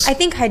I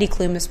think Heidi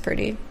Klum is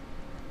pretty.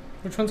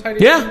 Which one's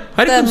Heidi? Yeah,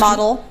 Heidi The Klum's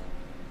model.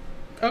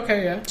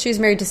 Okay, yeah. She was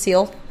married to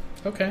Seal.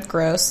 Okay.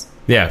 Gross.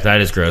 Yeah,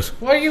 that is gross.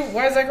 Why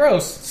is that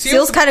gross?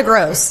 Seal's kind of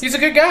gross. He's a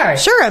good guy.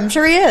 Sure, I'm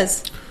sure he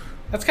is.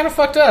 That's kind of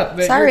fucked up.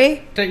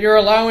 That you're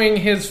allowing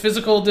his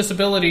physical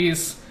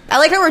disabilities. I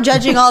like how we're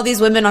judging all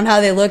these women on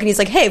how they look, and he's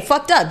like, hey,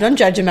 fucked up. Don't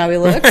judge him how he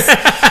looks.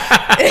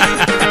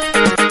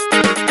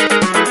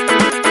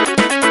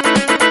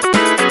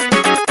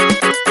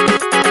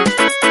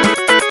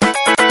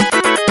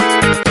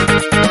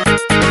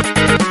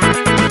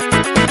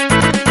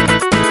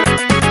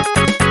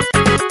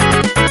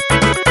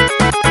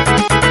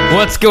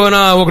 What's going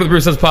on? Welcome to the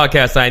Bruce Sons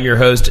Podcast. I'm your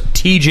host,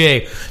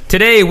 TJ.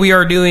 Today we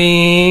are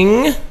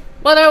doing...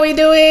 What are we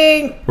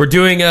doing? We're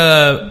doing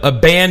a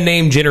band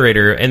name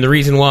generator, and the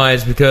reason why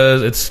is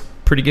because it's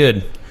pretty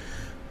good.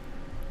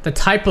 The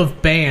type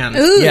of band.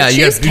 Ooh,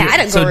 choose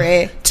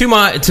category.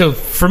 So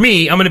for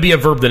me, I'm going to be a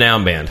verb the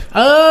noun band.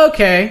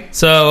 Okay.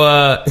 So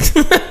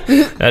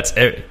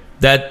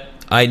that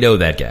I know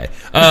that guy.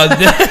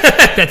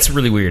 That's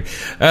really weird.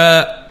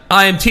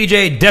 I am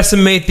TJ,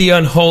 Decimate the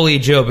Unholy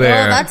Joe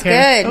Bear. Oh, that's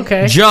good.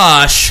 Okay.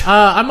 Josh.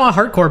 I'm a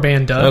hardcore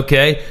band, Doug.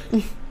 Okay.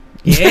 Yeah.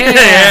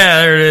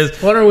 Yeah, there it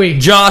is. What are we?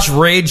 Josh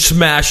Rage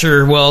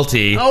Smasher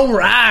Welty. All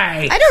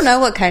right. I don't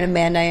know what kind of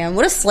band I am.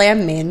 What does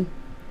slam mean?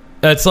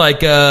 That's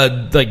like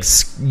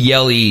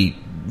yelly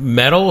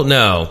metal?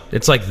 No,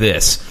 it's like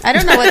this. I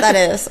don't know what that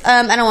is.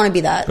 I don't want to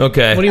be that.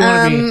 Okay. What do you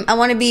want to be? I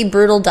want to be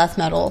brutal death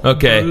metal.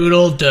 Okay.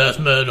 Brutal death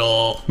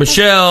metal.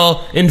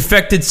 Michelle,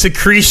 infected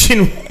secretion.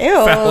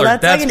 Ew, Fowler.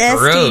 that's like an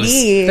gross.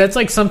 STD. That's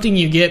like something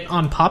you get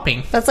on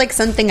popping. That's like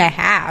something I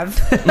have.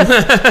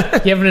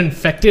 You have an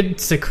infected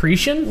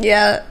secretion?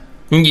 Yeah.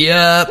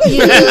 Yep.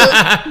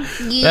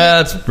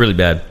 That's really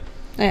bad.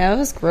 Yeah, it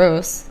was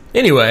gross.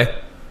 Anyway,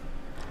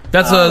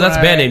 that's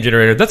right. band name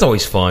generator. That's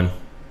always fun.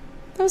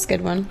 That was a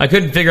good one. I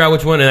couldn't figure out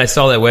which one, and I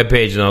saw that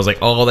webpage, and I was like,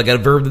 "Oh, they got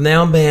verb the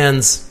noun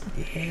bands."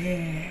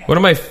 Yeah. One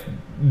of my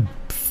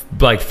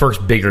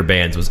first bigger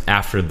bands was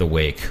After the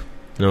Wake.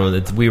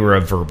 No, we were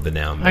a verb the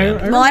noun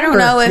band. I don't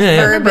know if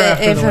Verb if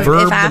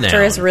the after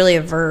noun. is really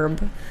a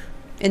verb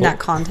in that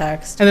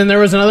context. And then there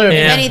was another...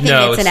 Yeah, Anything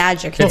no, that's an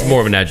adjective. It's more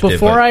of an adjective.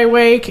 Before I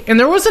Wake. And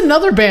there was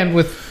another band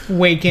with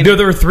Wake in it. No,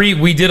 there were three.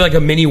 We did like a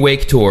mini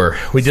Wake tour.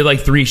 We did like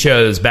 3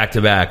 shows back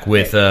to back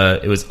with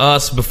it was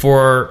us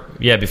before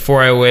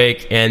I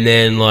Wake, and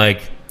then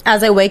like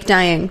As I Wake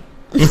Dying.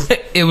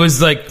 it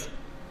was like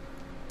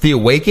The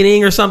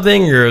Awakening or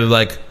something, or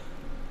like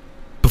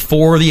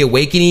Before the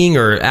Awakening,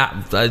 or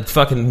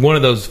fucking one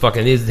of those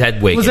fucking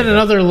had Wake. Was it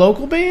another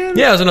local band?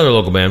 Yeah, it was another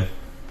local band.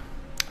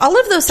 All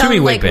of those sound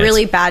like bands.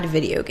 really bad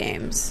video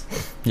games.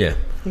 Yeah.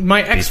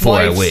 My Before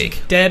I ex-wife's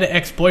Wake. dead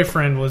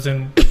ex-boyfriend was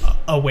in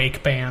a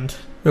Wake band.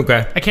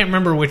 Okay. I can't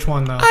remember which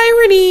one, though.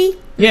 Irony.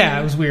 Yeah,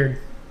 it was weird.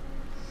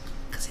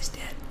 Because he's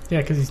dead.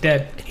 Yeah, because he's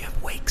dead. And you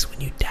have wakes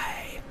when you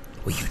die.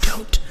 Well, you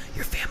don't.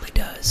 Your family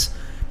does.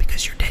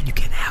 Because you're dead, you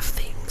can't have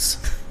things.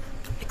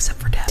 Except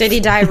for death. Did he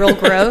die real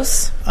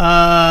gross?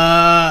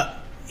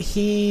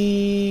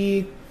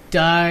 He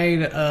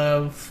died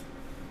of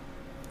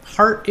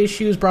heart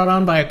issues brought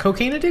on by a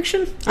cocaine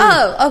addiction.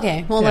 Oh,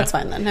 okay. Well, Yeah. that's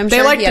fine then. I'm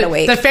sure he had a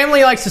wake. The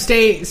family likes to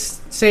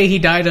say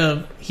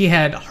he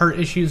had heart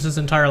issues his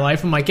entire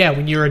life. I'm like, yeah,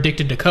 when you're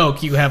addicted to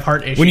coke, you have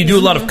heart issues. When you do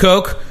a lot of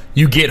coke,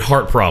 you get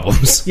heart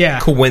problems. Yeah.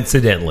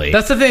 Coincidentally.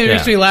 That's the thing that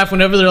makes me laugh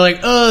whenever they're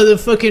like, oh, the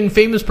fucking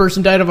famous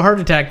person died of a heart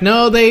attack.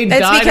 No, they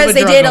died That's because of a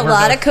they drug did a overdose.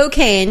 lot of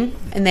cocaine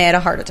and they had a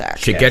heart attack.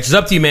 Shit catches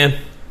up to you, man.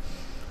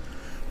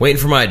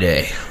 Waiting for my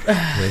day.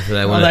 Waiting for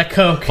that All that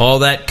coke. All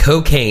that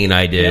cocaine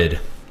I did.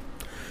 Yep.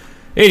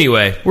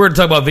 Anyway, we're going to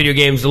talk about video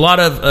games.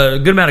 A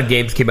good amount of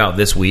games came out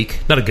this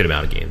week. Not a good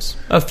amount of games.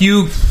 A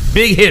few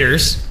big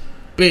hitters.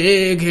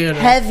 Big hitter.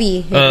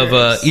 Heavy hitters.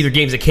 Of either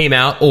games that came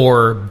out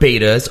or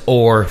betas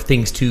or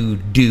things to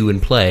do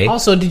and play.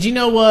 Also, did you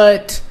know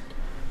what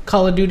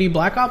Call of Duty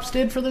Black Ops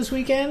did for this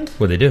weekend?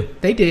 What'd they do?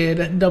 They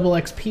did double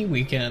XP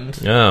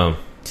weekend. Oh.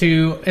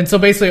 And so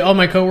basically all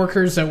my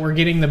coworkers that were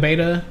getting the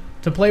beta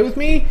to play with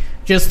me,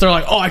 they're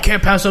like, oh, I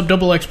can't pass up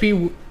double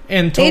XP.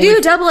 And they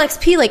do double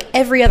XP like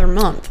every other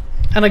month.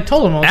 And I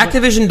told them,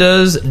 Activision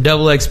does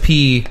double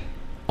XP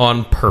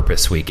on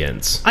purpose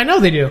weekends. I know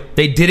they do.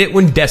 They did it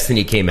when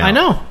Destiny came out. I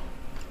know.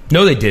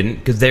 No, they didn't,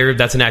 because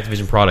that's an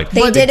Activision product.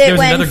 They did it there was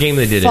when another game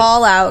they did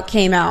Fallout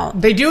came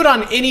out. They do it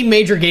on any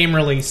major game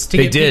release.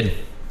 They did.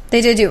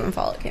 They did do it when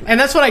Fallout came out. And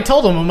that's what I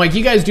told them. I'm like,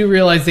 you guys do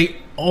realize they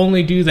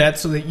only do that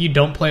so that you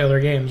don't play other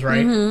games,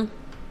 right? Mm-hmm.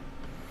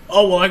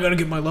 Oh, well, I gotta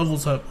get my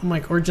levels up. I'm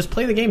like, or just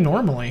play the game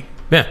normally.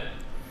 Yeah.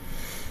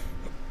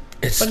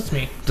 But it's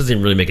me.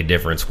 Doesn't really make a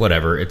difference.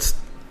 Whatever. It's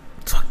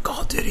like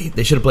Call of Duty.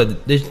 They should have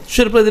played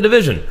the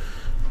Division.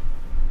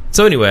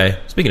 So anyway,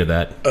 speaking of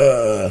that,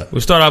 we'll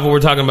start off what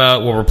we're talking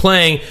about, what we're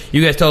playing.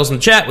 You guys tell us in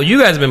the chat what you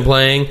guys have been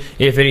playing,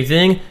 if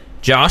anything.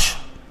 Josh,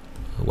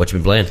 what you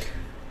been playing?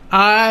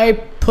 I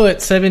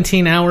put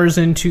 17 hours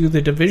into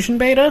the Division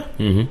beta.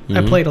 Mm-hmm.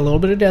 I played a little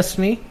bit of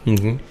Destiny.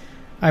 Mm-hmm.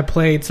 I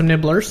played some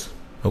Nibblers.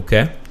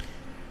 Okay.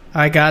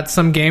 I got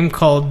some game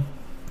called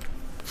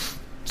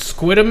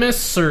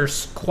Squidamus or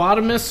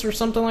Squadamus or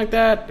something like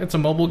that. It's a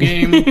mobile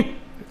game.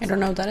 I don't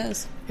know what that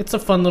is. It's a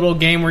fun little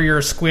game where you're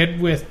a squid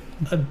with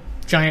a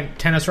giant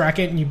tennis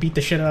racket and you beat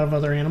the shit out of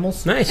other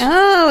animals. Nice.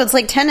 Oh, it's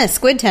like tennis,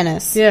 squid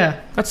tennis. Yeah.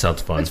 That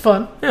sounds fun. It's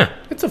fun. Yeah.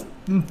 It's a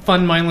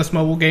fun, mindless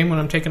mobile game when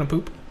I'm taking a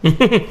poop.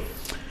 Poop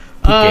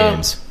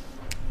games.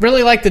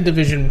 Really like the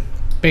Division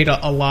beta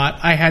a lot.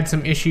 I had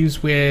some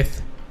issues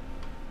with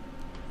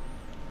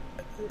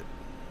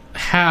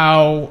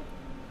how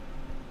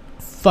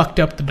fucked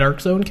up the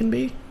Dark Zone can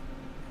be.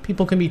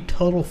 People can be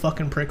total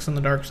fucking pricks in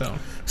the Dark Zone.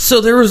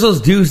 So there was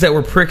those dudes that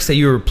were pricks that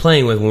you were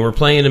playing with when we were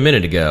playing a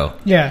minute ago.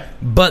 Yeah.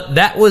 But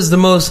that was the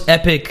most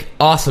epic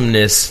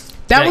awesomeness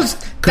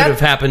that could have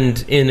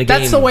happened in a game.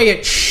 That's the way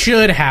it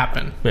should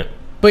happen. Yeah.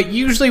 But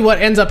usually what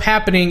ends up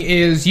happening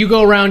is you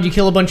go around, you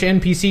kill a bunch of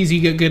NPCs, you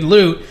get good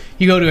loot,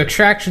 you go to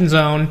extraction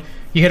zone,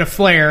 you hit a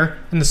flare,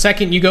 and the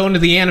second you go into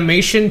the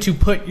animation to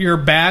put your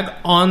bag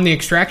on the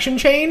extraction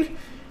chain,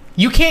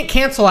 you can't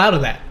cancel out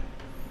of that.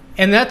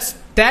 And that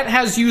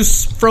has you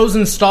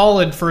frozen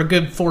stalled for a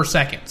good 4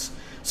 seconds.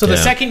 So the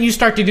second you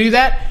start to do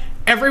that,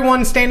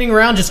 everyone standing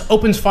around just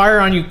opens fire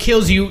on you,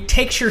 kills you,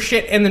 takes your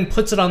shit, and then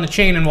puts it on the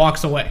chain and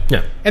walks away.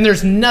 Yeah. And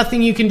there's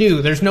nothing you can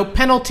do. There's no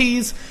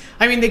penalties.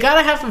 I mean, they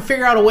gotta have to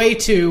figure out a way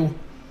to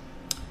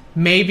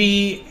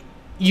maybe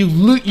you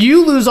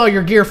lose all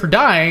your gear for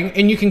dying,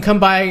 and you can come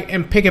by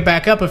and pick it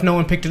back up if no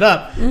one picked it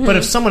up. Mm-hmm. But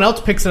if someone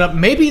else picks it up,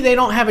 maybe they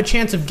don't have a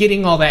chance of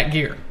getting all that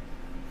gear.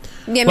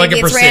 Yeah, Like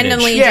maybe a it's percentage.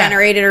 randomly Yeah.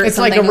 generated or It's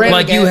something.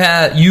 like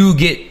a you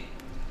get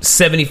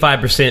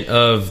 75%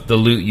 of the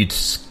loot you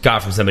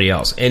got from somebody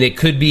else, and it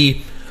could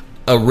be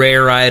a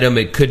rare item,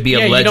 it could be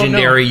a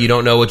legendary. You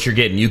don't know what you're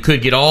getting. You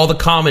could get all the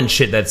common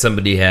shit that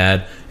somebody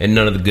had and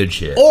none of the good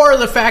shit, or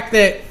the fact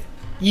that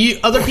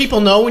other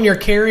people know when you're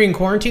carrying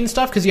quarantine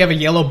stuff because you have a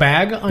yellow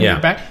bag on your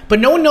back, but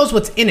no one knows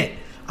what's in it.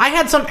 I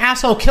had some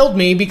asshole killed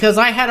me because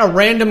I had a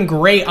random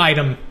gray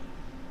item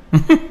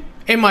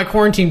in my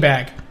quarantine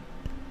bag,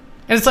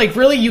 and it's like,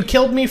 really, you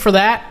killed me for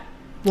that?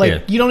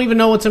 Like, you don't even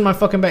know what's in my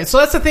fucking bag. So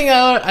that's the thing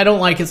I don't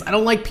like, is I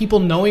don't like people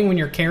knowing when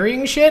you're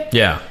carrying shit.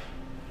 Yeah.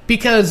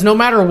 Because no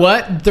matter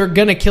what, they're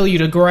going to kill you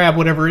to grab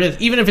whatever it is,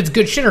 even if it's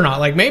good shit or not.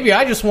 Like, maybe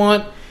I just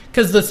want...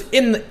 Because this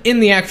in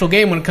the actual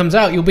game, when it comes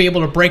out, you'll be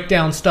able to break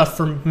down stuff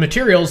from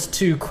materials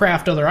to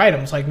craft other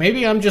items. Like,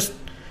 maybe I'm just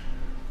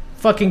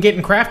fucking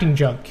getting crafting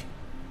junk.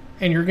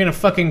 And you're going to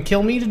fucking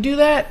kill me to do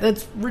that?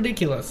 That's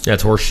ridiculous.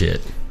 That's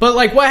horseshit. But,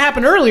 like, what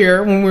happened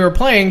earlier when we were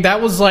playing,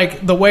 that was,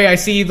 like, the way I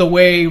see the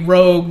way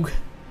Rogue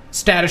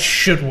status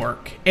should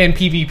work and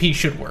PvP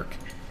should work.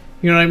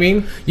 You know what I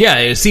mean? Yeah,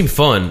 it seemed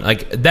fun.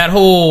 Like that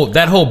whole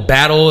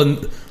battle and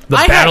the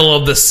battle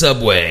of the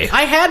subway.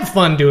 I had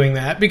fun doing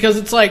that because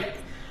it's like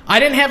I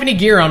didn't have any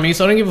gear on me,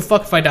 so I didn't give a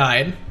fuck if I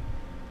died.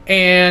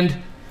 And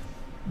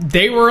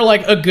they were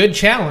like a good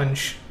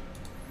challenge.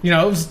 You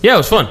know, it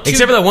was fun.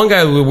 Except for that one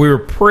guy we were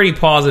pretty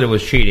positive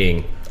was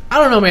cheating. I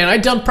don't know, man. I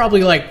dumped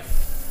probably like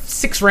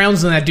 6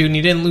 rounds in that dude and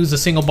he didn't lose a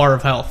single bar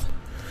of health.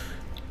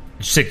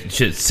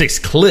 6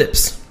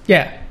 clips.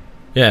 Yeah.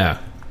 Yeah.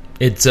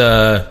 It's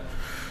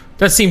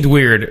that seemed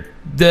weird.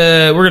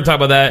 We're going to talk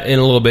about that in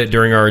a little bit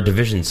during our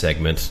division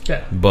segment.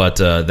 Yeah. But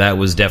that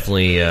was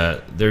definitely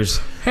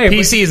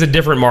PC is a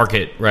different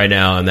market right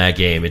now in that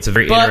game. It's a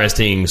very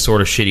interesting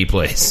sort of shitty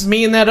place.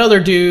 Me and that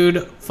other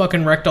dude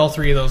fucking wrecked all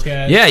 3 of those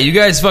guys. Yeah, you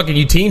guys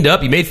you teamed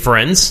up. You made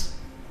friends.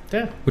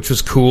 Yeah. Which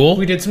was cool.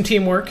 We did some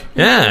teamwork.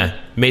 Yeah.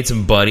 Made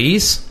some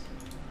buddies.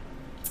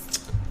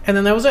 And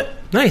then that was it.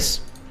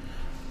 Nice.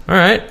 All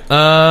right.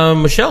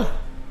 Michelle,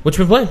 what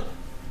you been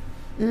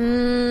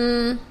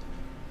playing?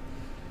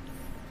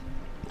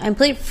 I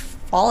played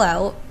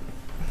Fallout.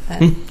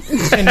 And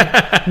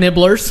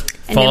Nibblers.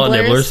 Fallout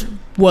Nibblers.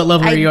 What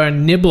level are you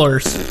on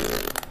Nibblers?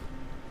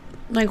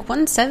 Like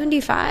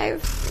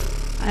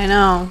 175? I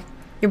know.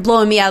 You're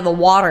blowing me out of the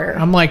water.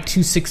 I'm like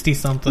 260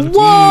 something.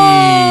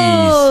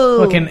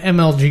 Whoa! Fucking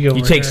MLG over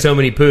You take so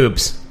many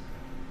poops.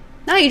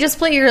 No, you just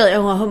play. You're like,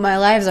 oh, my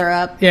lives are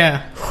up.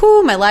 Yeah.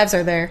 Whew, my lives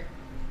are there.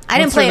 I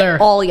didn't play there?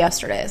 it all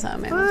yesterday, so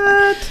man.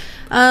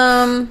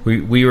 What?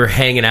 We were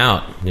hanging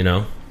out, you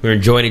know. We were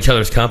enjoying each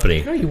other's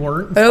company. No, you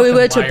weren't. Oh, we Fucking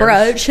went to liars.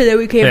 brunch, and then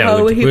we came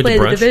home and he played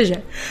the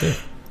Division.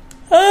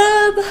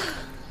 Yeah.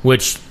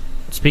 Which,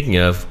 speaking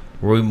of,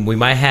 we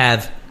might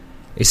have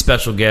a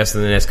special guest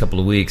in the next couple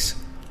of weeks.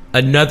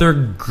 Another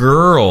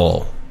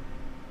girl.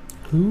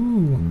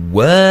 Ooh.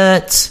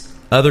 What?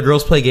 Other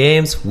girls play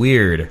games?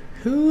 Weird.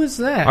 Who is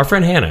that? Our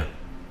friend Hannah.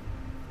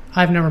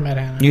 I've never met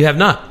Hannah. You have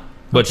not.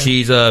 But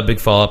she's a big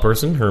Fallout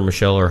person. Her and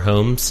Michelle are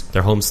homes.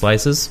 They're home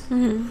slices.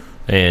 Mm-hmm.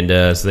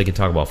 And so they can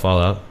talk about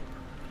Fallout.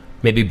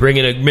 Maybe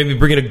bringing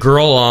a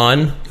girl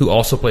on who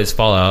also plays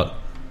Fallout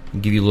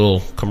and give you a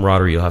little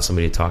camaraderie. You'll have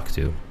somebody to talk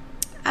to.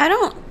 I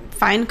don't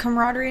find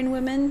camaraderie in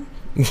women.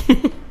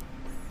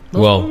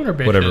 Well, women are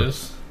bitches. whatever.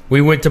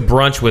 We went to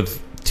brunch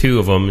with 2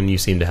 of them, and you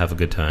seemed to have a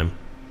good time.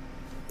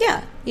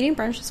 Yeah, eating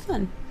brunch is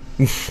fun.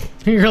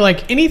 You're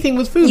like, anything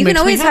with food You makes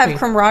can always me happy. have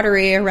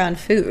camaraderie around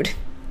food.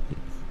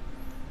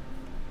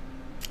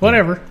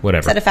 Whatever.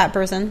 Is that a fat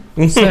person?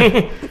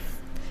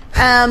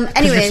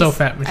 Anyways, so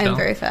fat, Michelle. I'm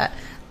very fat.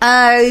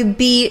 I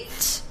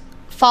beat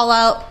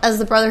Fallout as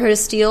the Brotherhood of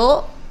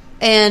Steel,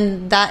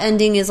 and that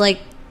ending is like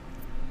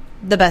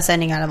the best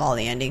ending out of all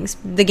the endings.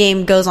 The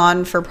game goes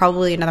on for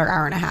probably another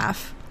hour and a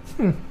half.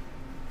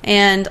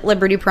 And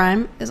Liberty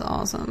Prime is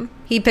awesome.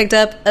 He picked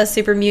up a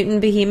super mutant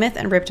behemoth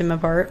and ripped him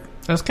apart.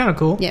 That's kind of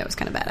cool. Yeah, it was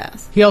kind of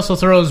badass. He also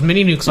throws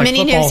mini nukes like Mini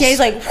footballs. nukes, yeah, he's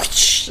like,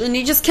 whoosh, and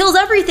he just kills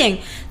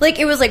everything. Like,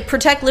 it was like,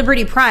 protect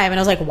Liberty Prime, and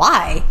I was like,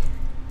 why?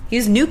 He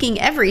was nuking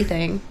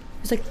everything. He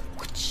was like,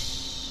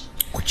 whoosh,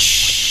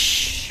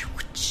 whoosh,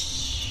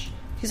 whoosh.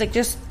 He's like,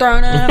 just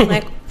throwing it, I'm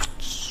like,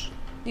 whoosh.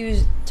 He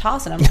was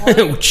tossing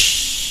them.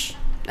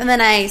 And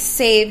then I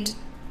saved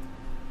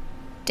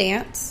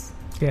Dance,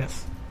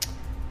 Yes.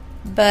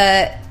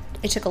 but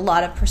it took a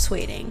lot of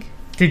persuading.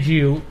 Did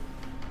you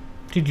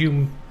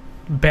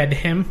bed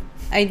him?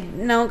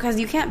 No, because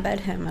you can't bed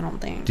him, I don't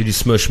think. Did you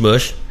smush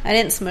mush? I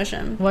didn't smush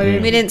him. Why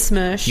didn't We didn't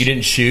smush. You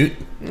didn't shoot?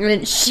 I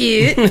didn't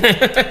shoot.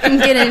 I'm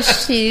gonna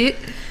shoot.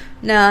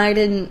 No, I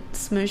didn't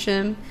smush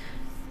him.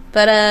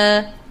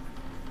 But,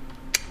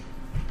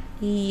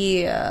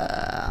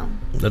 yeah.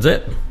 That's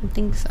it? I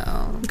think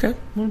so. Okay.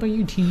 What about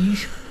you, Tej?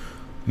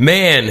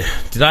 Man,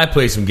 did I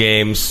play some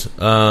games.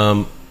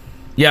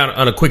 Yeah,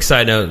 on a quick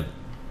side note,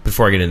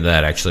 before I get into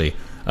that, actually.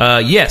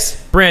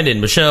 Yes, Brandon,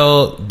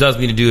 Michelle does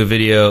me to do a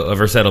video of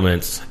her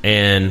settlements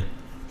and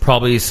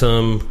probably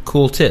some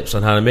cool tips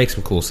on how to make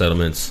some cool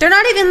settlements. They're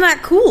not even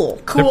that cool.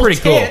 They're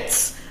pretty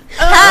tits.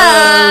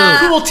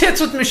 Cool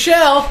tits with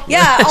Michelle.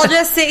 Yeah, I'll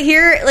just sit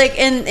here, like,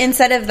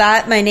 instead of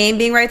that, my name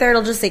being right there,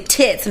 it'll just say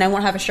tits, and I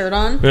won't have a shirt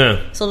on.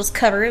 Yeah. So I'll just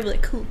cover it with,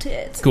 like, cool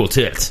tits. Cool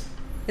tits.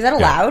 Is that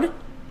allowed?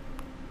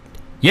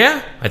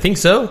 Yeah, I think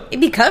so. It'd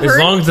be covered. As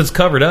long as it's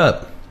covered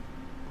up.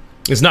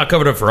 It's not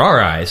covered up for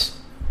our eyes.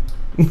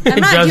 I'm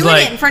not doing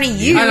it in front of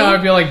you. I know,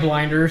 I'd be like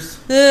blinders.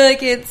 I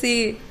can't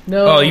see.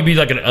 No. Oh, you'd be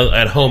like an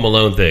at home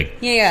alone thing.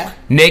 Yeah.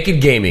 Naked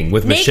gaming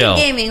with Michelle.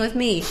 Naked gaming with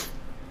me.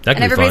 That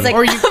And could be everybody's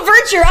fun. like,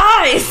 avert your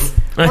eyes!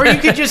 Or you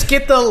could just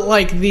get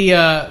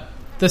the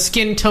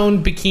skin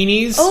toned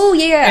bikinis. Oh,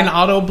 yeah.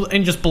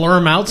 And just blur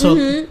them out so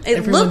It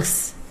everyone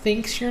looks...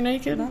 thinks you're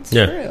naked. That's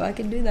Yeah. true. I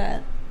could do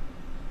that.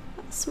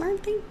 That's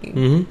smart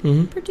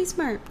thinking. Pretty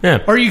smart.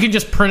 Yeah. Or you could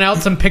just print out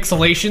some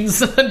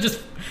pixelations and just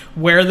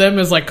wear them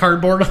as like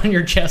cardboard on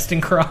your chest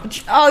and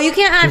crotch. Oh, you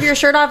can't have your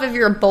shirt off if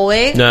you're a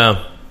boy.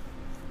 No.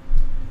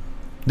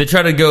 They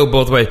try to go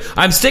both ways.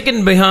 I'm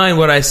sticking behind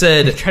what I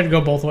said. Try to go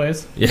both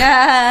ways.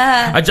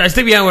 Yeah. I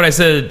stick behind what I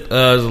said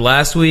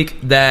last week,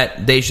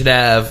 that they should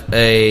have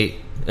a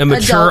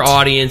mature Adult.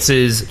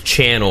 audience's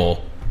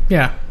channel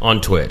Yeah.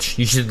 on Twitch.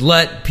 You should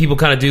let people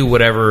kind of do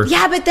whatever.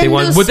 Yeah, but they then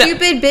want. those With that-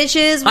 stupid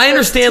bitches. With I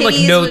understand those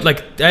titties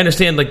with- I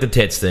understand like the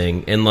tits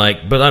thing and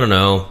like, but I don't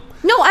know.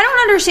 No, I don't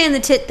understand the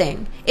tit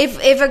thing. If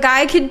a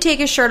guy could take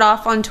his shirt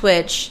off on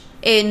Twitch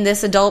in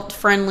this adult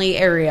friendly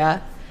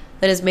area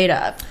that is made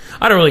up,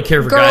 I don't really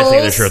care for guys taking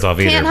their shirts off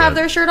either. can't have but-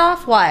 their shirt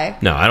off. Why?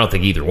 No, I don't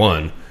think either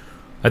one.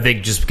 I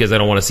think just because I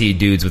don't want to see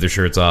dudes with their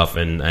shirts off,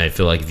 and I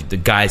feel like if the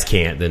guys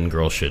can't, then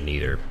girls shouldn't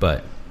either.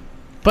 But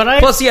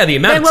plus, yeah, the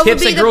Then amount of what would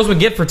tips be that the- girls would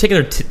get for taking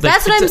their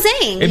That's what I'm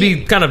saying.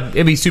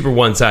 It'd be super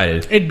one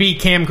sided. It'd be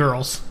cam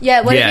girls.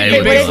 Yeah. What, Yeah, if,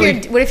 it you,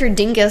 would what if your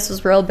dingus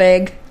was real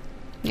big?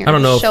 You're I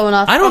don't know. Showing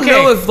off. I don't Okay.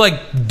 know if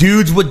like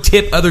dudes would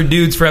tip other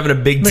dudes for having a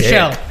big dick.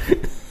 Michelle,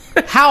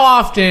 how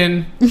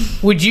often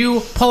would you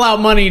pull out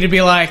money to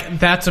be like,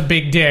 that's a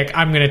big dick,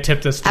 I'm going to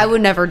tip this dude? I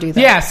would never do that.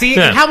 Yeah, see?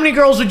 Yeah. How many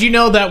girls would you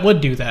know that would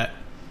do that?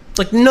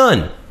 Like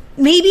none.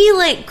 Maybe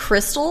like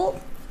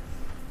Crystal,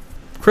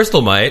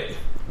 Crystal might.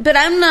 but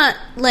I'm not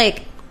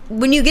like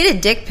when you get a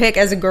dick pic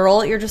as a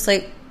girl, you're just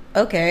like,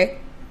 okay.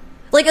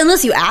 Like,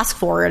 unless you ask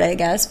for it, I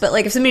guess. But,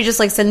 like, if somebody just,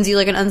 like, sends you,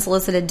 like, an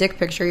unsolicited dick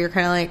picture, you're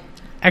kind of like...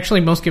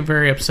 Actually, most get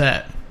very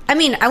upset. I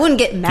mean, I wouldn't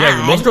get mad.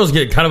 Yeah, most girls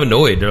get kind of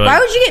annoyed. They're like, Why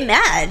would you get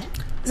mad?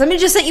 Somebody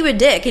just sent you a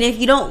dick, and if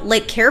you don't,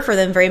 like, care for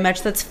them very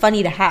much, that's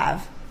funny to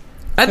have.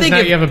 I think Now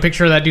if, you have a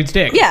picture of that dude's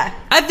dick. Yeah.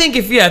 I think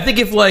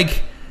if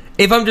like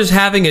if I'm just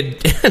having a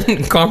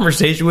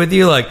conversation with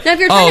you, like, Now, if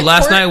you're trying to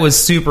last court- night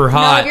was super No,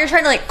 hot. if you're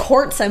trying to, like,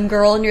 court some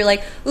girl, and you're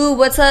like, ooh,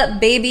 what's up,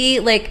 baby?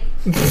 Like...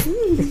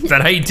 Is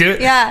that how you do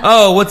it? Yeah.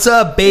 Oh, what's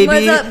up, baby?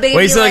 What's up, baby?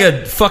 Wait, you sound Like,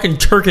 like a fucking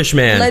Turkish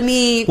man. let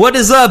me- What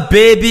is up,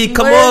 baby?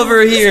 Come What is-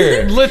 over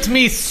here. Let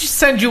me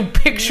send you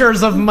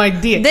pictures of my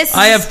dick. This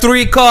I have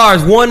 3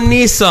 cars, 1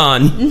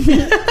 Nissan.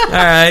 All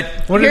right.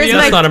 What are Here's the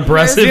That's my- not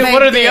impressive. here's my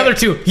What are the dick. other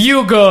two?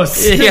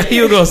 Yugos. Yeah,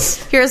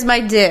 Hugos. Here's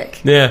my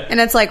dick. Yeah. And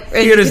it's like, and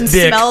Here you is can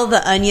dick. smell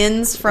the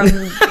onions from,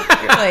 you're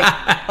like,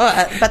 oh,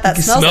 I bet that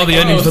You smells smell like the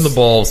onions gross. from the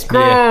balls.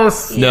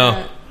 Gross. Yeah. No.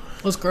 Yeah.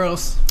 Was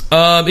gross.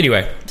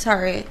 Anyway,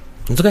 Sorry.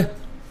 it's okay.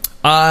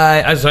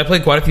 I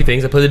played quite a few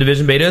things. I played the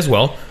Division beta as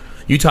well.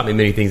 You taught me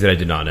many things that I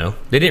did not know.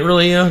 They didn't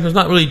really. There's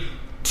not really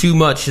too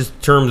much in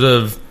terms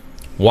of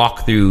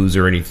walkthroughs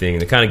or anything.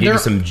 They kind of give you There-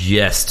 some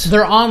gist.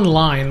 They're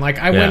online. Like,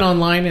 I went Yeah.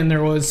 online and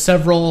there was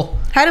several...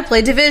 How to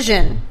play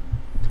Division.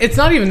 It's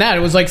not even that.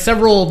 It was like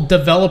several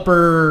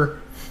developer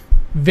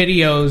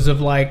videos of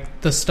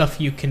like the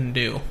stuff you can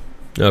do.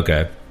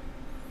 Okay.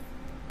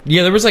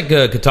 Yeah, there was like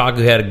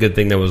Kotaku had a good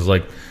thing that was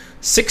like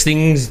 6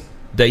 things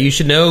that you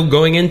should know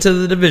going into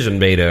the Division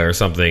beta or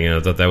something. And I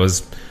thought that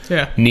was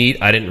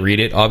neat. I didn't read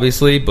it,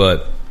 obviously,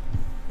 but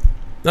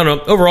I don't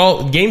know.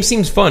 Overall, the game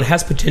seems fun,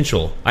 has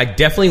potential. I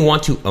definitely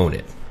want to own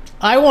it.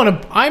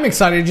 I'm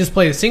excited to just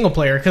play the single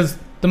player, because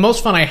the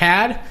most fun I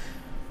had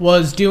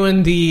was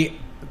doing the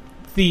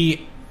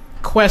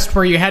quest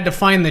where you had to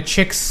find the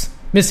chick's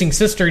missing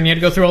sister, and you had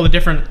to go through all the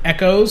different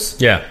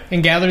echoes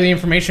and gather the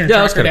information and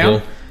track her down.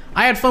 Cool.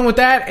 I had fun with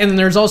that, and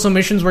there's also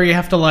missions where you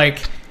have to, like,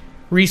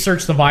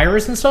 research the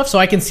virus and stuff, so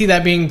I can see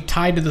that being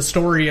tied to the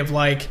story of,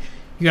 like,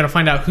 you got to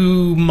find out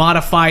who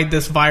modified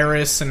this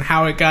virus and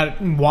how it got,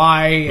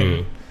 why,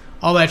 and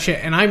all that shit,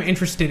 and I'm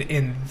interested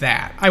in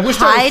that. I wish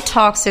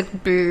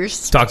toxic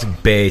burst.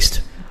 Toxic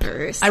based.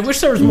 Burst. I wish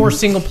there was more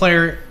single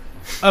player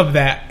of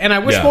that, and I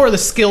wish more of the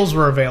skills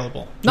were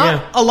available.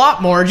 Not a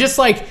lot more, just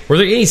like... Were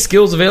there any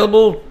skills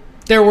available?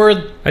 There were...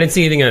 I didn't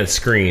see anything on the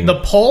screen.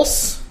 The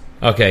pulse.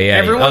 Okay, yeah.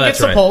 Everyone gets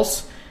the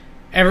pulse.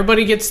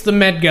 Everybody gets the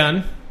med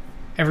gun.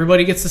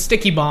 Everybody gets the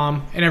sticky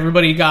bomb. And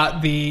everybody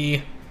got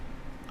the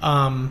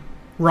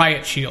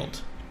riot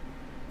shield.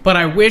 But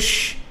I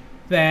wish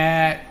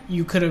that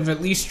you could have at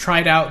least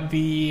tried out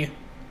the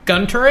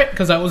gun turret,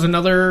 because that was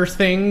another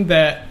thing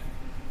that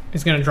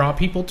is going to draw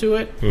people to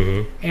it.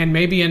 Mm-hmm. And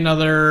maybe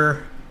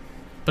another,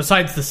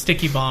 besides the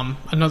sticky bomb,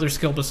 another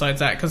skill besides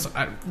that, because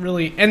I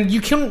really... And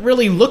you can't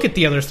really look at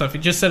the other stuff. It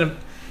just said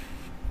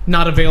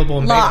not available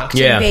in Locked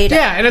beta. In beta.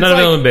 Yeah, and it's not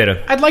available in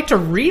beta. I'd like to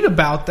read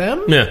about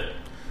them. Yeah.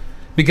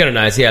 Be kind of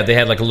nice. Yeah, they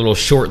had like a little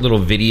short little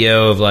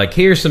video of like,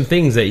 here's some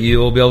things that you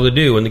will be able to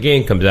do when the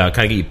game comes out.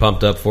 Kind of get you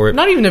pumped up for it.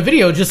 Not even a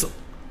video, just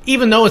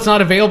even though it's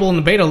not available in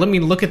the beta, let me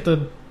look at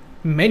the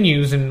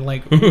menus and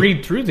like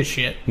read through the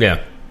shit.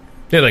 Yeah.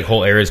 They had like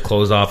whole areas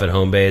closed off at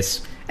home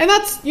base. And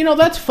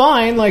that's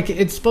fine. Like,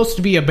 it's supposed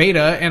to be a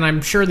beta, and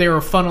I'm sure they were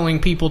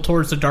funneling people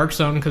towards the Dark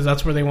Zone because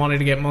that's where they wanted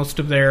to get most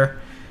of their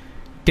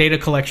data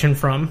collection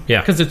from. Yeah.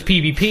 Because it's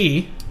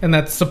PvP, and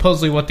that's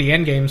supposedly what the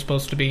end game's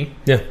supposed to be.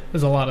 Yeah.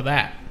 There's a lot of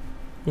that.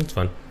 That's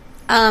fun.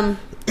 Go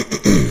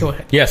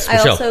ahead. Yes, I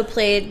Michelle. also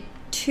played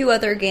 2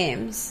 other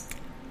games.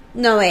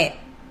 No, wait.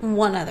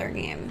 1 other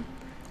game.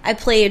 I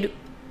played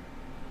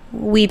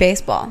Wii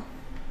Baseball.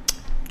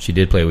 She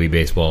did play Wii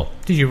Baseball.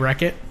 Did you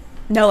wreck it?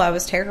 No, I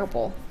was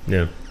terrible.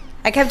 Yeah.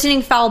 I kept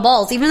hitting foul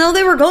balls, even though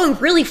they were going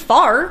really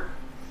far.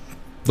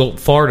 Well,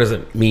 far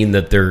doesn't mean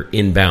that they're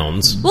in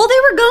bounds. Well, they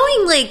were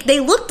going, like, they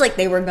looked like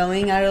they were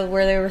going out of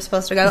where they were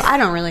supposed to go. I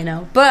don't really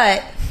know,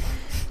 but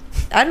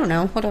I don't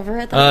know. Whatever.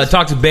 I thought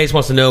Toxic Base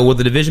wants to know, will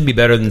the Division be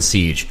better than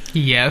Siege?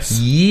 Yes.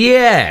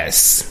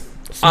 Yes.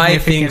 I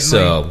think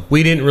so.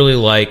 We didn't really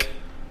like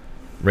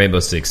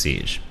Rainbow Six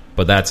Siege,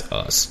 but that's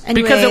us.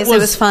 Anyways, because it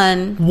was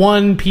fun.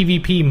 One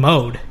PvP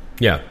mode.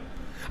 Yeah.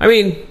 I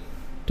mean,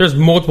 there's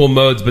multiple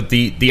modes, but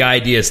the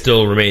idea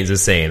still remains the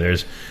same.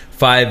 There's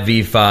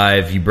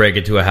 5v5, you break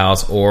into a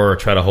house or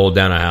try to hold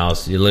down a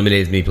house. You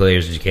eliminate as many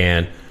players as you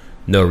can.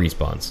 No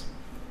respawns.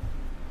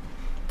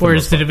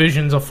 Whereas the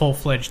Division's a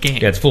full-fledged game.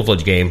 Yeah, it's a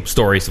full-fledged game,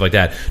 story, stuff like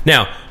that.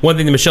 Now, one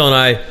thing that Michelle and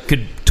I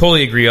could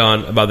totally agree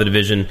on about the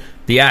Division,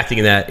 the acting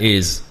in that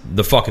is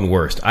the fucking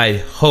worst. I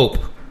hope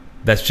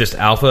that's just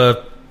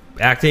alpha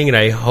acting, and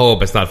I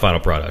hope it's not final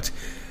product.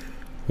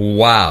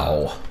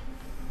 Wow.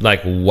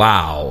 Like,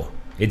 wow.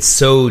 It's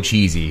so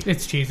cheesy.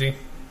 It's cheesy.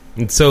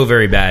 It's so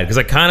very bad, because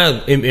I kind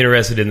of am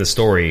interested in the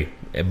story,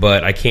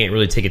 but I can't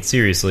really take it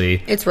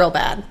seriously. It's real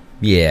bad.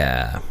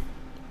 Yeah.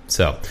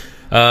 So,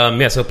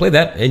 so play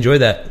that. Enjoy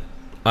that.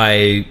 I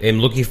am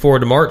looking forward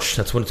to March.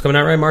 That's when it's coming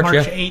out, right? March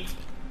 8th.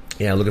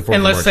 Yeah, looking forward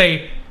to March. And let's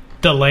say,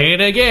 delay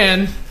it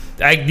again.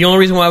 The only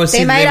reason why I was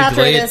they might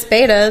after this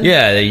beta.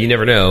 Yeah, you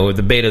never know.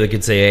 The beta, they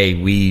could say, hey,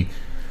 we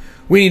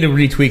need to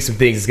retweak some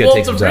things. It's going to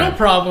take some time. Well, the real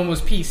problem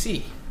was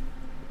PC.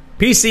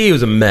 PC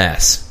was a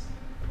mess.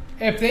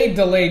 If they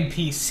delayed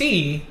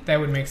PC, that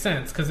would make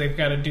sense, because they've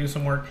got to do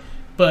some work.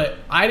 But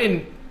I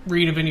didn't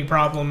read of any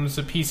problems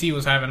the PC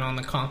was having on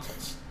the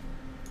consoles.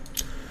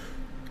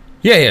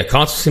 Yeah,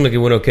 consoles seemed like it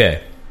went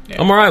okay.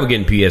 Yeah. I'm alright with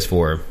getting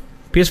PS4.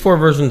 PS4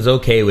 version is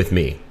okay with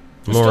me.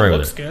 I'm alright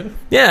with it. Still looks good.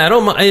 Yeah, I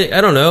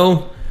don't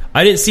know.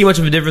 I didn't see much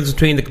of a difference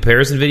between the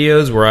comparison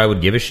videos where I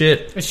would give a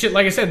shit. It's shit.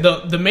 Like I said,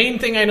 the main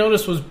thing I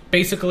noticed was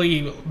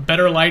basically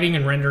better lighting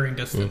and rendering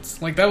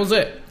distance. Like, that was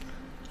it.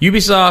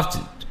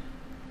 Ubisoft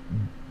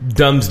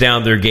dumbs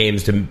down their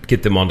games to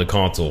get them onto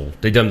console.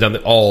 They dumb down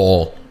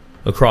all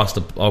across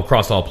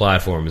all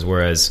platforms,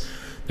 whereas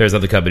there's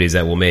other companies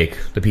that will make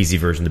the PC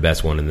version the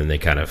best one, and then they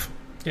kind of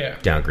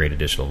downgrade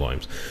additional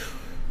volumes.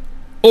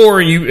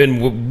 Or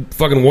in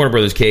fucking Warner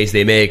Brothers' case,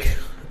 they make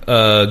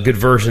good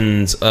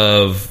versions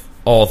of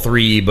all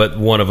 3, but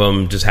one of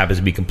them just happens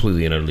to be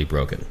completely and utterly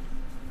broken.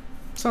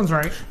 Sounds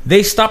right.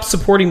 They stopped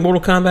supporting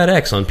Mortal Kombat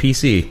X on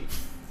PC.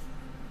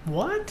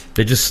 What?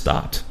 They just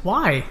stopped.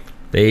 Why?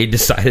 They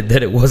decided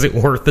that it wasn't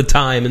worth the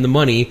time and the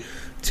money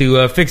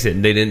to fix it,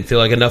 and they didn't feel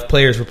like enough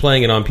players were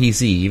playing it on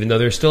PC, even though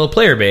there's still a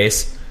player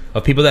base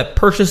of people that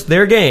purchased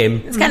their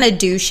game. It's kind of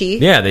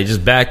douchey. Yeah, they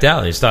just backed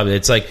out. They stopped.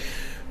 It's like,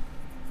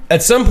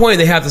 at some point,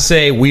 they have to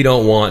say, we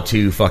don't want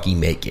to fucking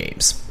make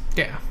games.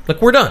 Yeah.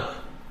 Like, we're done.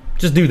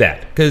 Just do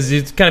that. Because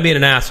it's kind of being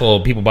an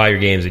asshole. People buy your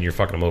games and you're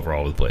fucking them over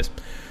all over the place.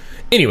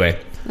 Anyway.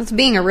 That's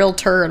being a real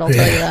turd, I'll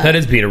tell you that. That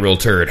is being a real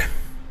turd.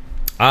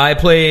 I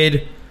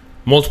played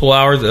multiple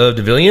hours of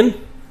Devilian,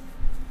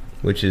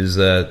 which is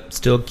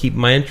still keeping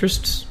my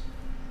interests.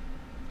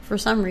 For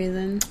some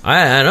reason.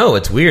 I know,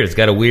 it's weird. It's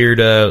got a weird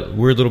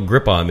little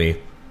grip on me.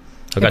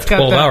 I got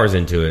 12 hours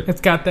into it.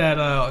 It's got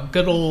that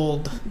good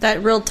old...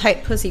 That real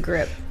tight pussy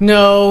grip.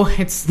 No,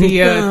 it's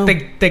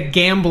the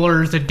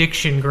gambler's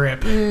addiction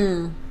grip.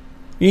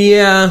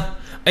 Yeah.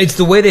 It's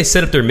the way they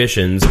set up their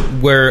missions,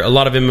 where a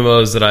lot of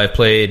MMOs that I've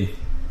played...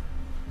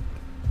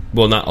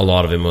 Well, not a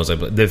lot of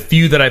MMOs. The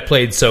few that I've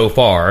played so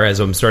far, as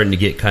I'm starting to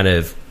get kind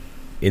of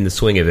in the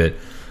swing of it,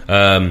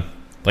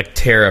 like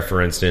Terra,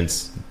 for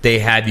instance, they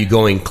have you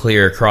going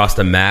clear across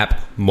the map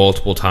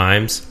multiple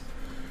times.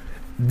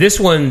 This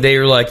one, they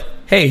were like,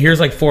 hey, here's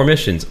like 4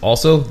 missions.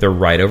 Also, they're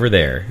right over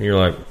there. And you're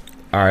like,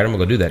 all right, I'm going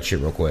to go do that shit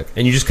real quick.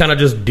 And you just kind of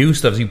just do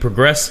stuff. So you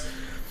progress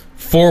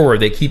forward.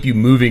 They keep you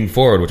moving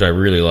forward, which I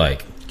really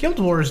like. Guild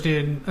Wars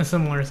did a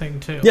similar thing,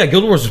 too. Yeah,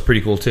 Guild Wars was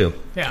pretty cool, too.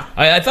 Yeah.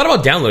 I thought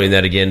about downloading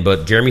that again,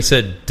 but Jeremy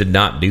said did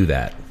not do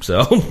that.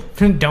 So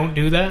don't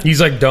do that?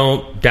 He's like,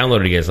 don't download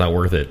it again. It's not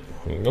worth it.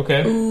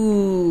 Okay.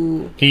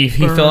 Ooh. He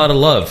fell out of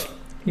love.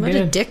 What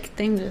a dick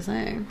thing to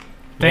say.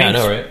 Thanks. Yeah, I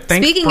know, right?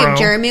 Thanks, Speaking bro. of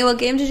Jeremy, what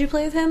game did you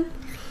play with him?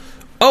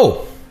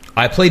 Oh,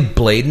 I played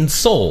Blade and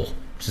Soul,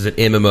 which is an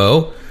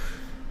MMO.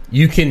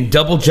 You can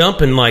double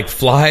jump and like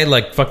fly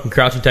like fucking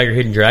Crouching Tiger,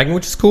 Hidden Dragon,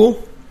 which is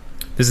cool.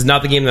 This is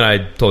not the game that I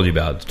told you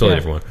about. It's a totally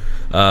different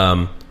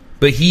one.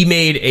 But he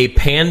made a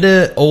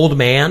panda old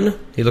man.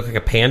 He looked like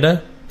a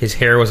panda. His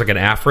hair was like an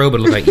afro, but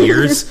it looked like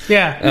ears.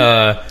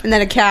 Yeah. And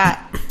then a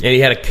cat. And he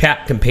had a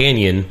cat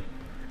companion.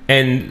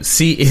 And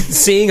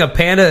seeing a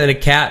panda and a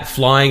cat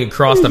flying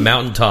across the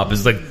mountaintop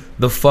is like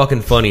the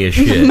fucking funniest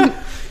shit.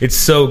 It's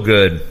so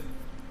good.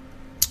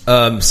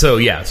 So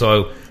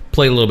I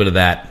played a little bit of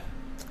that.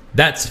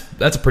 That's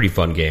a pretty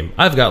fun game.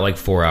 I've got like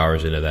 4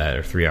 hours into that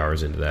or 3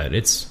 hours into that.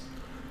 It's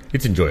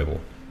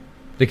enjoyable.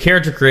 The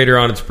character creator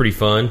on it's pretty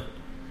fun.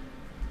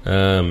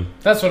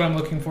 That's what I'm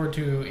looking forward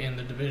to in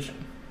The Division.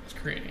 It's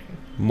creating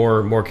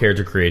more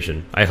character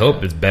creation. I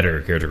hope it's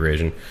better character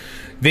creation.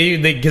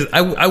 Because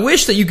I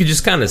wish that you could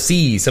just kind of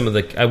see some of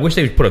the... I wish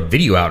they would put a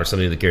video out or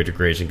something of the character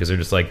creation, because they're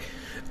just like,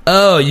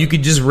 oh, you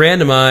could just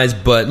randomize,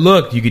 but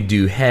look, you could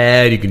do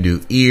head, you can do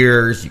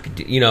ears, you could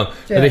do,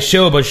 and they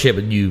show a bunch of shit,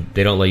 but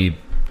they don't let you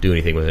do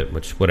anything with it,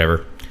 which,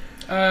 whatever.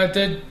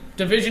 The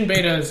Division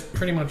beta is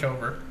pretty much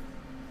over.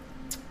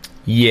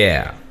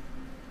 Yeah.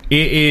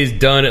 It is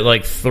done at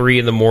like 3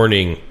 in the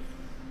morning.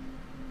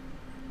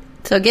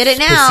 So get it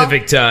now.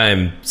 Pacific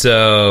time.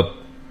 So,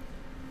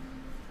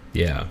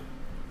 yeah.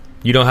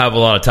 You don't have a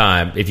lot of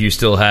time. If you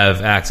still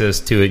have access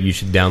to it, you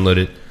should download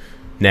it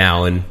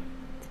now and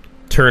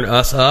turn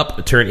us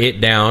up, turn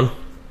it down,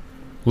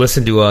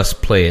 listen to us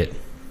play it.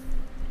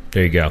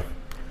 There you go.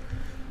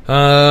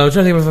 I'm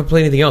trying to think if I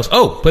played anything else.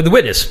 Oh, played The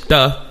Witness.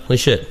 Duh. Holy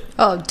shit.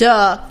 Oh,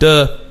 duh.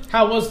 Duh.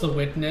 How was The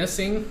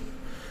Witnessing?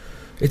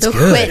 It's The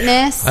good.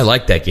 Witness. I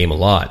like that game a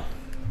lot.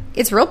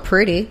 It's real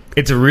pretty.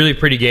 It's a really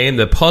pretty game.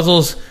 The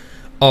puzzles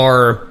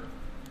are...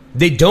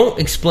 They don't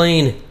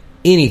explain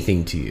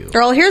anything to you.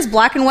 Girl, here's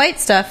black and white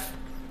stuff.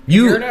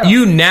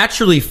 You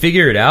naturally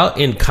figure it out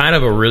in kind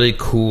of a really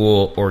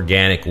cool,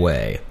 organic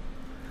way.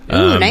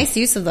 Ooh, nice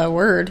use of that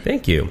word.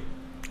 Thank you.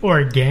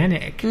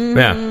 Organic.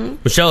 Yeah.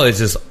 Michelle is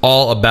just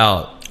all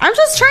about... I'm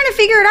just trying to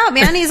figure it out,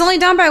 man. He's only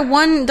down by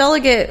one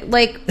delegate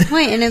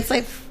point, and it's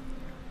like,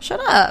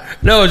 shut up.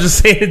 No, I was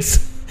just saying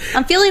it's...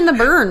 I'm feeling the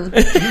burn.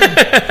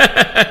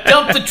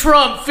 Dump the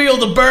Trump, feel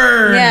the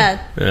burn.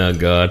 Yeah. Oh,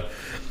 God.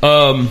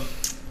 I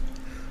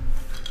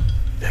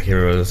can't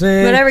remember what I was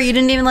saying. Whatever, you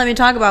didn't even let me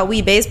talk about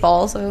Wii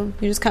Baseball, so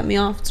you just cut me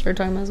off and started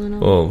talking about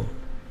something else.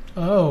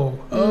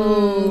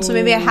 So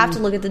maybe I have to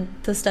look at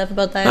the stuff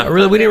about that. Not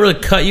really. We didn't really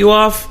cut you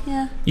off.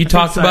 Yeah. You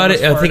talked about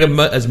it, I think,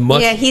 as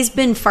much... Yeah, he's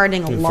been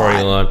farting a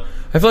lot.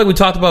 I feel like we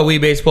talked about Wii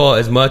Baseball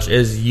as much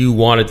as you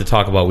wanted to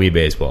talk about Wii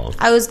Baseball.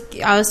 I was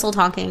still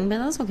talking, but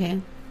that's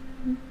okay.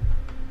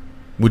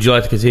 Would you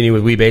like to continue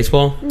with Wii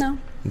Baseball? No.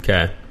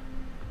 Okay.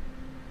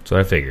 That's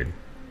what I figured.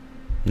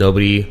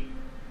 Nobody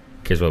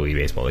cares about Wii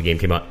Baseball. The game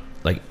came out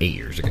like 8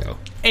 years ago.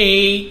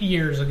 8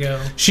 years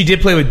ago. She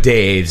did play with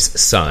Dave's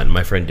son,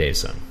 my friend Dave's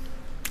son.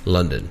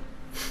 London.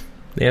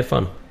 They had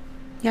fun.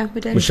 Yeah,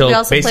 we did. Michelle We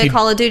also basically- played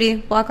Call of Duty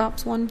Black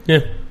Ops 1. Yeah.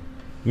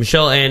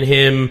 Michelle and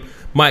him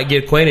might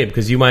get acquainted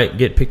because you might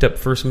get picked up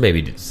for some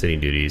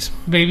babysitting duties.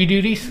 Baby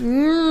duties.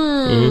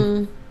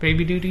 Mm-hmm.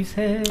 Baby duties.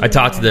 Hey. I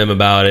talked to them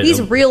about it. He's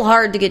real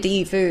hard to get to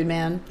eat food,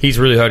 man. He's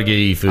really hard to get to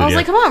eat food. I was yeah.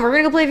 like, come on, we're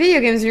going to go play video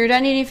games and you're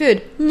done eating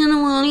food. I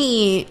don't want to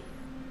eat.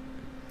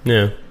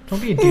 Yeah. Don't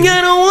be a dude.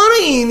 I don't want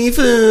to eat any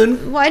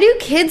food. Why do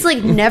kids,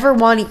 never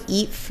want to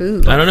eat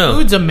food? I don't know.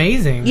 Food's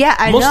amazing. Yeah,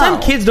 I Most know. of the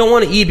time, kids don't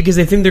want to eat because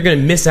they think they're going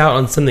to miss out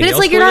on something But it's else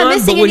like you're going not on.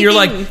 missing But when you're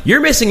anything. like,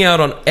 you're missing out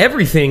on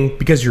everything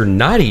because you're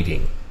not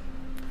eating.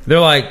 They're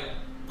like,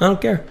 I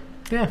don't care.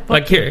 Yeah. Fuck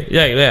Like, here,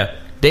 yeah.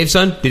 Dave's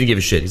son didn't give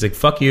a shit. He's like,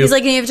 fuck you. He's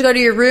like, you have to go to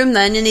your room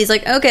then. And he's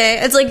like, okay.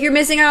 It's like, you're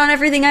missing out on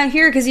everything out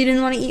here because you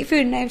didn't want to eat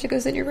food and I have to go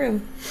sit in your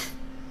room.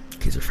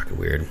 Kids are fucking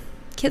weird.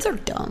 Kids are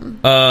dumb.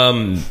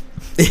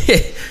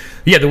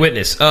 Yeah, The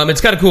Witness.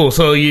 It's kind of cool.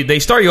 So they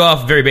start you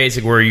off very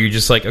basic where you're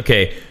just like,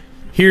 okay,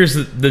 here's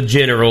the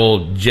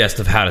general gist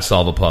of how to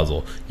solve a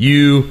puzzle.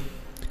 You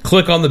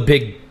click on the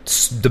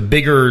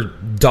bigger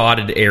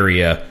dotted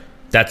area.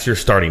 That's your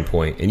starting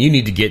point. And you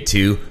need to get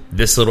to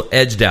this little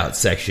edged out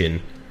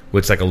section,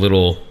 which is like a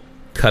little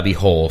cubby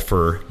hole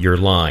for your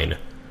line.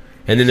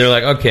 And then they're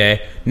like,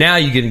 okay, now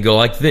you can go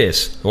like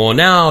this. Well,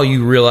 now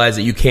you realize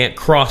that you can't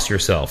cross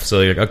yourself.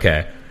 So you're like,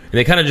 okay. And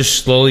they kind of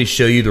just slowly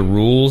show you the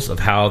rules of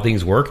how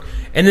things work.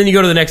 And then you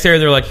go to the next area,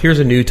 and they're like, here's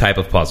a new type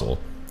of puzzle.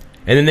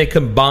 And then they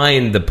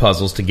combine the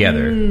puzzles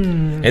together.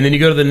 And then you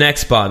go to the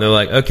next spot, and they're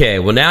like, okay,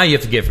 well, now you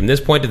have to get from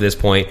this point to this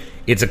point.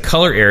 It's a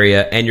color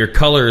area, and your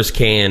colors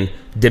can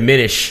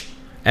diminish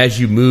as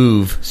you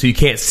move, so you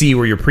can't see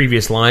where your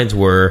previous lines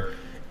were.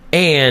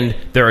 And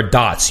there are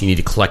dots. You need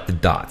to collect the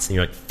dots. And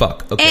you're like,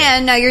 fuck, okay.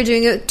 And now you're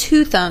doing it with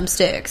 2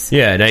 thumbsticks.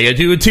 Yeah, now you gotta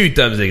do it with 2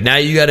 thumbsticks. Now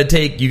you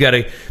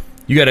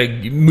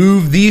gotta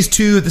move these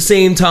 2 at the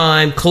same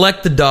time,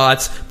 collect the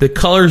dots, the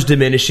color's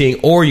diminishing,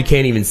 or you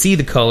can't even see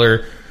the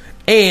color,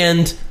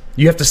 and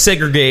you have to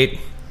segregate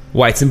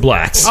whites and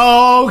blacks.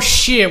 Oh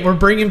shit, we're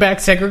bringing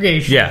back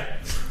segregation. Yeah.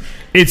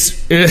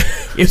 It's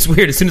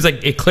weird. As soon as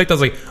it clicked, I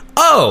was like,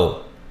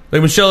 oh.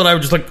 Like Michelle and I were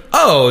just like,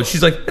 oh.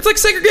 She's like, it's like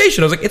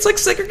segregation. I was like, it's like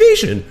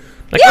segregation.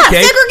 Like, yeah,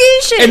 okay.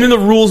 segregation. And then the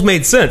rules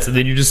made sense, and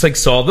then you just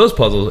solve those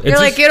puzzles. You're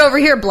like, get over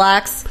here,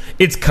 blacks.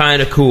 It's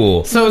kind of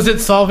cool. So is it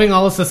solving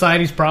all of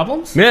society's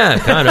problems? Yeah,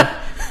 kind of.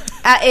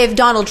 If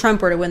Donald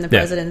Trump were to win the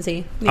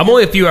presidency. Yeah. I'm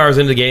only a few hours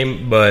into the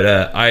game, but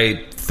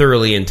I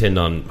thoroughly intend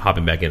on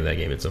hopping back into that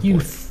game at some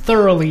point.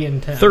 Thoroughly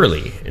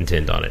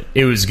intend on it.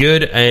 It was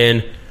good,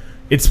 and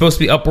it's supposed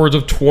to be upwards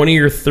of 20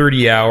 or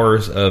 30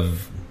 hours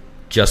of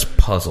just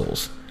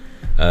puzzles.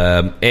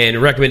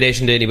 And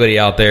recommendation to anybody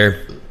out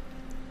there,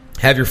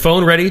 have your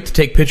phone ready to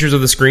take pictures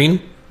of the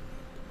screen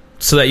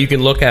so that you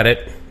can look at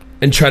it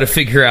and try to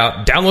figure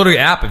out, download an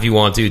app if you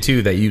want to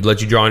too, that you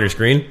let you draw on your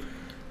screen,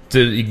 so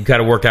you can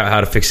kind of work out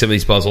how to fix some of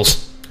these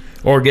puzzles,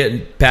 or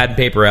get pad and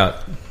paper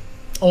out.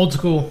 Old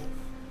school.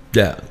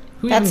 Yeah.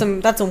 That's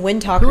some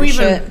wind talker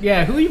shit.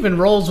 Yeah, who even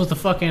rolls with the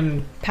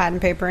fucking pad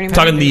and paper anymore?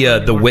 Talking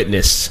the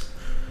Witness.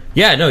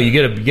 Yeah, no, you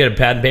get a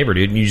pad and paper,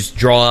 dude, and you just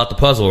draw out the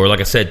puzzle, or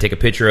like I said, take a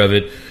picture of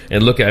it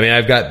and look at. I mean,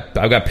 I've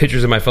got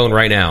pictures in my phone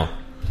right now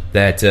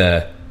that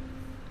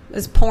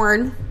it's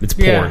porn. It's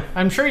porn. Yeah,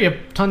 I'm sure you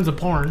have tons of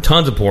porn.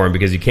 Tons of porn,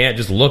 because you can't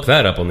just look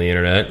that up on the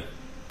internet.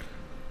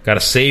 Got to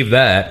save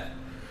that.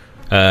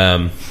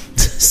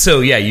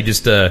 So yeah, you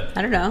just I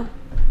don't know.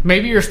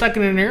 Maybe you're stuck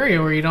in an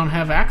area where you don't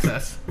have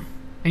access,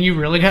 and you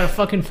really got a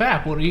fucking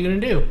FAP. What are you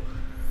gonna do?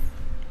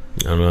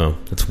 I don't know.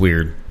 That's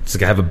weird. It's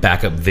like I have a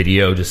backup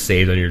video just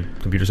saved on your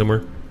computer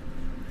somewhere.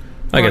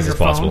 I guess it's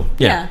possible.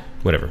 Yeah.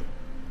 Whatever.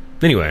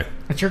 Anyway.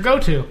 That's your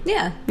go-to.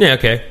 Yeah. Yeah,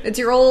 okay. It's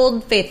your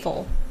old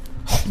faithful.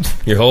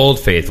 Your old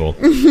faithful.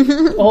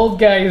 Old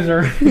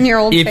geyser. Your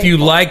old If faithful. you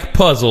like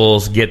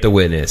puzzles, get The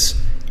Witness.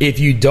 If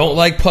you don't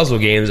like puzzle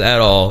games at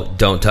all,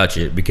 don't touch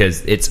it,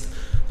 because it's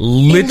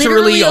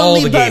literally all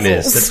the game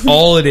is. That's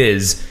all it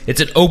is. It's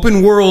an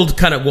open world,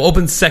 kind of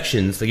open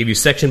sections. They give you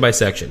section by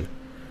section.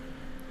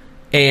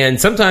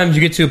 And sometimes you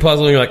get to a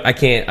puzzle and you're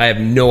like, I have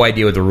no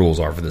idea what the rules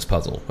are for this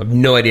puzzle. I have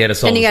no idea how to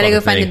solve it. And you gotta go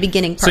find the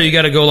beginning part. So you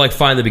gotta go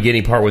find the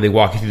beginning part where they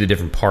walk you through the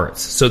different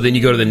parts. So then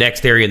you go to the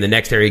next area, and the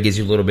next area gives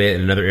you a little bit,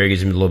 and another area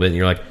gives you a little bit, and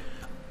you're like,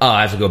 oh,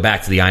 I have to go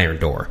back to the iron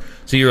door.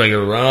 So you're like,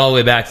 run all the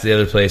way back to the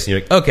other place, and you're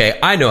like, okay,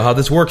 I know how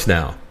this works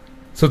now.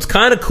 So it's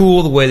kind of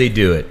cool the way they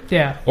do it.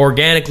 Yeah.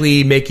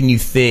 Organically making you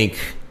think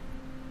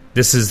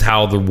this is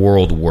how the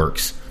world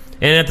works.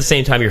 And at the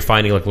same time, you're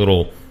finding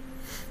little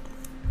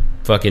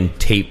fucking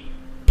tape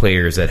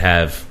players that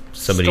have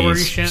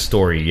somebody's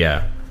story.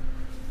 Yeah.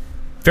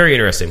 Very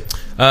interesting.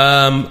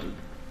 Brandon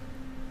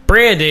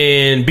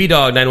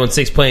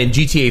B-Dog916 playing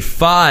GTA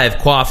 5.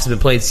 Quaff has been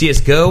playing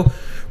CSGO,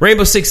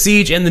 Rainbow Six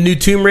Siege, and the new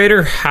Tomb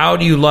Raider. How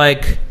do you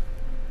like...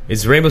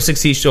 Is Rainbow Six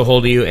Siege still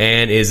holding you,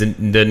 and is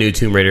the new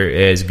Tomb Raider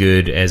as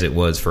good as it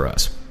was for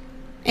us?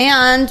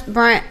 And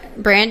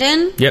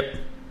Brandon? Yep.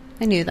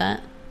 I knew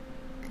that.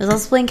 Because I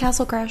was playing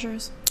Castle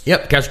Crashers.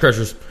 Yep, Castle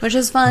Crashers. Which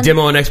is fun.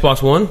 Demo on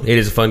Xbox One. It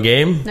is a fun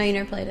game. No, you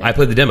never played it. I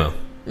played the demo.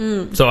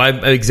 So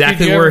I'm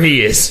exactly where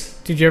he is.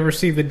 Did you ever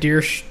see the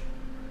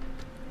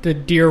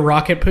deer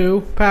rocket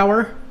poo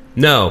power?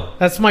 No.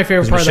 That's my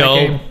favorite part Michelle of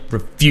that game.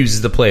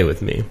 refuses to play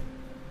with me.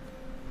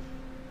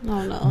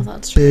 Oh, no,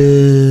 that's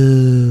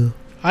true.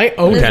 I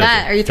own What is that.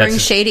 that? Are you throwing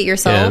shade at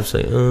yourself? Yeah, I'm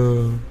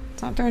saying,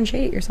 It's not throwing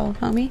shade at yourself,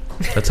 homie.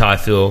 that's how I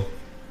feel.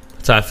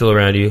 That's how I feel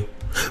around you.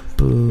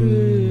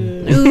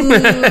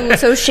 Ooh,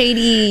 so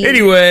shady.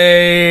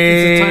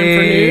 Anyway, Is it time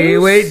for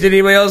news? Wait, did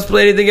anybody else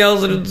play anything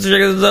else? Check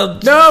this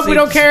out. No, we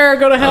don't care.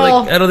 Go to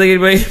hell. I don't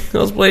think anybody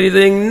else played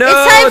anything. No,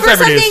 It's time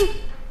for news. something.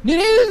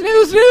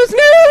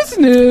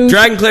 News.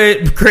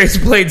 Dragon Craze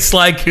played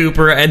Sly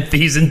Cooper and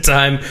Thieves in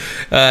Time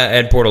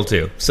and Portal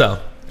 2.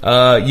 So,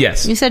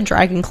 Yes. You said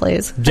Dragon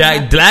Clays.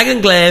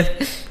 Dragon Glaive.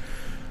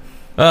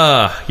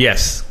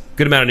 Yes.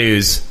 Good amount of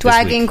news.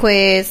 Dragon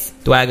Quiz.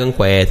 Dragon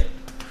Quaid.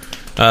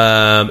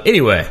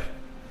 Anyway,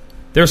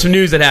 there was some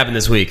news that happened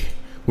this week.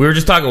 I was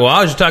just talking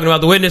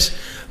about The Witness,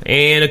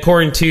 and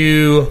according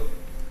to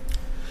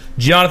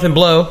Jonathan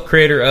Blow,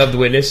 creator of The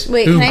Witness.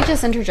 Wait, can I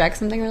just interject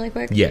something really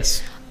quick?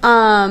 Yes.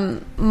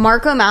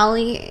 Mark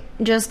O'Malley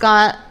just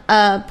got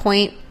a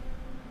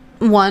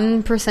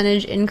 0.1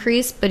 percentage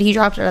increase, but he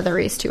dropped out of the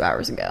race 2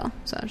 hours ago.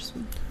 So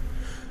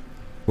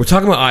We're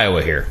talking about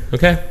Iowa here,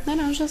 okay? I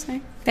know, I was just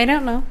saying. They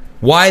don't know.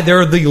 Why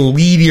they're the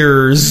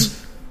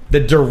leaders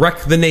that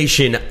direct the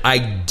nation, I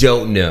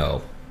don't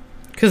know.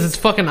 Because it's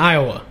fucking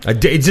Iowa.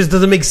 It just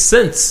doesn't make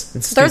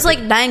sense. There's like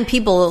 9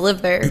 people that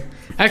live there.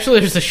 Actually,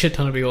 there's a shit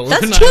ton of people.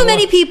 That's too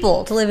many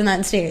people to live in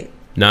that state.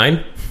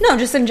 9? No,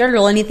 just in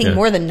general, anything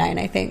more than 9,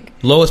 I think.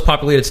 Lowest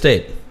populated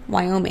state.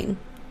 Wyoming.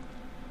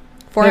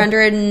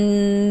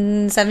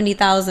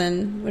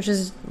 470,000, which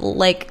is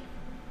like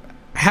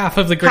half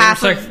of the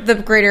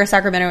greater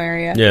Sacramento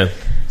area. Yeah.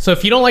 So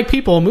if you don't like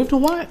people, move to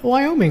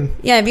Wyoming.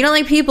 Yeah, if you don't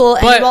like people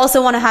and you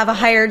also want to have a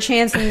higher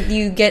chance and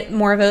you get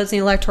more votes in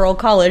the Electoral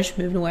College,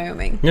 move to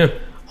Wyoming. Yeah.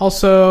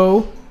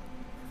 Also,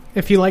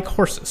 if you like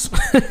horses.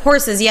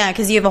 Horses, yeah,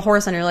 because you have a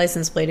horse on your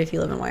license plate if you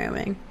live in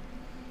Wyoming.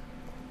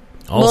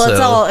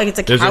 Also, it's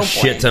a there's cowboy. a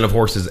shit ton of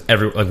horses,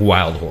 like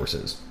wild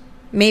horses.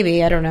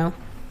 Maybe, I don't know.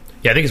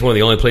 Yeah, I think it's one of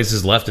the only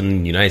places left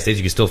in the United States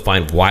you can still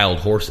find wild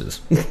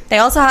horses. They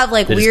also have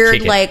like They just weird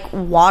kick it. like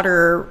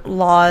water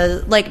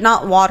laws, like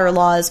not water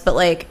laws, but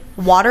like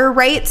water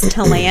rights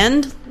to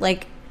land,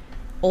 like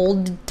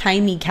old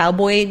timey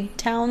cowboy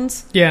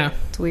towns. Yeah,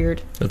 It's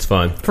weird. That's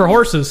fine. for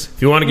horses.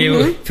 If you want to get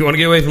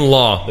away from the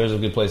law, there's a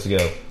good place to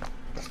go.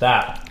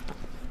 Stop.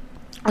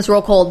 It's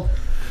real cold.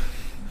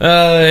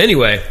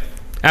 Anyway,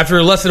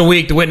 after less than a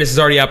week, The Witness is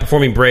already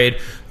outperforming Braid.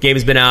 Game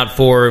has been out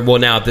for, well,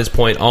 now at this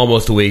point,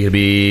 almost a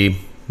week.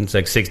 It's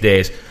like 6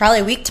 days. Probably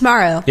a week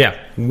tomorrow. Yeah,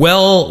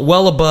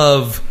 well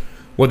above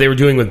what they were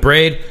doing with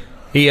Braid.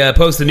 He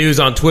posted news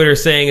on Twitter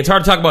saying, it's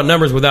hard to talk about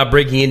numbers without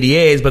breaking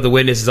NDAs, but The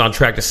Witness is on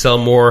track to sell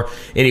more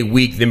in a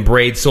week than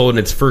Braid sold in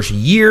its first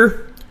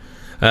year.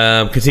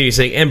 Continue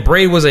saying, and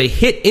Braid was a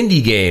hit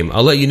indie game.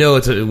 I'll let you know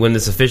when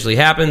this officially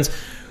happens,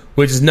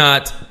 which is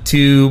not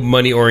too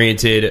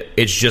money-oriented.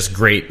 It's just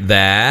great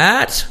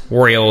that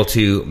we're able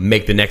to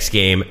make the next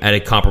game at a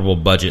comparable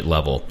budget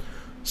level.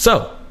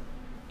 So,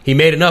 he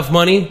made enough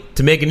money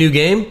to make a new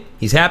game.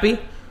 He's happy,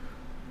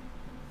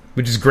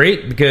 which is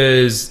great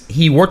because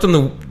he worked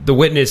on The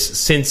Witness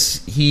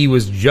since he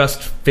was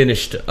just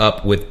finished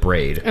up with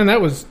Braid. And that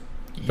was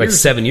Like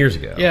 7 years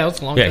ago. Yeah, that's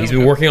a long Yeah, time he's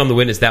been ago. working on The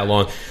Witness that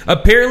long.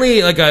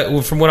 Apparently,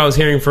 from what I was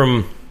hearing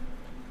from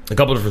a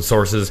couple different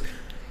sources,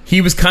 he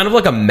was kind of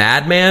like a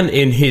madman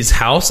in his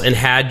house and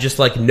had just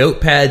like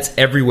notepads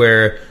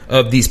everywhere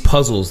of these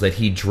puzzles that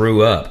he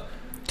drew up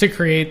to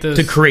create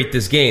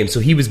this game. So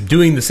he was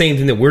doing the same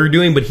thing that we're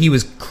doing, but he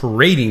was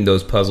creating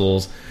those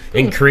puzzles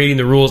and creating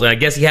the rules. And I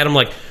guess he had them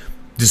like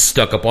just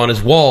stuck up on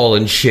his wall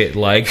and shit,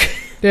 like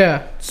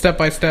yeah, step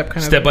by step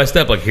step by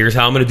step. Like, here's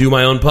how I'm going to do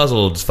my own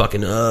puzzle. It's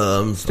fucking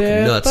I'm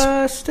fucking nuts.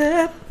 Step by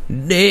step,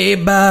 Day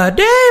by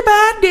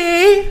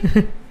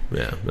day.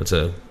 Yeah, that's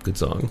a good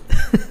song.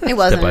 It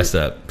wasn't. Step by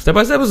step. Step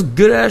by step was a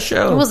good ass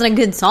show. It wasn't a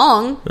good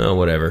song. Oh,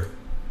 whatever.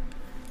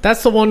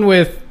 That's the one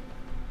with.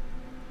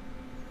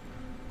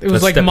 It was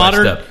That's like Step by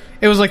modern. Step.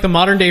 It was like the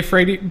modern day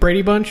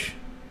Brady Bunch.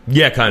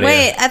 Yeah, kind of.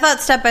 Wait, I thought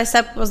Step by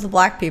Step was the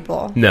black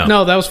people. No,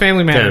 No, that was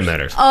Family Matters. Family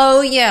Matters. Oh,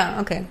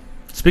 yeah. Okay.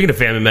 Speaking of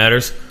Family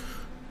Matters,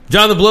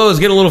 Jonathan Blow is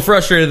getting a little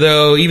frustrated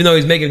though. Even though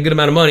he's making a good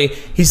amount of money,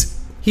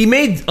 he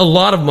made a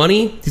lot of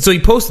money. So he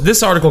posted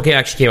this article.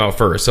 Actually came out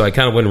first, so I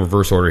kind of went in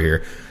reverse order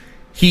here.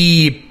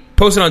 He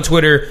posted on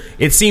Twitter,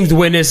 it seems The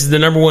Witness is the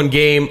number one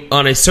game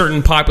on a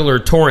certain popular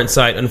torrent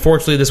site.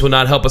 Unfortunately, this will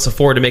not help us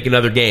afford to make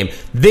another game.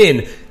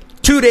 Then,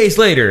 2 days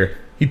later,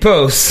 he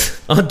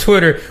posts on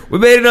Twitter, we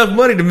made enough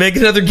money to make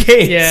another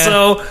game. Yeah.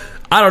 So,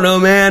 I don't know,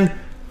 man.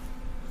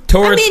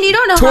 Torrents, I mean, you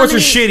don't know torrents how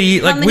many, are shitty.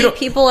 how Like, many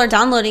people are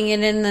downloading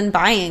it and then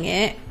buying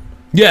it.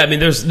 yeah, I mean,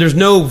 there's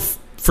no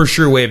for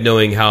sure way of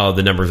knowing how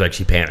the numbers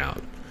actually pan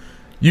out.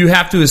 You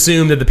have to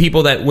assume that the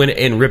people that went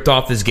and ripped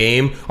off this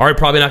game are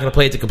probably not going to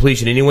play it to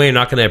completion anyway and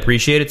not going to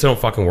appreciate it, so don't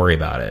fucking worry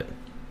about it.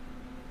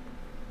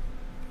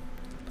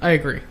 I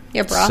agree.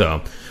 Yeah, bro.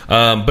 So,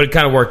 but it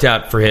kind of worked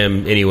out for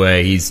him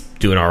anyway. He's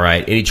doing all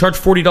right. And he charged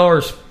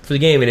 $40 for the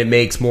game, and it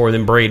makes more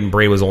than Braid, and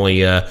Braid was only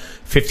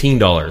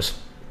 $15.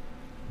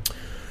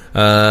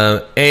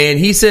 And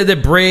he said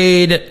that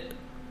Braid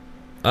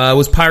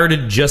was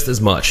pirated just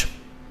as much.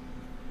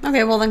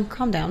 Okay, well then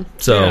calm down.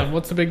 So Yeah,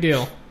 what's the big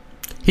deal?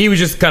 he was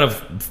just kind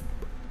of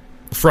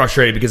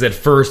frustrated because at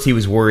first he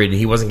was worried and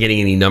he wasn't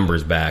getting any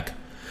numbers back.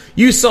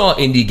 You saw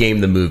Indie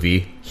Game the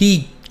movie.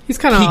 He's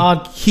kind of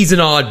odd. He's an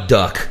odd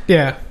duck,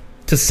 Yeah.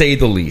 to say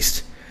the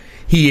least.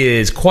 He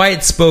is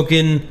quiet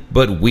spoken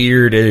but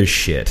weird as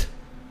shit.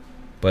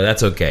 But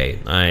that's okay.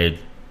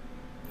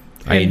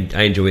 I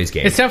enjoy his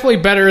game. It's definitely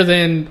better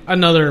than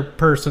another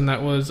person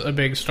that was a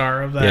big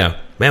star of that. Yeah.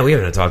 Man, we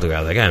haven't talked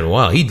about that guy in a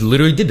while. He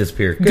literally did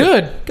disappear.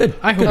 Good. Good.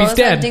 I hope What he's was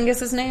that dead.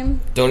 dingus's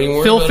name? Don't even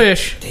worry Phil about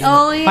Fish.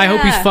 Oh, yeah. I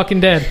hope he's fucking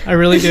dead. I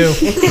really do.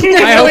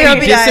 I really hope hope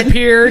he he died.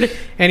 disappeared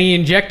and he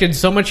injected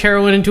so much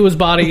heroin into his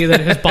body that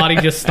his body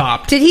just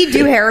stopped. Did he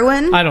do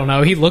heroin? I don't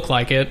know. He looked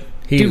like it.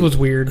 Dude was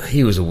weird.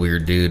 He was a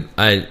weird dude.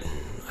 I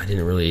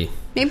didn't really...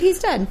 Maybe he's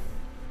dead.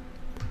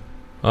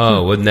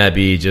 Oh, wouldn't that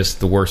be just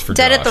the worst for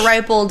Dead Josh? at the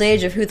ripe old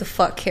age of who the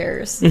fuck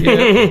cares.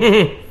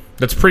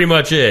 That's pretty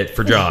much it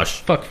for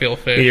Josh. Fuck Phil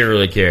He Fish. didn't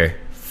really care.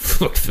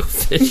 Fuck Phil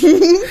Fish.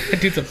 That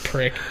dude's a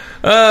prick.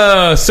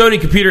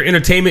 Sony Computer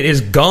Entertainment is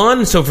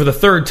gone. So for the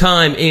third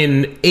time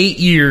in 8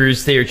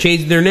 years, they are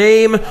changing their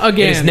name.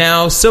 Again. It is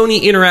now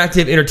Sony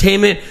Interactive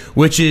Entertainment,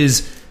 which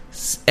is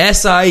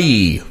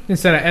SIE.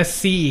 Instead of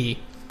SCE.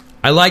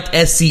 I liked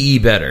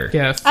SCE better.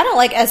 Yes. I don't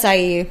like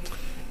SIE.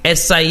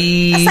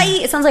 SIE.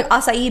 Acai, it sounds like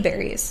acai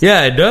berries.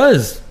 Yeah, it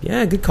does.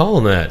 Yeah, good call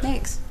on that.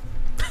 Thanks.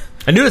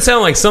 I knew it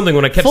sounded like something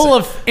when I kept Full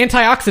of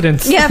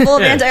antioxidants. Yeah, full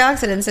of Yeah.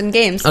 antioxidants and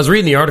games. I was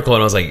reading the article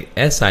and I was like,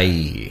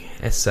 SIE.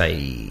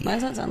 SIE. Why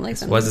does that sound like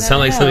something? Why does it sound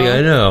like something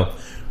I know?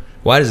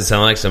 Why does it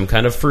sound like some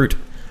kind of fruit?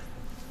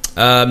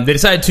 They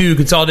decided to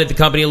consolidate the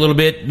company a little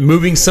bit,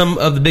 moving some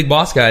of the big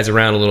boss guys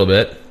around a little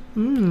bit.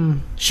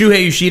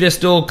 Shuhei Yoshida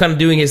still kind of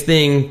doing his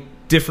thing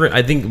different.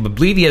 I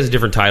believe he has a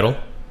different title.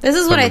 This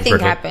is what I think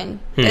Perfect. happened.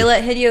 They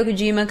let Hideo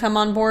Kojima come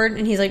on board,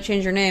 and he's like,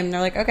 change your name. And they're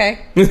like, okay.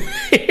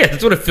 Yeah,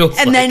 that's what it feels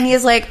like. And then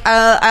he's like,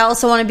 I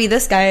also want to be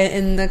this guy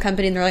in the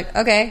company. And they're like,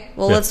 okay,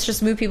 well, Yeah. let's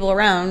just move people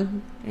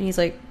around. And he's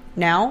like,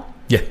 now?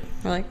 Yeah.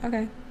 We're like,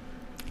 okay.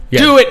 Yeah.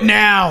 Do it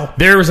now.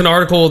 There was an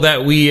article that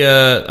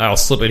I'll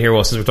slip in here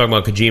since we're talking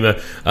about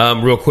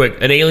Kojima real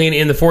quick. An alien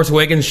in The Force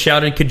Awakens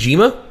shouted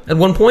Kojima at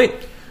one point.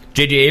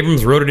 J.J.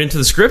 Abrams wrote it into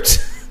the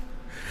script.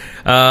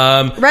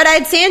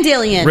 Red-eyed sand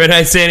alien.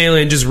 Red-eyed sand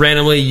alien just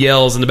randomly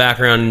yells in the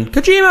background,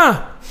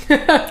 Kojima!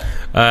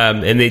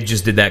 And they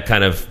just did that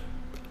kind of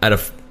out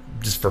of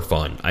just for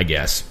fun, I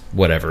guess.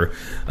 Whatever.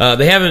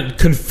 They haven't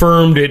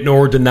confirmed it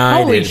nor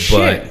denied Holy it,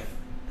 shit.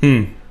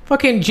 but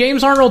Fucking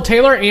James Arnold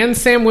Taylor and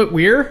Sam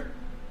Witwer.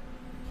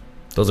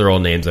 those are all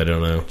names I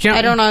don't know.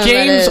 I don't know who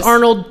that James is.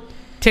 Arnold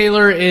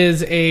Taylor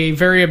is a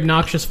very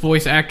obnoxious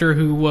voice actor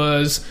who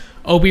was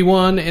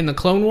Obi-Wan in the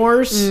Clone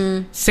Wars.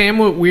 Sam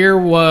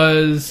Witwer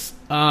was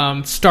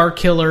Star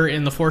Killer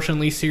in the Force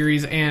Unleashed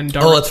series and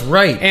That's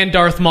right. and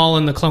Darth Maul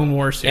in the Clone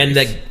Wars series.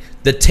 And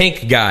the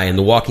tank guy in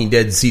The Walking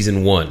Dead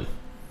Season 1.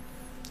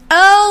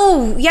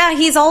 Oh, yeah,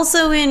 he's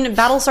also in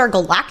Battlestar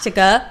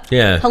Galactica.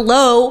 Yeah.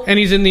 Hello. And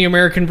he's in the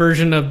American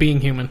version of Being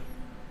Human.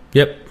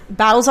 Yep.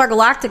 Battlestar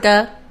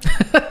Galactica.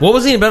 What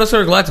was he in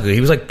Battlestar Galactica? He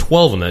was like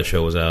 12 when that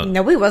show was out.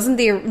 No, he wasn't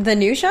the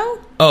new show?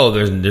 Oh,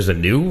 there's a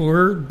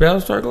newer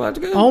Battlestar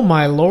Galactica? Oh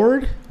my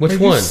lord! Which Are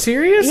one? You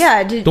serious?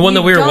 Yeah. The one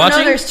that we were don't watching?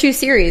 Know there's 2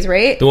 series,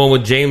 right? The one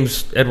with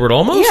James Edward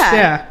Olmos? Yeah.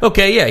 Yeah.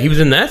 Okay, yeah, he was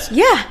in that?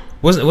 Yeah.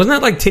 Wasn't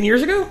that like 10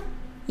 years ago?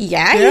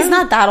 Yeah, Yeah. he's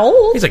not that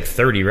old. He's like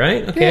 30,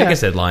 right? Okay, I Yeah.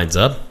 guess that lines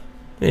up.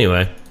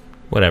 Anyway,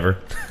 whatever.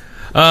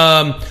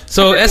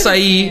 So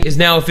SIE is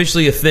now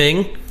officially a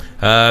thing.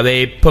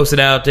 They posted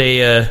out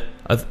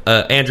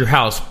Andrew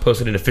House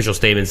posted an official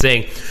statement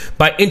saying,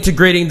 by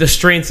integrating the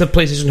strengths of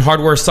PlayStation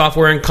hardware,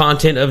 software, and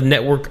content of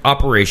network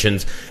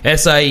operations,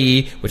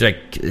 SIE,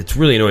 it's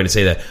really annoying to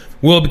say that,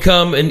 will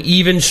become an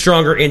even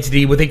stronger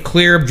entity with a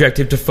clear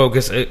objective to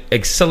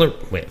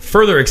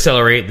further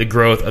accelerate the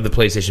growth of the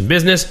PlayStation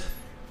business.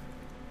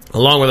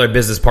 Along with our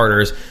business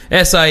partners,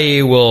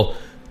 SIE will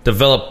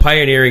develop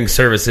pioneering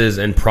services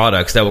and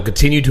products that will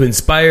continue to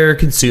inspire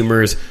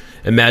consumers'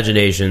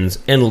 imaginations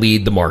and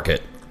lead the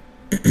market.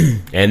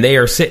 And they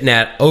are sitting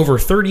at over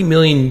 30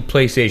 million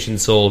PlayStations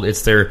sold.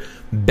 It's their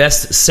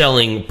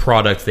best-selling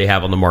product they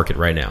have on the market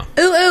right now.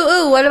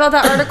 Ooh. What about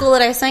that article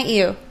that I sent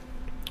you?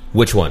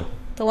 Which one?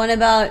 The one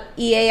about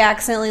EA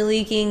accidentally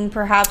leaking,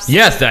 perhaps.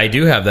 Yes, I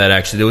do have that,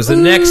 actually. There was the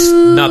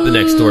not the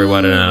next story.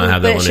 Why did I not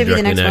have But that it one should be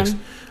the directly next next?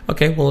 one.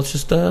 Okay, well, let's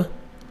just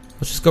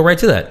go right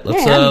to that. Let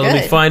me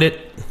good. find it.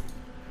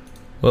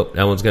 Oh,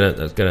 that's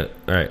gonna.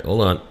 All right,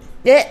 hold on.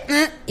 Nope,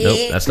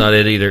 that's not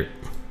it either.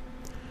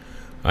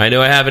 I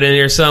know I have it in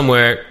here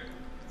somewhere.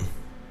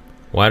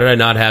 Why did I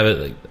not have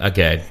it?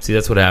 Okay, see,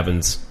 that's what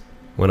happens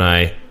when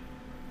I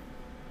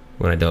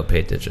don't pay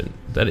attention.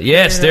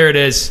 Yes, there it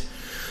is.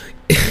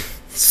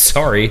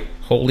 Sorry,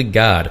 holy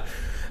God.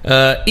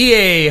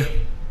 EA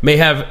may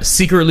have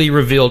secretly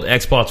revealed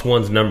Xbox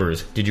One's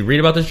numbers. Did you read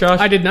about this, Josh?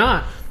 I did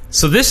not.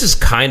 So this is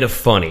kind of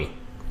funny.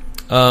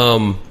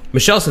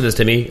 Michelle sent this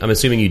to me. I'm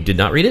assuming you did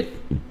not read it?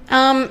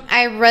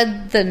 I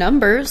read the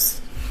numbers.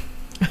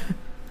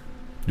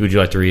 Would you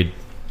like to read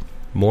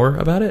more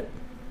about it?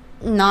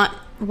 Not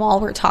while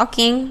we're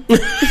talking.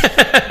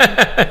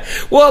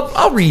 Well,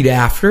 I'll read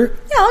after.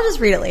 Yeah, I'll just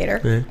read it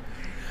later.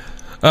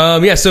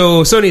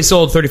 So Sony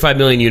sold 35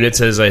 million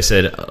units, as I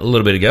said a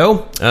little bit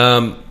ago.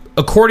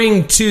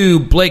 According to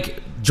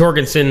Blake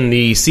Jorgensen,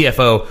 the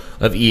CFO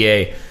of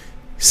EA,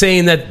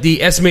 saying that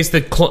the estimates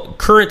the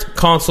current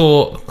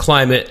console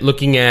climate,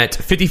 looking at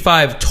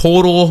 55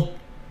 total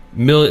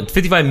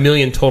 55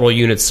 million total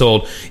units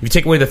sold. If you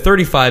take away the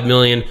 35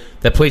 million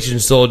that PlayStation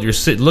sold, you're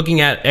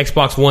looking at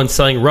Xbox One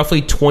selling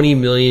roughly 20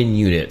 million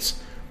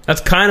units.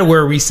 That's kind of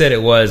where we said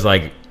it was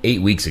like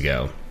 8 weeks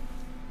ago.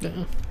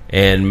 Yeah.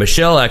 And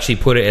Michelle actually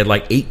put it at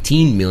like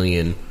 18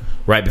 million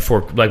right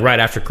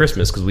after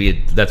Christmas, because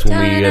that's when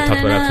we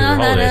talked about after the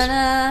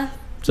holidays.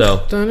 So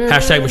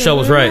hashtag Michelle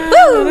was right.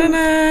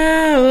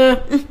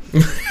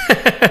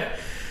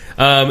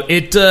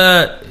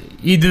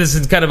 He did this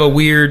in kind of a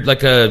weird,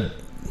 like an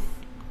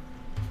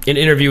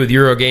interview with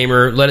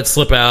Eurogamer. Let it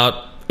slip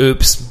out.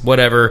 Oops,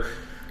 whatever.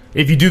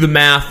 If you do the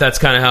math, that's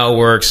kind of how it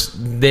works.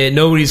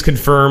 Nobody's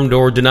confirmed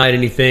or denied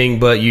anything,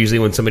 but usually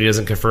when somebody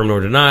doesn't confirm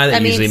or deny,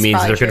 that usually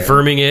means they're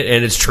confirming it,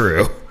 and it's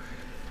true.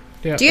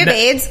 Yeah. Do you have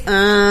AIDS?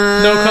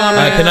 No comment.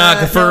 I cannot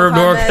confirm,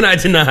 nor can I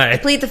deny.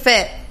 Plead the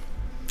fifth.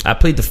 I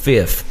plead the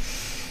fifth.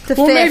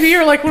 Maybe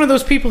you're like one of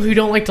those people who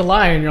don't like to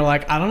lie, and you're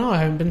like, I don't know, I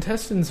haven't been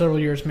tested in several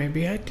years.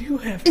 Maybe I do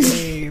have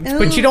AIDS,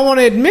 but you don't want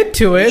to admit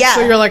to it. Yeah,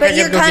 so you're like, but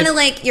you're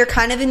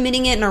kind of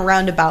admitting it in a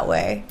roundabout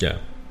way. Yeah,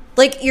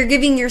 like you're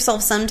giving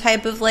yourself some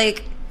type of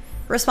like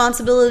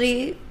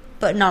responsibility,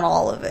 but not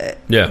all of it.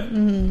 Yeah.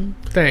 Mm-hmm.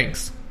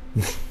 Thanks.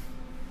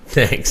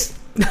 Thanks.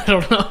 I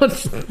don't know.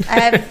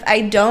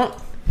 I don't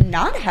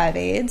not have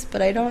AIDS,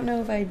 but I don't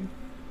know if I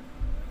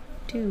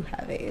do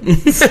have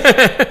AIDS.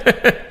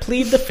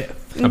 Plead the fifth.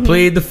 I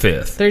plead the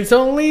fifth. There's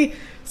only...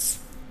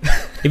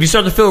 If you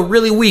start to feel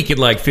really weak in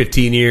like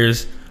 15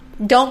 years...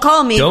 Don't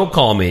call me. Don't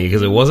call me,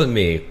 because it wasn't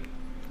me. It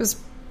was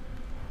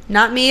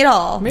not me at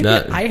all. Maybe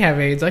I have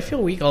AIDS. I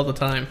feel weak all the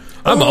time.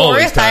 I'm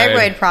always tired. Or a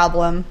thyroid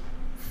problem.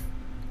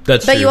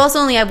 That's true. But you also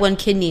only have one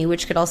kidney,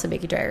 which could also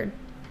make you tired.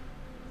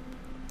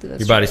 So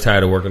your body's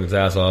tired of working its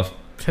ass off.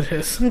 It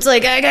is. It's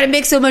like, I gotta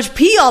make so much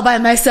pee all by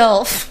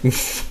myself.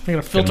 I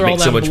gotta filter all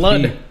that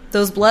blood. Pee.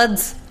 Those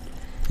bloods.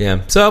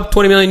 Yeah. So,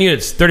 20 million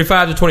units.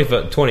 35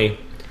 to 20.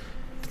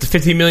 It's a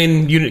 15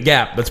 million unit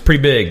gap. That's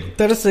pretty big.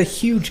 That is a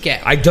huge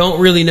gap. I don't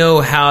really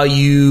know how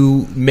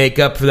you make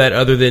up for that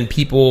other than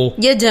people...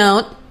 You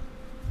don't.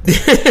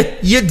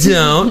 You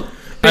don't.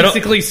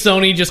 Basically,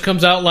 Sony just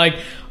comes out like,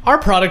 our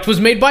product was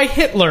made by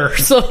Hitler.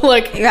 So,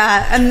 like...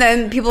 Yeah, and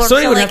then people are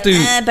like,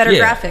 better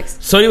graphics.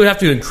 Sony would have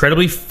to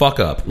incredibly fuck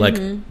up. Like,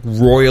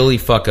 royally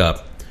fuck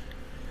up.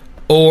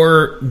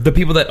 Or the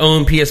people that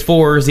own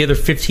PS4s, the other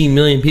 15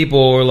 million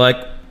people, are like,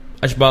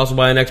 I should also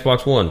buy an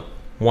Xbox One.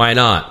 Why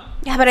not?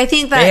 Yeah, but I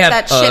think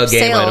that ship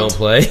sailed. I don't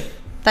play.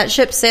 That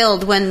ship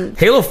sailed when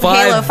Halo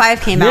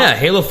 5 came out. Yeah,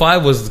 Halo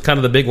 5 was kind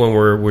of the big one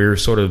where we're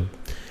sort of...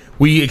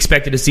 We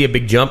expected to see a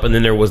big jump, and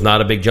then there was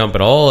not a big jump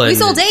at all. And we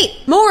sold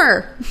 8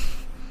 more.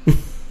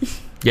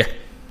 Yeah.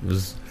 It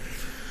was...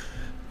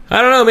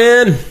 I don't know,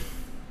 man.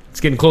 It's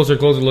getting closer and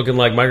closer looking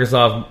like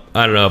Microsoft...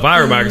 I don't know. If I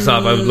were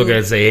Microsoft, I would look at it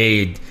and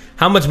say, hey...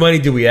 How much money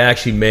do we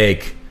actually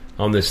make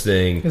on this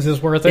thing? Is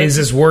this worth it? Is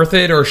this worth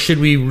it, or should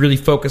we really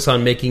focus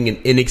on making an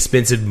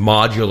inexpensive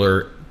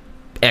modular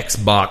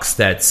Xbox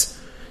that's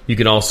you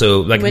can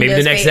also like maybe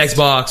the next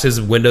Xbox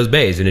is Windows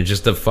based and it's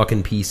just a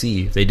fucking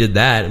PC. If they did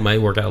that, it might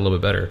work out a little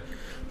bit better.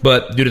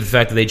 But due to the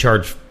fact that they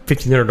charge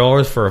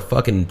 $1,500 for a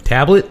fucking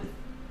tablet,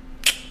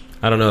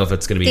 I don't know if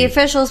it's going to be the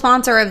official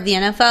sponsor of the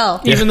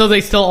NFL. Even though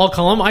they still all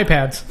call them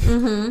iPads.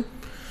 Mm-hmm.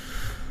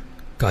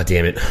 God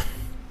damn it.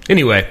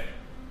 Anyway.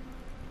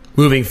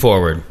 Moving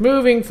forward.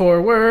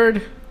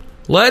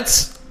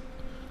 Let's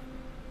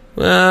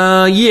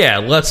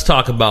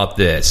talk about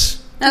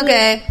this.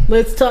 Okay.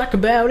 Let's talk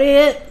about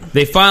it.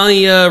 They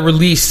finally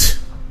released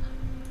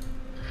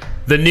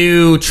the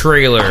new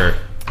trailer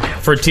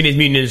for Teenage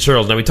Mutant Ninja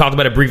Turtles. Now, we talked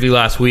about it briefly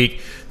last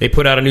week. They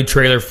put out a new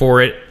trailer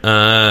for it.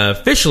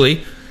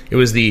 Officially, it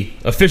was the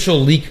official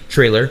leak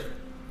trailer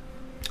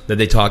that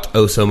they talked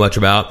so much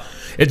about.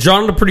 It's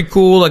drawn a pretty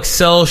cool, like,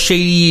 cell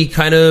shady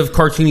kind of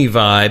cartoony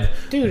vibe.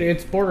 Dude,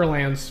 it's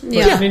Borderlands.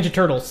 Yeah. Ninja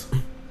Turtles.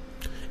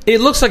 It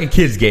looks like a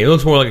kid's game. It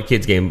looks more like a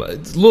kid's game. But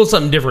it's a little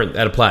something different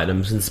out of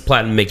Platinum, since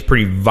Platinum makes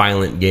pretty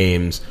violent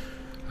games.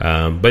 But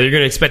you're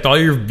going to expect all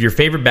your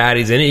favorite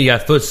baddies in it. You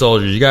got Foot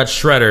Soldiers. You got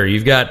Shredder.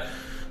 You've got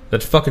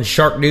that fucking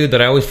shark dude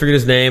that I always forget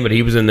his name, but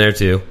he was in there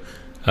too.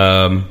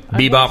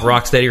 Bebop,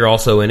 Rocksteady are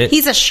also in it.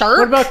 He's a shark?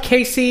 What about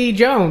Casey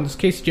Jones?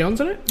 Casey Jones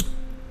in it?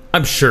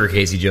 I'm sure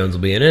Casey Jones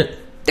will be in it.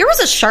 There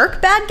was a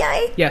shark bad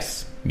guy?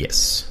 Yes.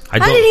 How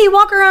did he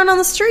walk around on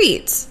the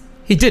streets?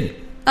 He didn't.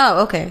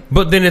 Oh, okay.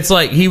 But then it's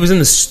like he was in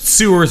the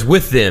sewers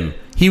with them.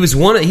 He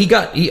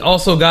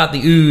also got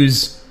the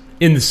ooze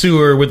in the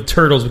sewer with the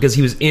turtles because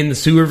he was in the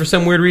sewer for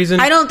some weird reason.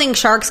 I don't think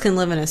sharks can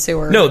live in a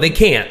sewer. No, they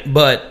can't.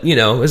 But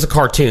it's a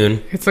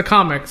cartoon. It's a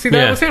comic. See,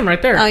 that was him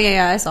right there. Oh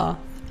yeah, I saw. All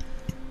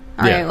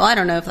right. Well, I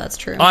don't know if that's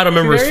true. I don't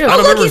remember. He's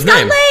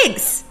name. got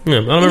legs. Yeah, I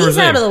don't remember his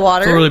name. He's out of the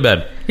water. It's really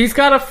bad. He's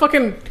got a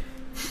fucking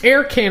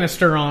air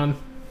canister on.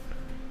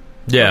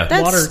 Yeah.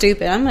 That's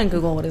stupid. I'm going to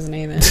Google what his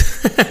name is.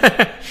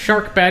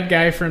 Shark bad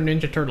guy from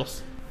Ninja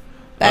Turtles.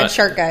 Bad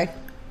shark guy.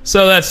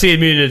 So that's Teenage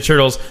Mutant Ninja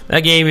Turtles. That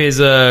game is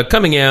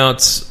coming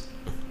out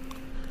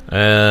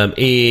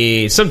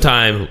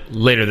sometime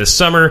later this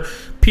summer.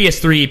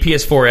 PS3,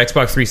 PS4,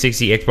 Xbox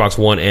 360, Xbox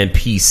One, and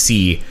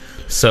PC.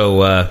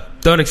 So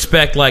Don't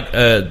expect like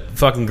a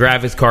fucking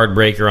graphics card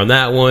breaker on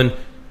that one.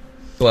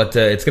 But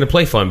it's going to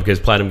play fun because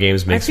Platinum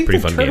Games makes pretty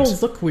fun games. I think the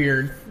turtles look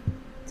weird.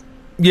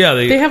 Yeah,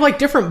 they have like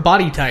different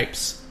body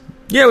types.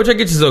 Yeah, which I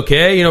guess is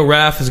okay. You know,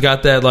 Raph has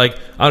got that like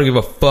I don't give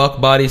a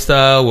fuck body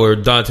style, where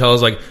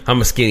Donatello's like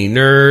I'm a skinny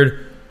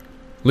nerd.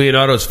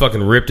 Leonardo's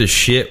fucking ripped as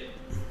shit.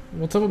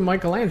 What's up with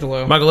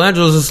Michelangelo?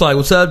 Michelangelo's just like,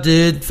 what's up,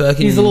 dude?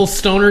 Fucking, he's a little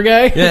stoner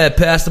guy. Yeah,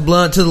 pass the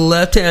blunt to the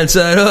left hand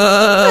side.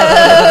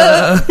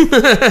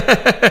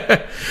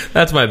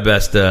 That's my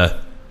best.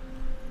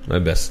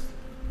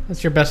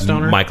 That's your best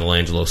stoner?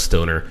 Michelangelo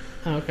stoner.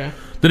 Oh, okay.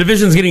 The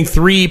Division's getting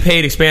 3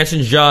 paid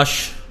expansions.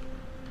 Josh,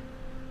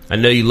 I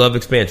know you love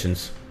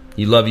expansions.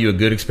 You love you a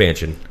good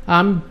expansion.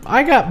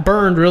 I got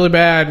burned really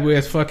bad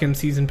with fucking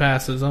season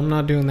passes. I'm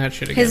not doing that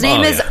shit again. His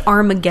name is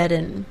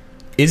Armageddon.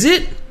 Is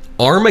it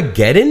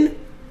Armageddon?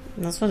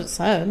 That's what it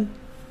said.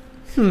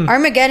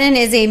 Armageddon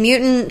is a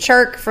mutant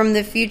shark from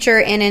the future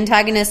and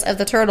antagonist of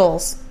the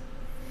Turtles.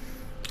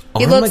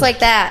 He looks like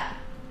that.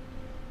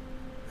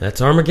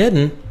 That's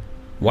Armageddon.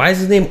 Why is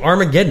his name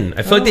Armageddon?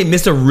 I feel like they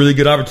missed a really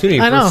good opportunity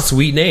for a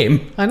sweet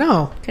name. I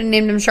know. Could have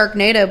named him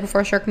Sharknado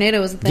before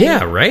Sharknado was a thing.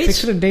 Yeah, right? They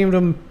could have named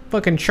him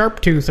fucking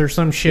Sharptooth or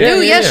some shit.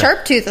 Ooh, yeah,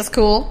 Sharptooth. That's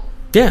cool.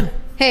 Yeah.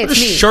 Hey, it's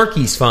me.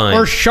 Sharky's fine.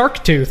 Or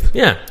Sharktooth.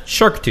 Yeah,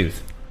 Sharktooth.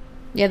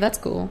 Yeah, that's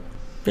cool.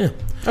 Yeah.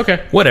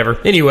 Okay. Whatever.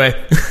 Anyway,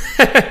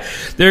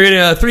 they're going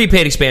to 3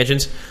 paid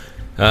expansions.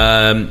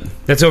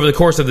 That's over the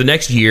course of the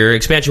next year.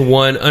 Expansion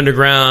 1,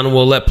 Underground,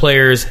 will let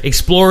players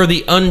explore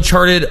the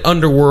uncharted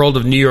underworld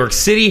of New York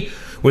City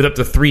with up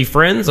to 3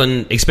 friends.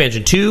 On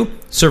Expansion 2,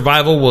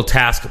 Survival will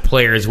task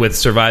players with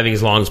surviving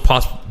as long as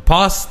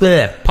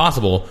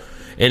possible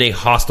in a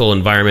hostile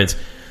environment.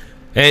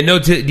 And no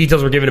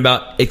details were given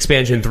about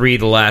Expansion 3,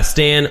 The Last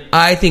Stand.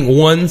 I think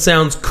 1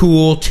 sounds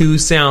cool, 2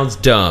 sounds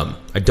dumb.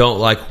 I don't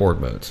like Horde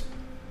modes.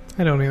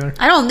 I don't either.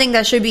 I don't think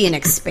that should be an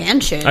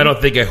expansion. I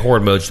don't think a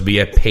Horde mode should be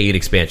a paid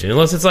expansion.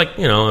 Unless it's like,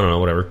 I don't know,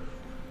 whatever.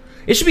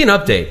 It should be an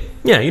update.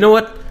 Yeah, you know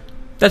what?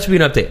 That should be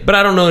an update. But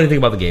I don't know anything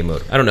about the game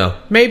mode. I don't know.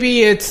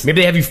 Maybe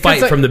they have you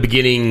fight from the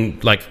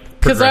beginning, like,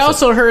 because I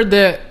also heard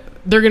that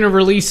they're going to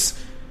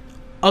release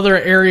other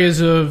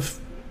areas of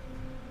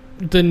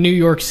the New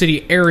York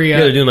City area.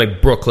 Yeah, they're doing like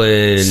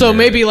Brooklyn. So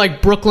maybe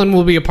like Brooklyn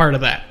will be a part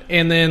of that,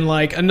 and then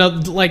like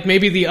another, like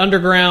maybe the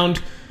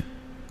underground.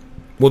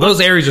 Well,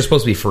 those areas are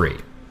supposed to be free.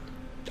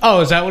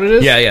 Oh, is that what it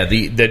is? Yeah.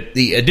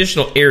 The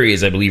additional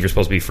areas I believe are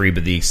supposed to be free,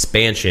 but the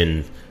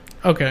expansion,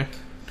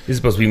 is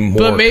supposed to be more.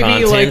 But maybe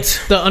content. like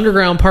the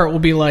underground part will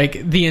be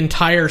like the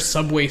entire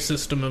subway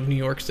system of New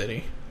York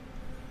City.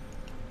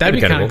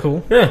 That'd be kind of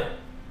cool. Yeah.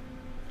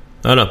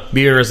 I don't know.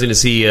 Be interesting to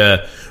see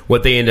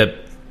what they end up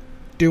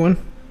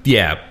doing.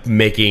 Yeah,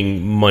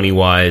 making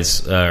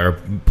money-wise,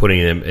 or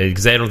putting them...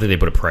 Because I don't think they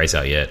put a price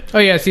out yet. Oh,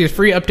 yeah. See,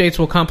 free updates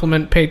will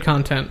complement paid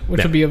content,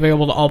 which will be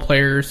available to all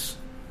players.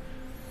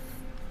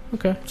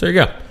 Okay. So there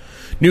you go.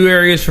 New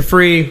areas for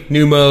free,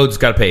 new modes,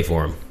 got to pay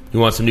for them.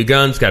 You want some new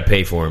guns, got to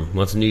pay for them. You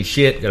want some new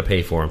shit, got to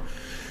pay for them.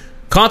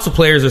 Console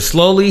players are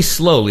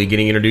slowly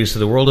getting introduced to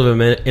the world of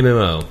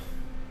MMO.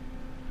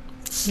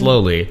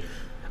 Slowly.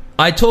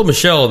 I told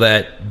Michelle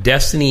that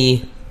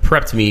Destiny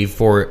prepped me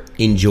for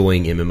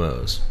enjoying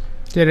MMOs.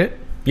 Did it?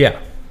 Yeah.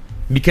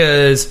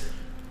 Because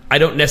I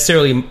don't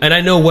necessarily... And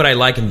I know what I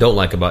like and don't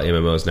like about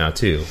MMOs now,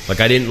 too. Like,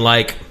 I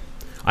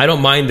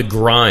don't mind the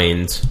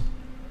grind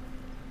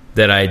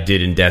that I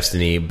did in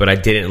Destiny, but I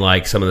didn't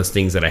like some of those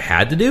things that I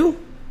had to do.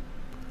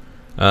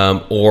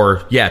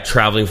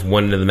 Traveling from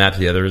one end of the map to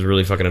the other was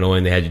really fucking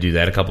annoying. They had to do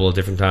that a couple of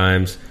different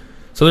times.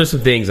 So there's some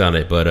things on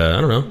it, but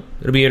I don't know.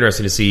 It'll be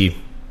interesting to see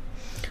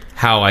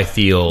how I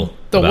feel.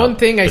 The one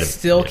thing I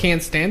still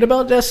can't stand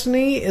about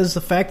Destiny is the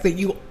fact that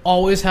you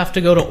always have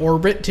to go to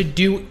orbit to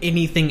do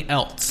anything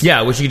else. Yeah,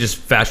 I wish you could just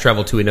fast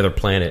travel to another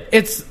planet.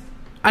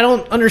 I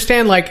don't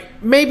understand,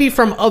 like, maybe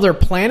from other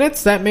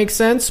planets that makes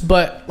sense,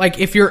 but, like,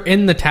 if you're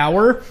in the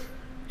tower,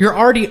 you're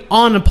already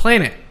on a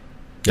planet.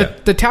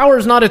 The tower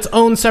is not its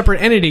own separate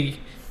entity.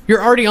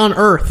 You're already on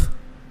Earth.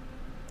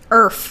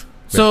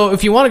 So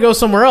if you want to go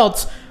somewhere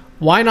else,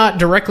 why not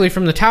directly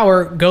from the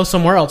tower go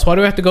somewhere else? Why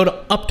do I have to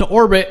go up to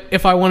orbit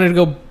if I wanted to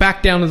go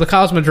back down to the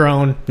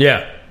Cosmodrome?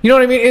 Yeah. You know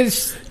what I mean? You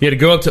had to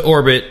go up to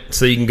orbit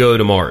so you can go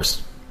to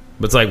Mars.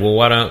 But it's like, well,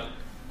 why don't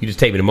you just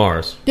take me to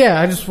Mars? Yeah,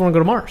 I just want to go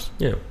to Mars.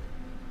 Yeah.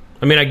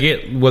 I mean, I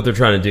get what they're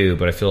trying to do,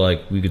 but I feel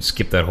like we could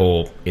skip that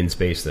whole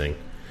in-space thing.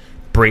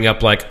 Bring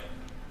up, like,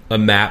 a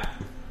map,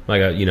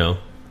 like a,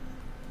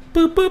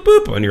 boop, boop,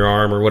 boop on your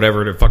arm or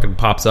whatever, and it fucking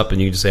pops up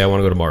and you just say, I want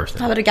to go to Mars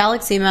now. How about a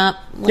galaxy map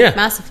like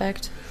Mass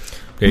Effect?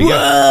 There you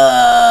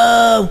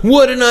go.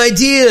 What an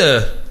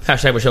idea!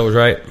 Hashtag Michelle was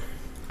right.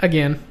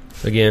 Again.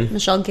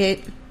 Michelle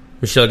Gate.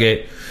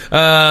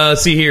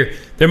 Let's see here.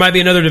 There might be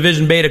another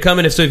Division beta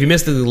coming. If you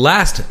missed the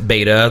last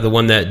beta, the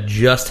one that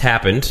just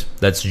happened,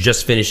 that's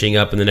just finishing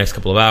up in the next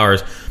couple of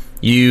hours,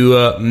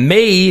 you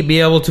may be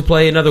able to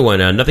play another one.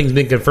 Nothing's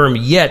been confirmed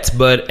yet,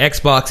 but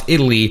Xbox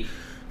Italy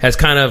has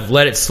kind of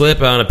let it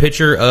slip on a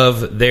picture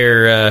of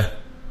their...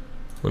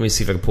 let me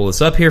see if I can pull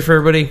this up here for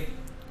everybody.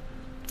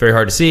 Very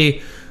hard to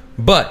see.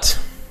 But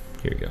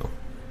Here we go.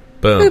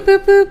 Boom. Boop,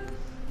 boop, boop.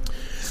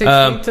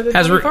 16th to the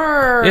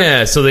 21st.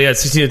 Yeah, so they got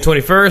 16 to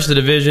 21st, the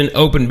Division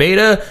open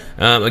beta.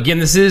 Again,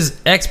 this is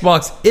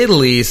Xbox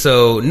Italy,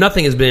 so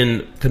nothing has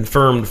been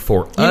confirmed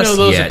for us You know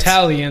those yet.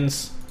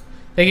 Italians.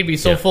 They could be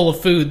so full of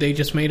food, they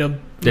just made a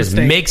Just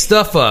mistake. make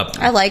stuff up.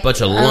 I like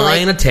bunch of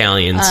lying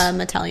Italians.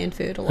 Italian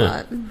food a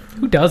lot.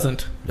 Who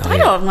doesn't? Oh, I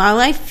yeah. don't know.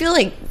 I feel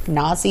like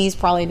Nazis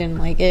probably didn't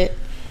like it.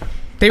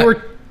 They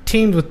were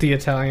teamed with the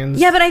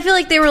Italians. Yeah, but I feel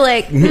like they were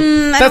like, I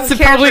That's don't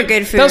care probably for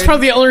good food. that was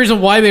probably the only reason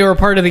why they were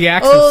part of the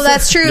Axis. Oh,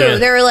 that's true. Yeah.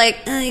 They were like,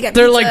 you got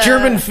They're pizza. like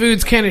German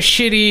food's kind of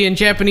shitty, and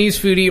Japanese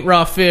food eat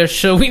raw fish,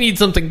 so we need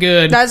something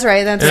good. That's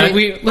right. That's So right.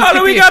 let's Oh,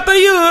 get we the- got the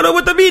euro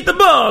with the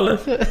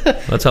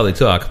meatball. That's how they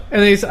talk.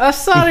 And they say,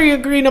 sorry,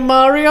 Agrina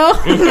Mario.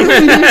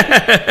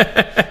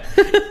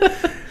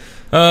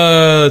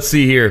 Let's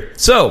see here.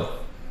 So,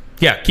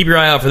 yeah, keep your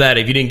eye out for that.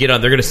 If you didn't get on,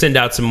 they're going to send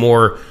out some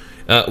more.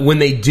 When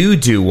they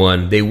do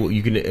one,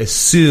 you can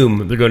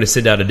assume they're going to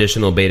send out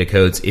additional beta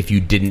codes if you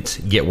didn't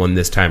get one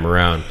this time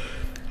around.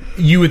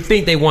 You would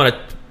think they want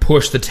to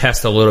push the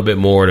test a little bit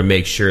more to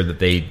make sure that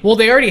they... Well,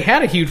 they already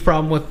had a huge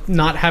problem with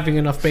not having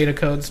enough beta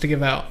codes to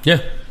give out.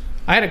 Yeah.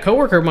 I had a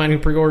coworker of mine who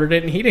pre-ordered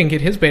it, and he didn't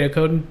get his beta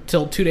code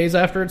until 2 days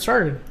after it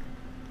started.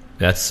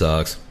 That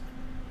sucks.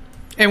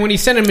 And when he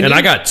sent him And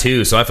I got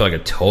two, so I feel like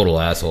a total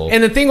asshole.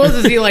 And the thing was,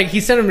 is he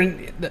sent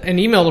him an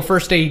email the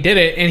first day he did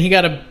it, and he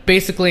got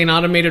basically an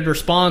automated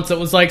response that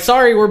was like,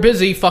 "Sorry, we're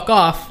busy. Fuck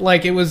off."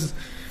 Like, it was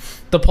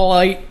the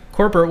polite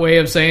corporate way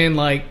of saying,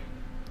 like,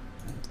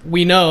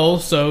 "We know,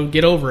 so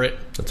get over it."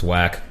 That's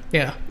whack.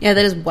 Yeah. Yeah,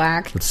 that is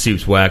whack. That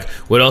soup's whack.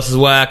 What else is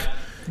whack?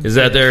 Is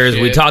that we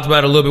Shit. talked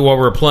about it a little bit while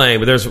we were playing,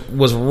 but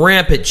was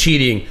rampant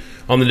cheating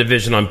on the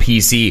Division on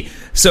PC.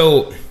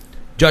 So,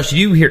 Josh, did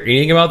you hear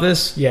anything about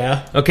this?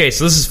 Yeah. Okay,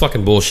 so this is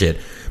fucking bullshit.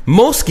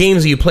 Most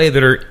games that you play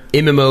that are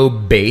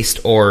MMO based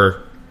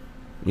or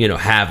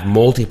have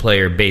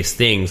multiplayer based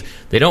things,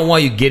 they don't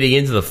want you getting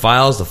into the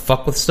files to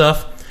fuck with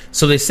stuff.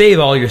 So they save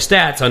all your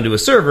stats onto a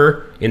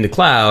server in the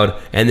cloud,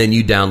 and then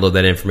you download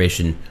that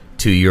information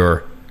to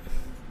your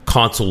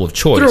console of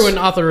choice Through an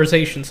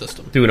authorization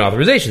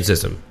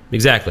system.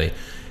 Exactly.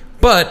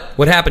 But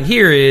what happened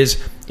here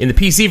is in the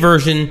PC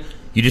version,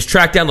 you just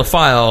track down the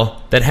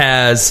file that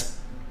has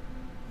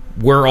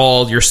where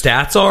all your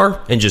stats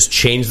are and just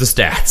change the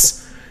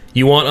stats.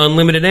 You want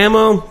unlimited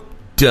ammo?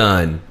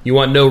 Done. You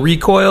want no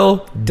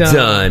recoil?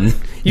 Done.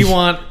 You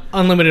want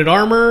unlimited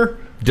armor?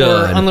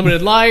 Done. Or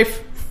unlimited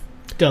life?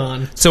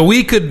 Done. So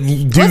we could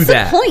do What's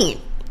that. the point?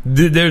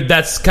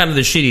 That's kind of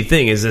the shitty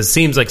thing, is it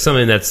seems like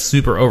something that's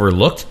super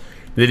overlooked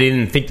that they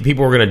didn't think the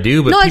people were going to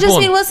do. But No, I people just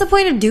mean, what's the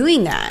point of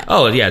doing that?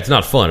 Oh, yeah, it's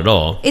not fun at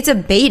all. It's a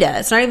beta.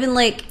 It's not even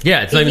like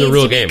Yeah, it's not it even a needs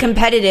real to be game.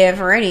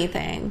 competitive or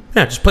anything.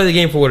 Yeah, just play the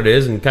game for what it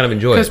is and kind of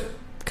enjoy it.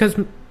 Because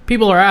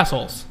people are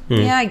assholes.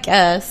 Yeah, I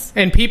guess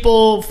And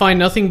people find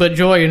nothing but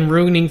joy in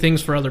ruining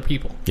things for other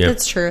people. Yeah.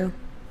 that's true.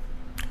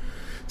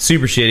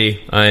 Super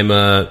shitty.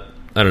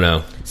 I don't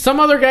know.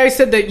 Some other guy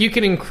said that you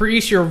can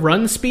increase your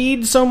run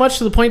speed so much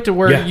to the point to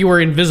where Yeah. you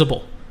were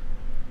invisible.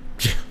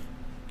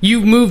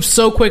 You moved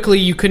so quickly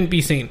you couldn't be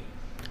seen.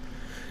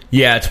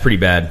 Yeah, it's pretty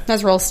bad.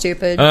 That's real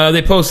stupid.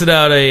 They posted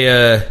out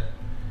a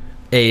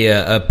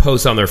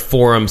post on their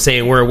forum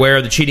saying, "We're aware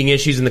of the cheating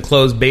issues in the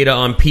closed beta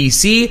on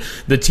PC.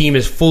 The team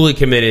is fully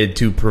committed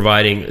to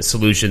providing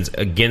solutions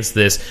against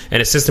this, and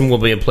a system will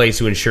be in place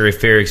to ensure a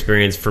fair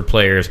experience for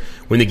players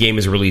when the game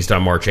is released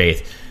on March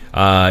 8th.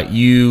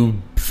 You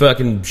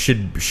fucking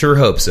should sure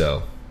hope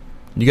so.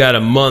 You got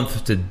a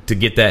month to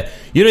get that.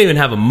 You don't even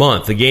have a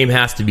month. The game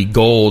has to be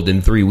gold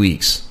in 3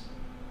 weeks.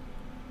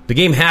 The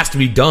game has to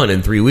be done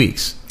in 3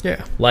 weeks.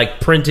 Yeah. Like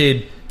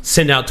printed,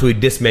 send out to a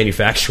disc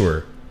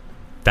manufacturer.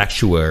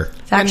 Factual.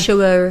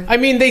 I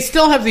mean, they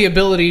still have the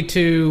ability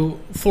to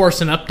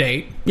force an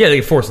update. Yeah, they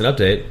can force an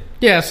update.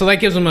 Yeah, so that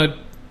gives them a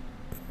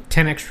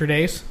 10 extra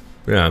days.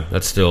 Yeah,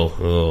 that's still...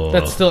 Oh.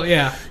 That's still,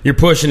 yeah. You're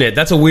pushing it.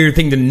 That's a weird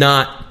thing to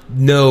not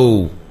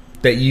know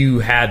that you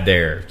had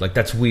there. Like,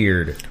 that's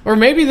weird. Or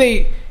maybe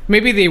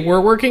they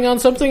were working on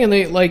something and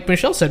they, like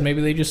Michelle said,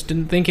 maybe they just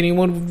didn't think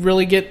anyone would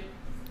really get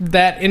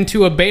that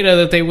into a beta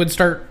that they would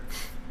start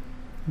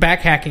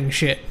backhacking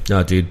shit.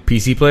 No, dude.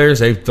 PC players,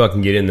 they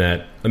fucking get in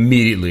that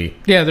immediately.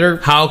 Yeah, they're...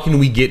 How can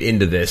we get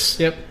into this?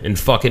 Yep. And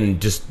fucking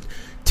just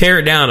tear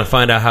it down and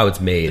find out how it's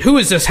made. Who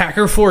is this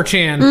hacker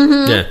 4chan?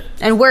 Mm-hmm. Yeah.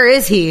 And where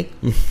is he?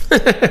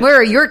 Where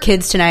are your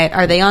kids tonight?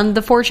 Are they on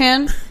the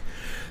 4chan?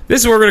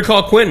 This is what we're going to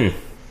call Quentin.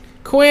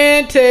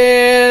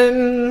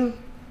 Quentin.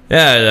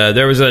 Yeah,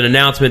 there was an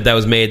announcement that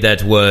was made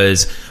that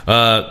was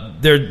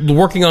they're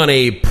working on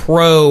a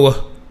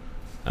pro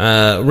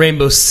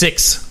Rainbow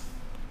Six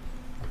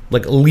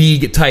like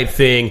league type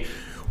thing.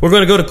 We're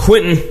going to go to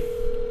Quentin,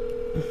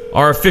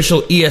 our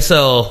official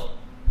ESL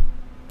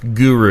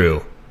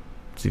guru.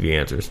 See if he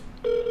answers.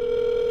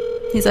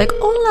 He's like,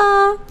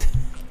 hola.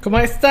 ¿Cómo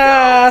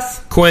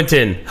estás?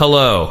 Quentin,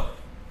 hello.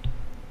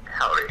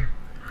 Howdy.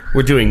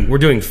 We're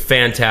doing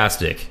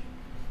fantastic.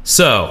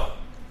 So,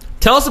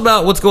 tell us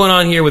about what's going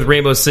on here with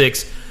Rainbow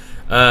Six.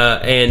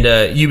 and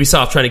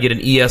Ubisoft trying to get an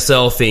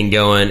ESL thing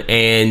going,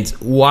 and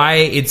why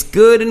it's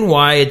good and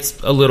why it's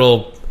a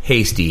little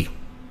hasty.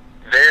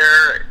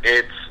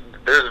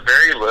 There's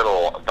very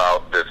little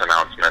about this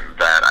announcement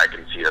that I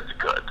can see that's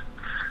good.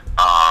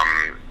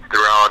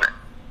 Throughout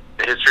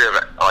the history of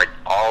like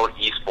all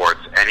esports,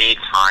 any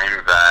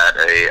time that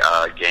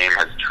a game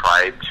has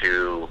tried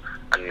to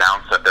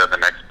announce that they're the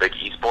next big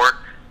esport,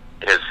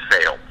 it has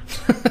failed.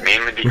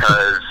 mainly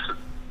because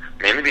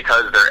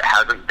there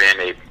hasn't been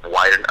a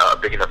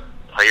big enough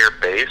player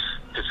base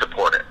to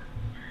support it,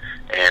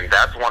 and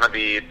that's one of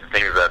the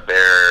things that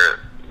they're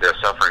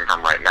suffering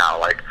from right now.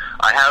 Like,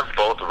 I have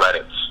both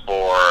Reddits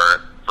for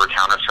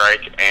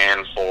Counter-Strike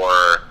and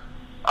for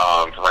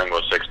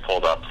Rainbow Six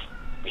pulled up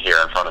here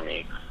in front of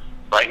me.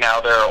 Right now,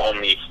 there are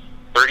only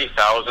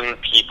 30,000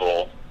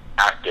 people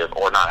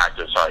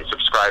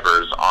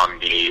subscribers on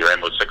the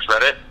Rainbow Six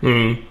Reddit,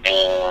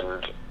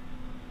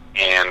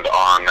 and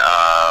on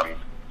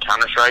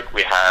Counter-Strike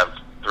we have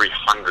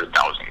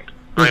 300,000.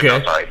 Okay.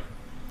 No, sorry.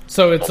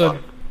 So it's a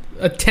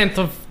tenth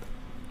of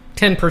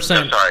 10%. No,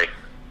 sorry.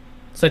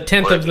 It's a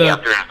tenth of the.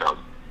 300,000.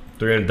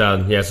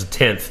 300,000. Yeah, it's a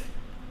tenth.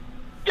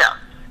 Yeah,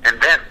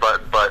 and then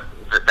but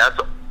that's,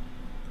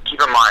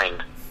 keep in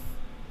mind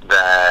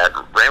that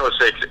Rainbow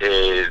Six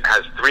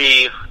has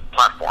 3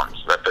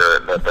 platforms that they're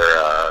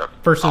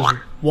versus on.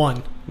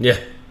 1. Yeah.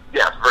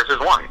 Yes, versus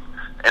 1.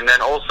 And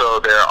then also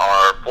there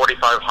are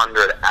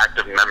 4,500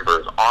 active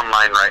members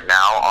online right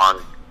now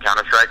on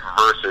Counter-Strike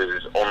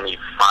versus only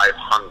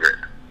 500.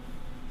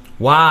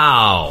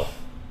 Wow.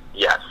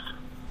 Yes.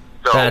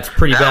 So that's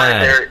pretty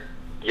bad.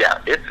 Yeah,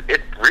 it's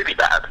really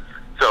bad.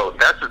 So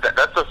that's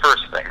the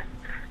first thing.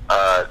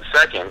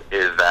 Second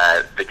is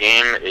that the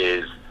game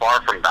is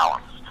far from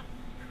balanced.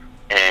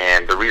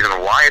 And the reason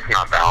why it's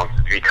not balanced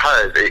is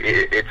because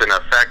it's an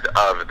effect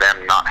of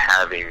them not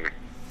having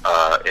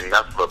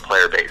enough of a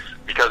player base,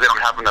 because they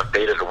don't have enough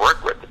data to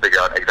work with to figure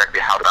out exactly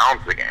how to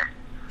balance the game.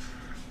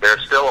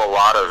 There's still a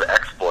lot of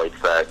exploits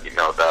that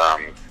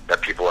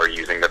that people are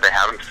using that they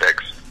haven't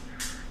fixed.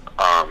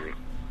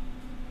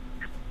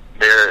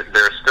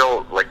 There's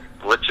still like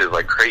glitches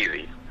like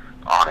crazy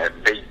on it.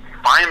 They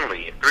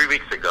finally 3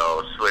 weeks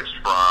ago switched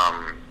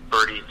from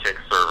 30-tick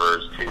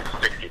servers to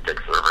 60-tick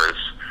servers,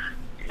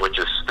 which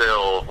is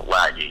still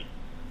laggy.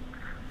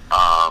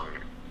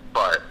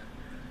 But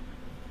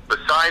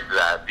besides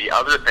that, the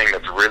other thing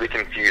that's really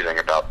confusing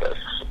about this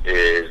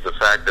is the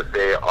fact that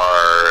they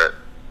are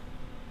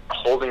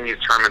holding these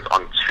tournaments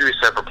on 2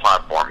 separate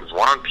platforms,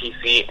 one on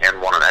PC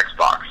and one on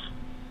Xbox.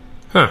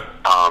 Huh.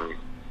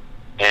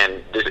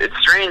 And it's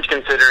strange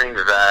considering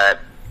that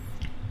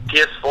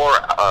the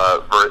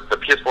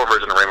PS4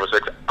 version of Rainbow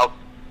Six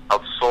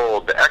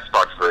outsold the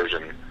Xbox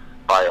version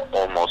by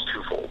almost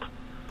twofold.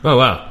 Oh,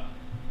 wow.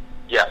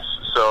 Yes,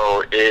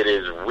 so it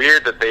is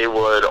weird that they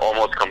would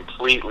almost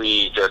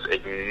completely just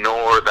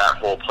ignore that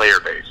whole player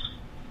base.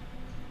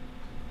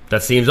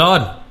 That seems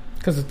odd.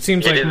 Because it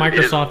seems like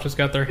Microsoft has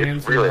got their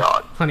hands really in the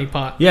odd.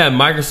 honeypot. Yeah,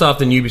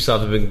 Microsoft and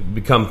Ubisoft have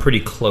become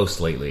pretty close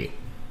lately.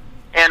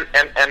 And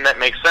that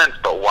makes sense,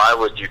 but why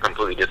would you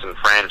completely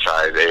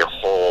disenfranchise a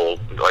whole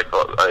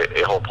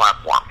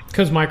platform?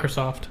 Because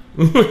Microsoft.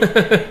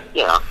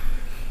 Yeah.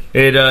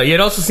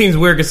 It also seems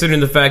weird considering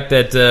the fact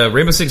that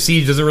Rainbow Six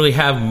Siege doesn't really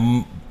have.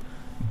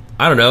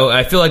 I don't know.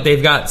 I feel like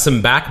they've got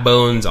some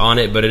backbones on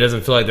it, but it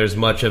doesn't feel like there's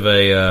much of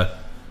a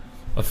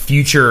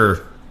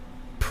future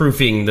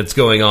proofing that's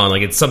going on.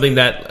 Like, it's something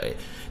that,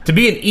 to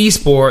be an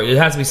esport, it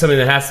has to be something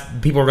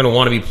that people are going to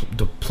want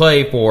to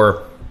play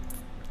for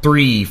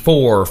 3,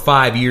 4,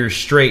 5 years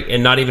straight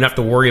and not even have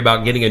to worry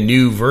about getting a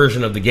new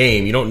version of the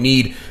game. You don't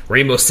need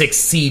Rainbow Six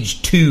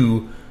Siege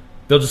 2.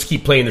 They'll just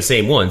keep playing the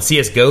same one.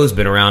 CSGO's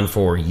been around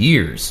for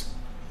years.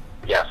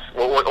 Yes.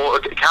 Well,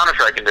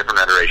 Counter-Strike in different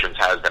iterations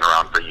has been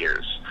around for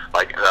years.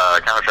 Like,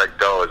 Counter-Strike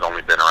Go has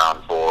only been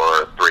around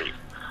for 3.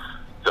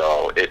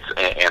 So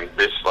and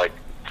this, like,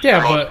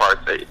 yeah, but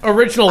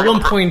original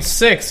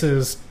 1.6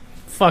 is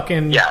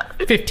fucking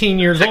 15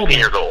 years old. 16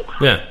 years old.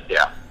 Yeah.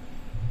 Yeah.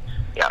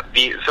 Yeah.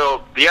 The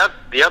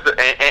other,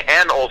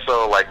 and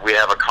also, like, we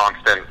have a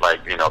constant,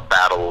 like,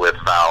 battle with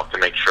Valve to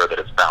make sure that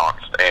it's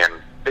balanced,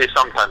 and they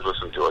sometimes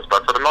listen to us,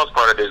 but for the most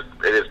part, it is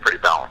pretty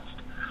balanced.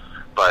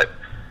 But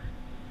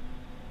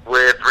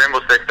with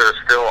Rainbow Six, there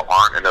still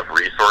aren't enough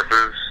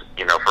resources,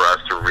 for us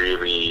to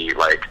really,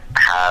 like,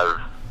 have,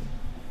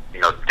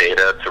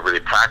 data to really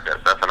practice.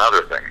 That's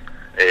another thing.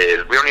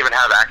 Is we don't even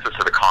have access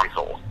to the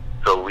console,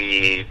 so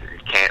you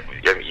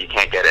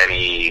can't get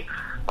any,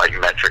 like,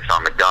 metrics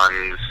on the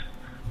guns.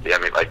 I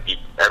mean, like,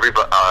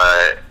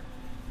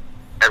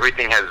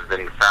 everything has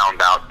been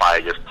found out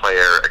by just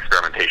player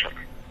experimentation.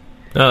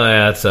 Oh,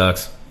 yeah, that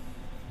sucks.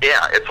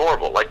 Yeah, it's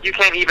horrible. Like, you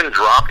can't even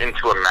drop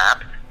into a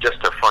map just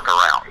to fuck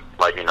around.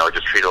 Like,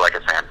 just treat it like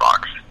a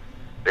sandbox.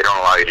 They don't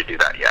allow you to do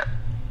that yet.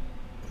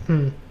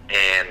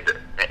 And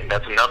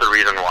that's another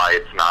reason why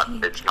it's not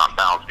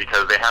balanced,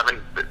 because they haven't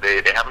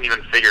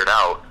even figured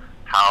out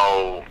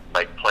how,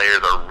 like,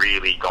 players are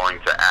really going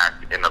to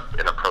act in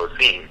a pro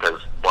scene,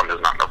 because one,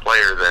 there's not enough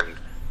players, and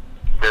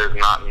there's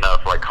not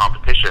enough like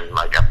competition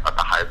like at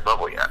the highest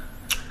level yet.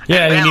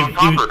 Yeah, and I mean, on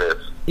top of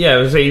this, yeah, I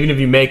would say even if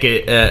you make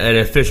it an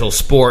official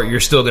sport, you're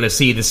still going to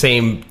see the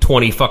same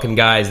 20 fucking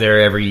guys there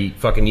every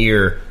fucking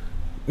year.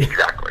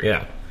 exactly.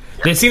 Yeah.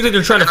 It seems like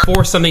they're trying to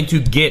force something to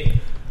get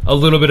a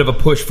little bit of a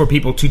push for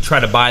people to try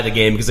to buy the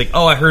game because, like,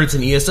 oh, I heard it's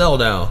an ESL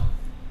now.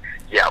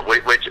 Yeah,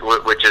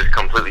 which is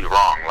completely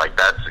wrong. Like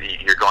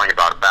you're going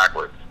about it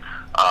backwards.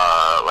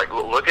 Like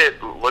look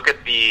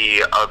at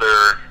the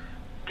other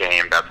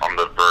game that's on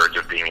the verge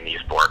of being an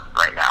esport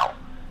right now,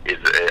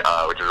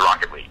 which is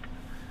Rocket League.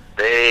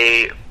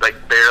 They like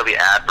barely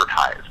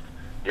advertised.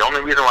 The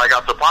only reason why it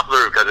got so popular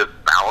is because it's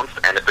balanced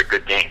and it's a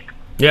good game.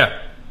 Yeah.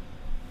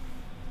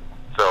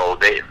 So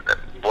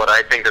what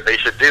I think that they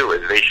should do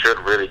is they should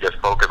really just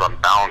focus on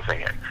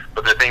balancing it.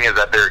 But the thing is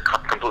that they're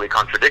completely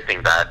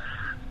contradicting that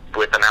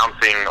with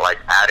announcing like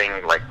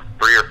adding like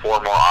 3 or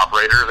 4 more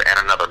operators and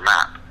another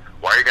map.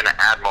 Why are you going to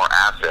add more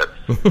assets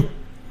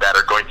that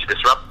are going to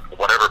disrupt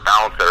whatever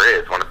balance there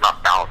is when it's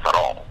not balanced at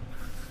all?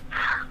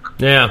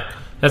 Yeah,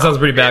 that sounds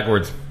pretty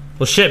backwards.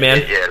 Well, shit, man.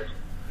 It is.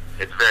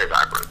 It's very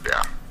backwards,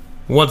 yeah.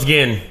 Once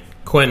again,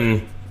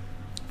 Quentin,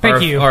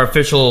 Thank you. Our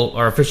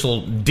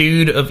official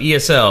dude of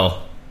ESL.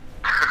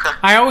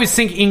 I always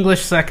think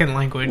English second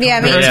language.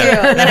 Yeah, me too.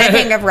 Yeah. And then I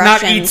think of Not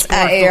Russians esports.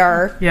 at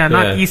AR. Yeah,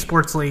 not Yeah.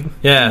 esports league.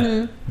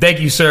 Yeah. Thank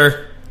you,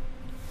 sir.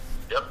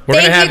 Yep.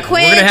 Thank you,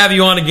 Quinn. We're gonna have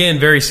you on again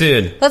very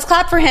soon. Let's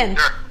clap for him.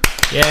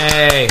 Sure.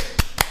 Yay.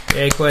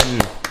 Yay,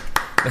 Quentin.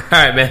 All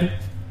right, man.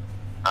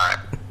 All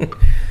right.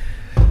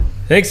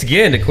 Thanks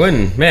again to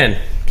Quentin. Man,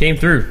 came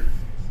through.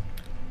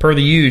 Per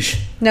the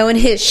usual. Knowing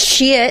his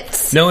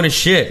shit. Knowing his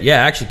shit. Yeah,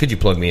 actually, could you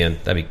plug me in?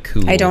 That'd be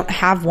cool. I don't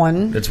have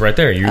one. It's right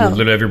there. You Oh.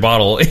 literally have your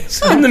bottle.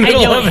 It's in the I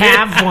middle don't of it.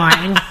 have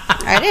one.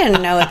 I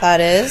didn't know what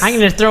that is. I'm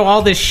gonna throw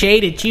all this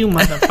shade at you,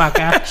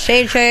 motherfucker.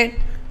 Shade.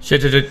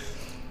 Shit.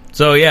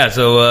 So yeah.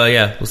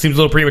 It seems a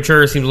little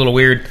premature. Seems a little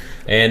weird,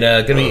 and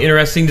gonna be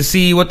interesting to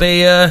see what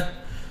they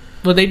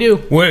What they do?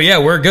 where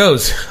it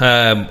goes.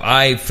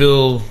 I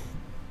feel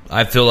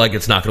like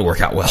it's not gonna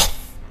work out well,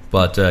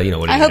 but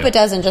what? I hope it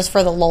doesn't, just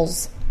for the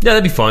lulz. Yeah,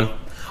 that'd be fun.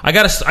 I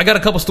got a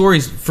couple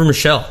stories for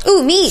Michelle.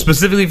 Ooh, me.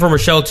 Specifically for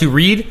Michelle to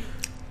read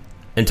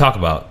and talk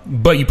about.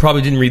 But you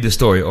probably didn't read the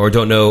story or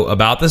don't know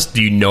about this.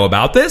 Do you know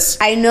about this?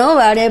 I know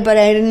about it, but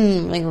I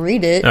didn't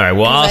read it. All right.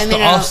 Well, 'Cause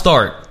I'll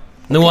start.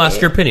 And then we'll Okay.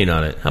 ask your opinion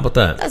on it. How about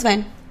that? That's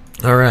fine.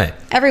 All right.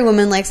 Every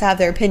woman likes to have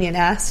their opinion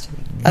asked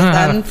of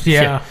them.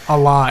 Yeah, a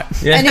lot.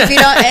 Yeah. And if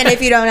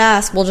you don't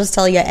ask, we'll just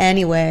tell you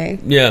anyway.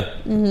 Yeah.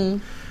 Mm-hmm.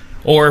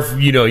 Or if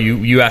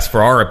you ask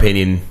for our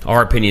opinion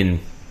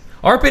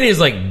is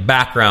like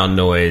background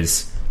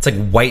noise. It's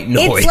like white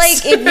noise. It's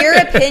like if your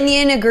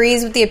opinion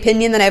agrees with the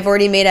opinion that I've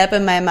already made up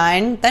in my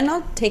mind, then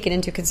I'll take it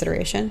into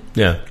consideration.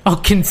 yeah. I'll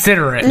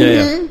consider it.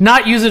 Yeah.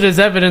 Not use it as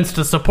evidence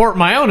to support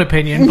my own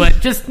opinion, but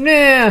just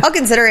nah. I'll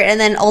consider it and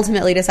then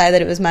ultimately decide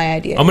that it was my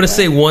idea. I'm going to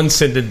say one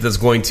sentence that's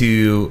going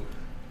to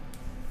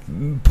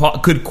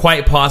could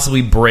quite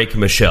possibly break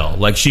Michelle.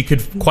 Like she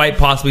could quite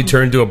possibly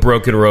turn into a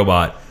broken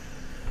robot.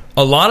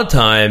 A lot of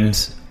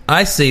times,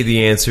 I say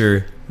the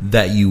answer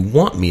that you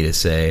want me to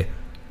say,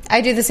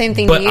 I do the same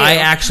thing but to you. I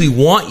actually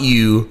want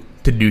you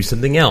to do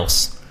something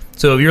else.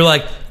 So if you're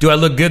like, do I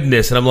look good in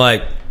this? And I'm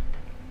like,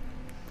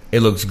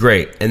 it looks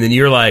great. And then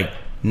you're like,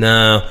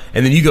 no.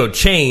 And then you go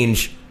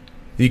change.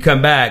 You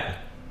come back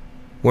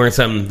wearing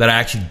something that I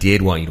actually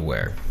did want you to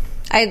wear.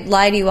 I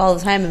lie to you all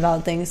the time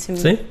about things to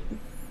See?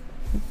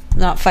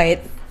 not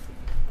fight.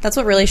 That's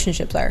what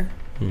relationships are.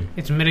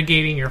 It's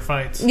mitigating your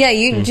fights. Yeah,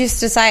 you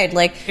just decide,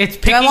 like, It's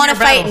do I picking want to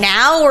your fight battles.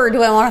 now or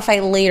do I want to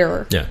fight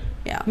later? Yeah.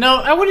 Yeah. No,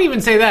 I wouldn't even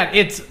say that.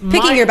 It's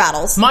Picking your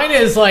battles. Mine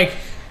is like,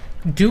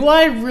 do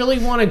I really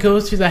want to go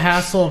through the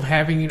hassle of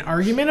having an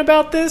argument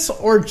about this,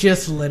 or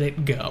just let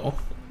it go?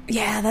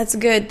 Yeah, that's a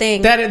good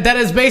thing. That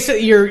is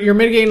basically you're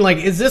mitigating. Like,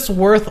 is this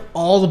worth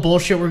all the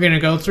bullshit we're going to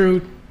go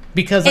through?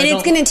 Because and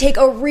it's going to take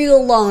a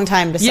real long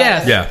time to solve.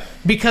 yes, Yeah.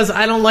 Because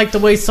I don't like the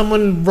way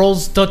someone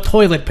rolls the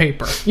toilet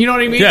paper. You know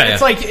what I mean? Yeah,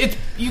 It's yeah. like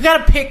you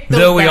got to pick. Those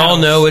Though we all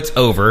battles. know it's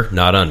over,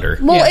 not under.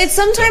 Well, Yes. it's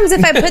sometimes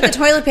if I put the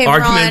toilet paper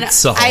Argument on,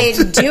 solved. I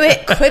do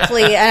it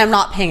quickly and I'm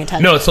not paying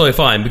attention. No, it's totally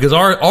fine because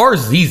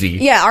ours is easy.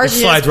 Yeah, ours it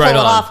is slides just pull right it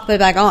on. off, put it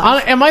back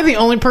on. Am I the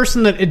only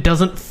person that it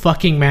doesn't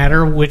fucking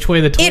matter which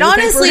way the toilet It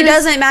honestly paper is?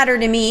 doesn't matter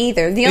to me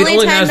either. The It only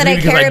time matters that to me I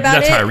because care about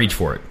that's it. how I reach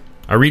for it.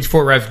 I reach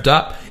for it right at the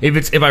top.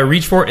 If I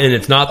reach for it and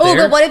it's not Oh, there,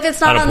 but what if it's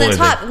I not don't on pull the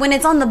anything. top? When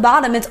it's on the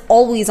bottom, it's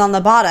always on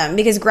the bottom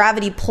because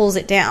gravity pulls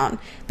it down.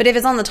 But if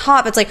it's on the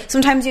top, it's like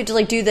sometimes you have to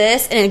like do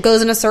this and it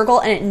goes in a circle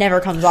and it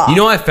never comes off. You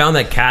know, I found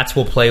that cats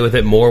will play with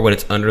it more when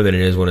it's under than it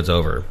is when it's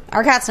over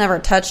Our cat's never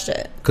touched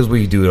it. because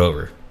we do it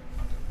over.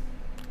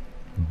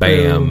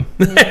 Bam.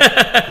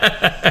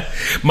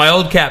 My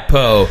old cat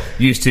Poe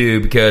used to,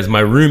 because my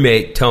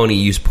roommate Tony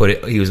used to put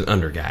it. He was an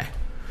under guy.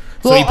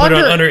 So Well, he put it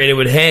on under- under and it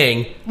would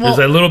hang. Well-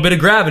 There's a little bit of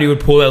gravity would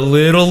pull that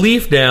little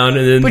leaf down,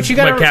 and then But you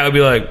my gotta- cat would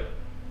be like,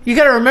 You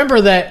got to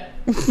remember that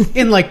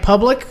in like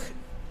public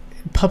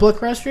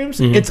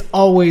restrooms, it's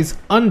always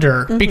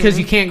under because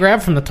you can't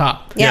grab from the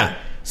top. Yeah.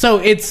 So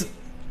it's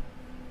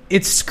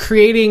it's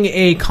creating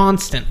a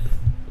constant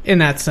in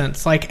that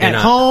sense. Like And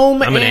at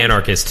home, I'm an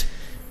anarchist.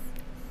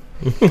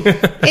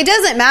 It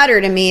doesn't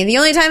matter to me. The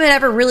only time it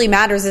ever really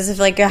matters is if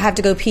like I have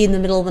to go pee in the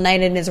middle of the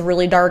night and it's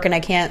really dark and I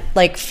can't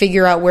like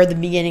figure out where the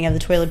beginning of the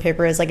toilet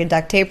paper is, like a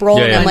duct tape roll.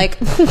 Yeah, And yeah. I'm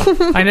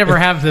like, I never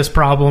have this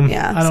problem.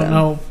 Yeah, I don't so-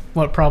 know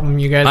what problem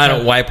you guys I have.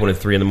 don't wipe when it's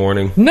 3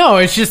 a.m. No,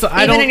 it's just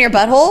I even don't. in your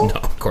butthole? No,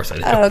 of course I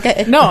do. Oh,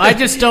 okay. No, I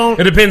just don't.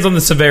 It depends on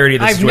the severity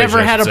of the I've situation.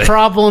 never had I should a say.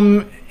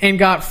 problem and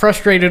got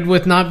frustrated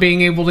with not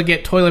being able to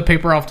get toilet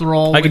paper off the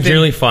roll. I can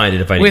generally find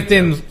it if I need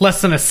within to. less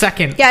than a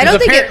second. Yeah, I don't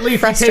 'Cause think it apparently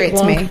if you take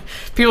frustrates long- me.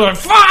 People are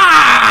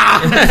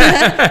fuck.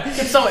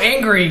 Get so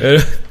angry.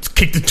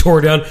 Kick the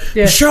door down.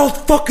 Yeah. Michelle's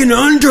fucking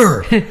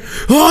under.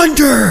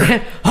 Under.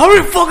 How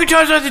many fucking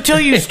times do I have to tell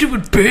you, you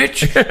stupid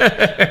bitch?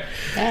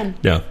 Damn.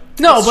 No.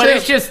 No, It's but true.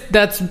 it's just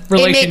that's It makes,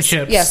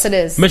 relationships. yes, it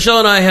is. Michelle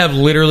and I have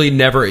literally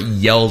never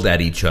yelled at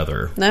each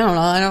other. I don't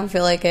know. I don't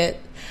feel like it.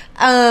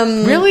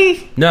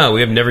 Really? No,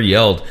 we have never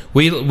yelled.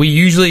 We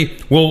usually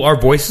our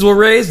voices will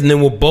raise, and then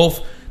we'll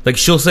both like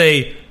she'll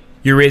say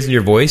you're raising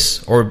your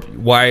voice, or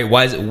why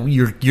is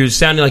it you're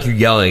sounding like you're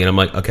yelling, and I'm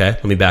like, okay,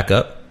 let me back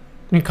up.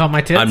 You call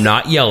my tits? I'm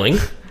not yelling.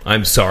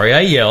 I'm sorry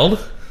I yelled.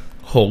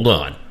 Hold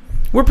on.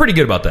 We're pretty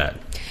good about that.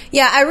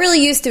 Yeah, I really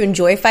used to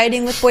enjoy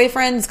fighting with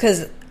boyfriends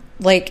because,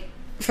 like,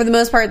 for the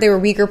most part, they were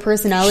weaker She's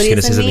personalities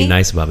gonna say than something me,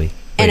 nice about me.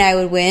 and Wait. I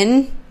would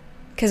win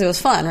because it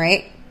was fun,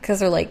 right? Because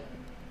they're like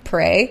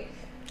prey.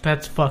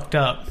 That's fucked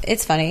up.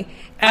 It's funny.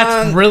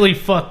 That's really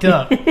fucked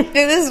up. It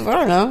is. I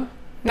don't know.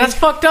 That's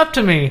fucked up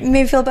to me. It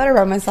made me feel better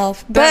about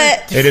myself,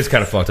 That but It is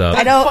kind of fucked up.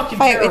 I don't Fucking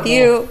fight with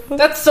terrible. you.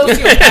 That's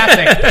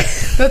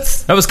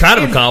sociopathic. That was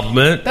kind of a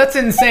compliment. That's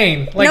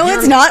insane. Like, No, you're-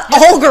 it's not.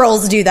 All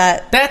girls do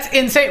that. That's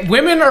insane.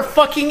 Women are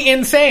fucking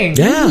insane.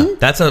 Yeah,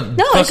 that's a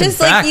No, fucking it's just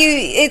fact. like you.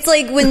 It's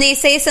like when they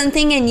say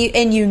something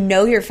and you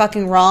know you're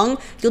fucking wrong,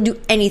 you'll do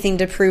anything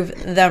to prove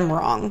them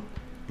wrong,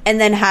 and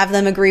then have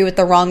them agree with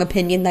the wrong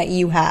opinion that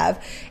you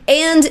have.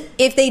 And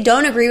if they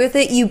don't agree with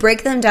it, you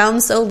break them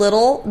down so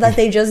little that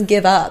they just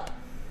give up.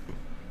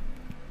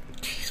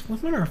 Jeez,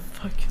 women are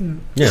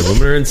fucking. Yeah,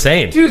 women are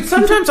insane. Dude,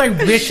 sometimes I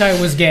wish I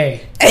was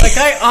gay. Like,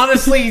 I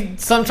honestly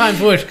sometimes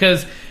wish,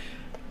 because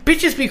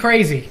bitches be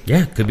crazy.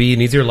 Yeah, could be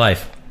an easier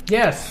life.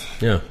 Yes.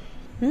 Yeah.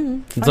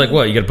 It's like,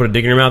 what, you gotta put a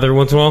dick in your mouth every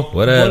once in a while?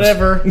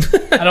 Whatever.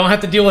 I don't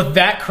have to deal with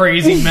that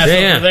crazy mess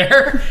Yeah. over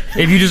there.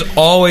 If you just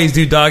always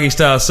do doggy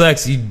style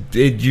sex,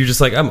 you're just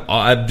like,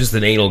 I'm just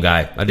an anal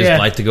guy. I just Yeah.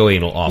 like to go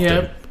anal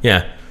often.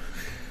 Yep.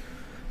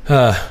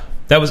 Yeah.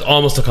 That was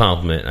almost a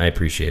compliment. I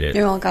appreciate it.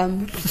 You're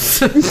welcome.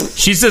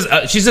 She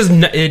says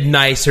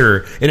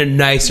nicer in a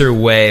nicer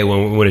way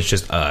when it's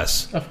just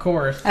us. Of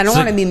course. I don't So-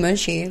 want to be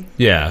mushy.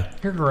 Yeah.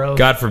 You're gross.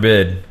 God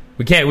forbid.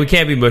 We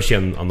can't be mushy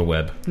on the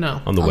web.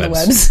 No. On the On the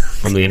webs.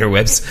 webs. On the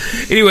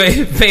interwebs.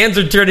 Anyway, fans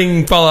are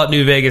turning Fallout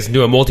New Vegas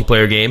into a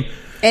multiplayer game.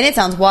 And it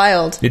sounds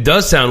wild. It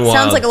does sound wild.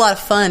 Sounds like a lot of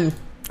fun.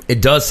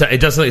 It does.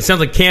 It sounds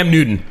like Cam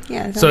Newton.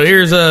 Yeah, it So sounds-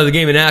 here's the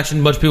game in action.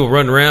 A bunch of people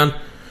running around.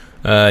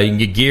 You can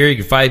get gear. You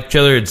can fight each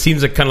other. It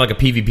seems like kind of like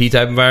a PvP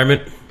type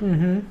environment,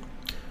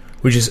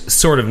 which is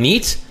sort of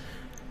neat.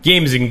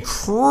 Game is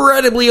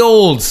incredibly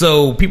old,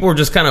 so people are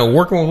just kind of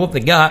working with what they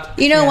got.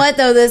 You know what,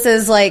 though? This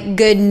is like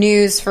good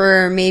news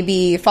for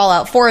maybe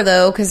Fallout 4,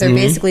 though, because they're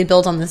basically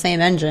built on the same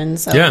engine.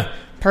 So Yeah.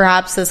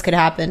 perhaps this could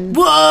happen.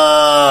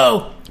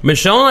 Whoa!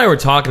 Michelle and I were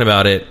talking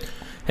about it,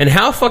 and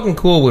how fucking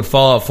cool would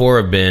Fallout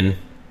 4 have been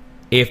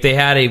if they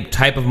had a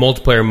type of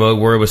multiplayer mode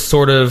where it was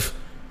sort of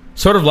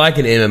like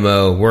an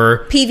MMO, where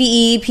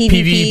PvE,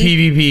 PvP.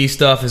 PvP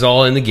stuff is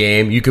all in the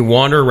game. You can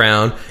wander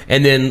around,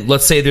 and then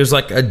let's say there's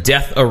like a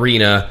death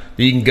arena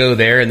that you can go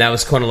there, and that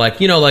was kind of like,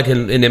 like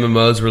in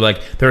MMOs where like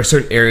there are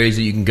certain areas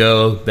that you can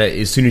go that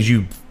as soon as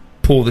you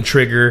pull the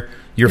trigger,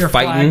 you're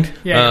fighting. flagged.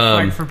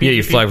 Yeah, you're flagged for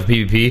you're PvP. flagged for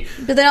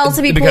PvP. But then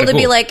also be It'd be cool kinda to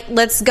be cool. like,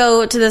 let's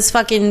go to this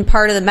fucking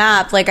part of the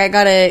map. Like, I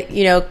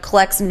gotta,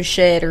 collect some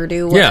shit or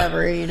do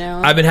whatever,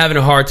 I've been having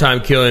a hard time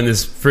killing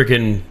this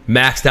freaking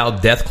maxed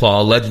out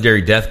Deathclaw,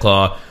 legendary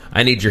Deathclaw.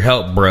 I need your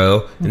help,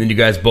 bro. And then you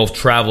guys both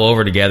travel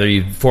over together.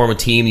 You form a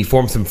team. You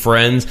form some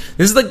friends.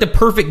 This is like the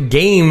perfect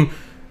game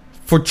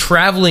for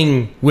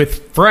traveling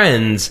with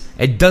friends.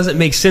 It doesn't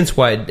make sense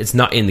why it's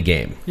not in the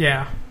game.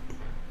 Yeah.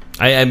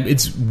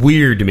 It's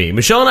weird to me.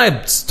 Michelle and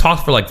I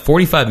talked for like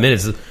 45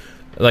 minutes,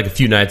 like a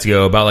few nights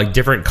ago, about like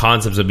different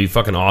concepts that'd be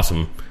fucking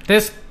awesome.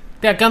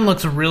 That gun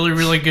looks really,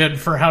 really good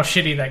for how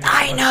shitty that gun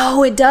I looks.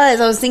 know, it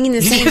does. I was thinking the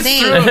You same just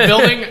thing. threw a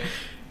building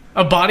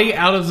a body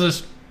out of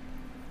this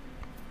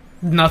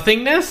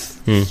nothingness.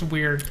 It's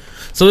weird.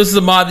 So this is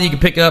a mod that you can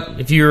pick up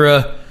if you're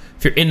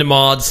into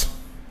mods.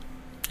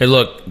 Hey,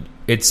 look,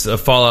 it's a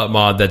Fallout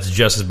mod that's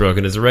just as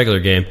broken as a regular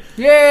game.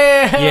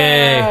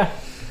 Yeah.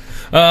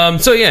 Yay.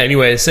 So yeah,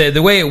 anyway, so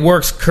the way it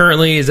works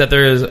currently is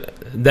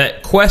that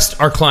quests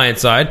are client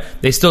side.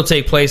 They still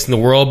take place in the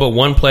world, but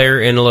one player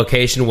in a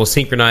location will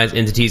synchronize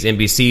entities,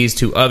 NPCs,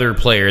 to other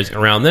players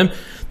around them.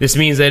 This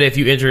means that if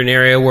you enter an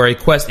area where a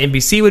quest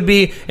NPC would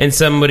be, and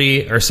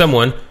somebody or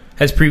someone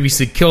has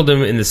previously killed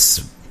him in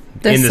the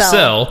The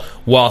cell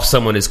while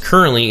someone is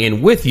currently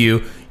in with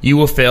you, you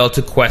will fail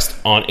to quest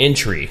on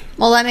entry.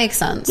 Well, that makes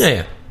sense.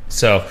 Yeah.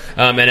 So,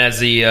 and as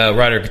the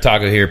writer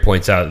Kotaku here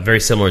points out, very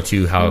similar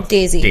to how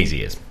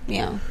Daisy is.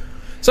 Yeah.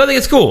 So I think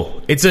it's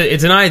cool. It's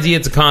an idea.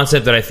 It's a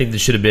concept that I think that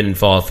should have been in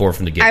Fallout 4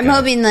 from the get-go. I'm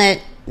hoping that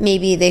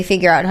maybe they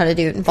figure out how to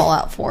do it in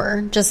Fallout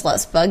 4, just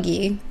less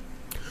buggy.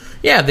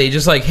 Yeah, they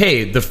just like,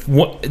 hey,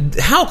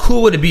 how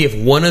cool would it be if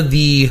one of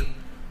the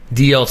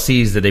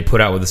DLCs that they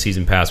put out with the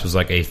season pass was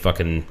like a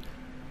fucking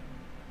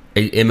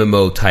a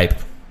MMO type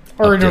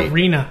Or update. an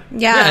arena.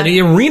 Yeah. Yeah,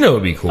 the arena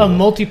would be cool. A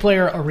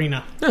multiplayer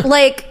arena.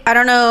 Like, I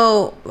don't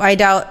know, I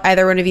doubt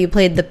either one of you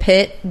played the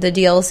Pit, the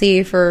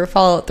DLC for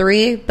Fallout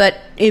 3, but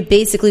it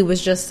basically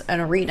was just an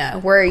arena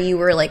where you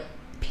were, like,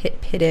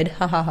 pitted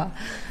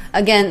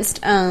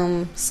against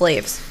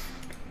slaves.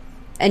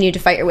 And you had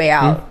to fight your way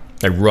out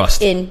like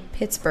Rust. in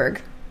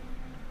Pittsburgh.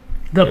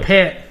 The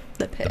Pit.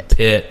 The Pit.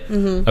 Pit.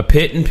 Mm-hmm. A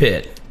pit and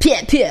pit.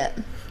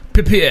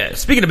 Pit.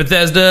 Speaking of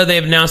Bethesda, they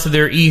have announced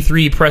their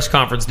E3 press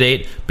conference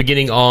date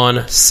beginning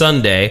on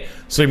Sunday.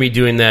 So they're going to be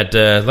doing that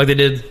like they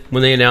did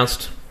when they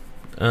announced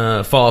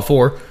Fallout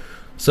 4.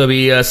 So it'll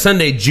be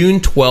Sunday, June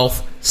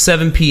 12th,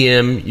 7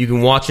 p.m. You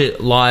can watch it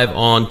live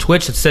on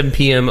Twitch at 7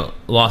 p.m.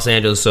 Los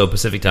Angeles, so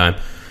Pacific time.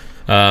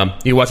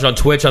 You can watch it on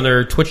Twitch, on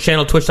their Twitch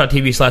channel,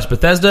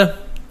 twitch.tv/Bethesda.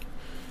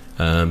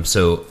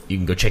 So you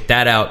can go check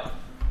that out.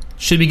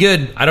 Should be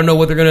good. I don't know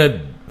what they're going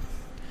to...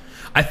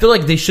 I feel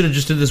like they should have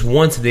just did this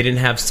once and they didn't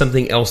have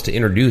something else to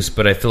introduce,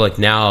 but I feel like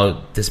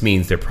now this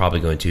means they're probably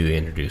going to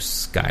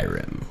introduce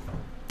Skyrim.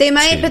 They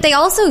might, but they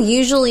also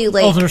usually,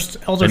 like... Elder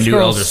The new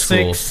Elder Scrolls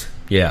Scrolls. 6.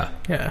 Yeah.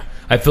 Yeah.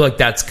 I feel like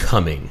that's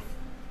coming.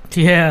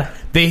 Yeah.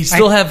 They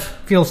still have...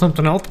 feel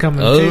something else coming,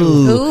 too.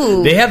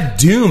 Ooh. They have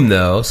Doom,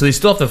 though, so they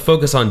still have to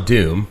focus on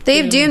Doom. They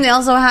have Doom. They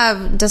also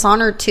have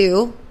Dishonored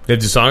 2. They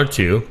have Dishonored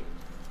 2.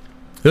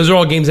 Those are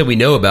all games that we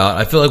know about.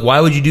 I feel like, why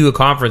would you do a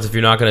conference if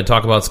you're not going to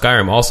talk about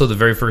Skyrim? Also, the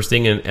very first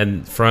thing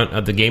in front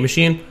of the game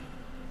machine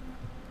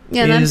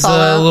Yeah, and then is a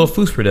Fallout. little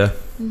Fusprada.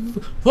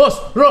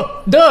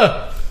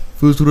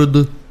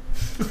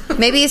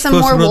 Maybe some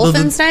more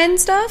Wolfenstein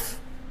stuff?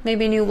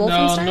 Maybe new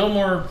Wolfenstein? No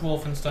more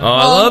Wolfenstein. Oh,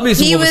 I love me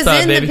some he Wolfenstein,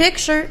 was in baby. the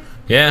picture.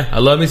 Yeah, I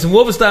love me some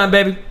Wolfenstein,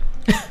 baby.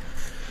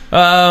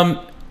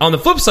 On the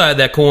flip side of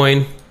that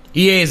coin,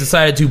 EA has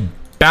decided to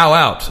bow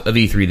out of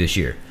E3 this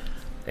year.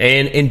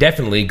 And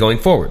indefinitely going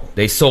forward.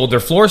 They sold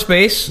their floor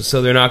space,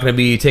 so they're not going to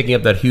be taking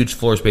up that huge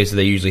floor space that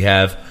they usually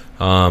have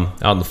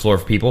out on the floor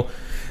for people.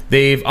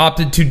 They've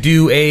opted to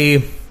do a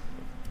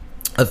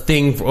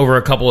thing for over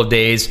a couple of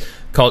days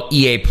called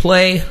EA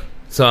Play.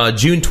 So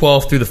June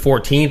 12th through the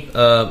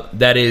 14th.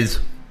 That is,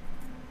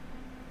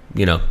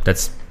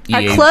 that's EA.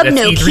 At Club that's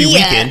Nokia. E3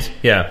 weekend.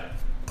 Yeah,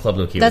 Club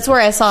Nokia. That's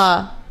where I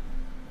saw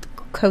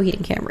Coheed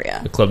and Cambria.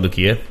 the Club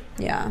Nokia.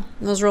 Yeah,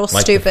 it was real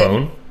Like stupid. the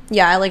phone?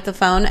 Yeah, I like the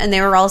phone. And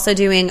they were also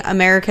doing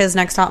America's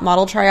Next Top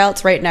Model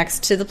tryouts right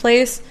next to the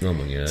place. Oh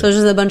my god, So it was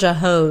just a bunch of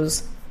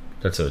hoes.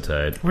 that's so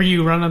tight. Were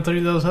you running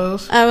through those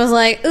hoes? I was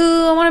like,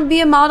 ooh, I want to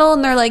be a model.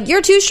 And they're like,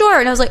 you're too short.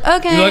 And I was like,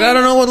 okay. You're like, I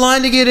don't know what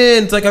line to get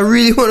in. It's like, I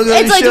really want to go to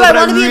It's the like, show, do I but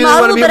want to be a really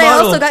model? wanna be a But I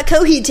model. also got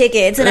Coheed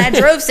tickets and I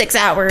drove 6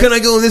 hours. Can I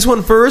go in this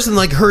one first and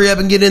like hurry up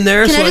and get in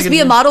there? Can I just be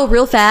a model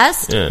real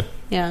fast? Yeah.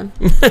 Yeah.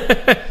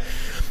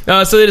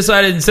 So they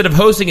decided, instead of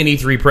hosting an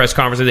E3 press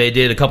conference that they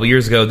did a couple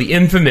years ago, the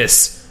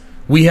infamous,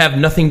 we have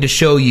nothing to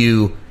show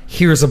you,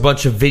 here's a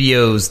bunch of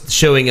videos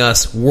showing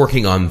us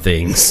working on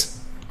things.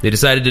 They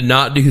decided to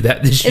not do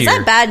that this year. Is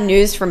that bad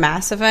news for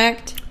Mass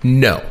Effect?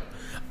 No.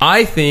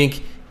 I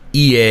think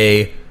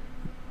EA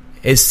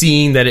is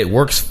seeing that it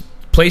works.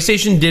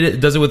 PlayStation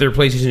does it with their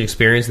PlayStation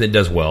experience, and it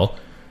does well.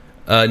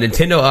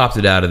 Nintendo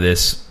opted out of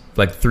this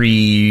like 3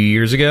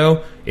 years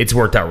ago. It's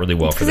worked out really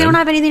well for Because them. they don't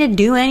have anything to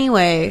do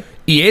anyway.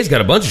 EA's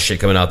got a bunch of shit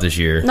coming out this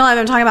year. No,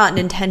 I'm talking about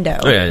Nintendo.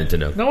 Oh yeah,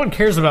 Nintendo. No one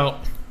cares about...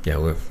 Yeah,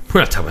 we're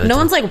not talking about No Nintendo.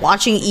 one's like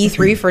watching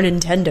E3 for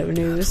Nintendo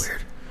news.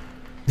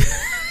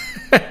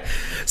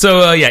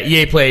 So,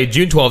 EA Play,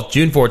 June 12th,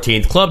 June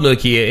 14th, Club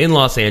Nokia in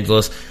Los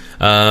Angeles.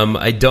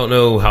 I don't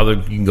know how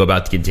you can go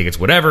about getting tickets,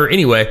 whatever.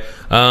 Anyway,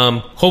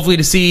 hopefully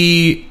to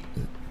see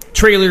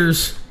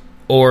trailers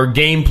or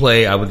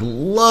gameplay. I would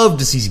love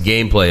to see some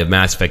gameplay of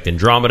Mass Effect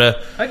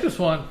Andromeda. I just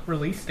want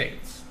release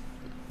dates.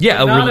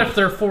 Yeah, Not if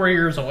they're 4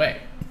 years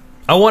away.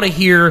 I want to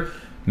hear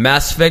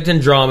Mass Effect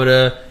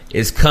Andromeda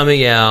is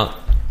coming out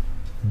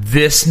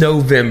this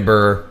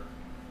November.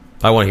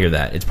 I want to hear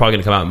that. It's probably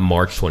going to come out in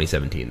March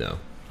 2017, though.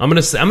 I'm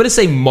gonna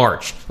say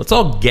March. Let's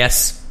all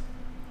guess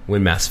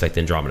when Mass Effect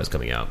Andromeda is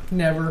coming out.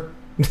 Never.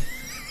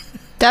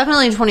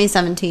 Definitely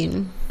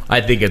 2017.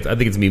 I think it's gonna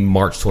be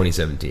March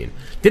 2017.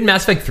 Didn't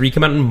Mass Effect 3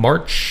 come out in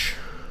March?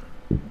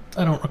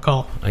 I don't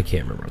recall. I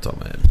can't remember off the top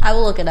of my head. I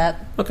will look it up.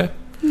 Okay.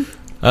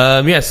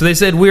 So they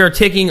said, we are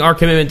taking our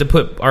commitment to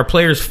put our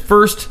players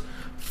first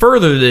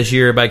further this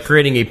year by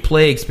creating a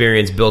play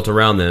experience built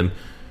around them.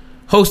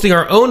 Hosting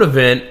our own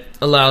event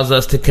allows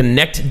us to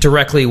connect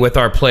directly with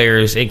our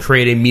players and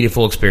create a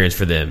meaningful experience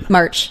for them.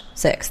 March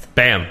 6th.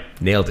 Bam.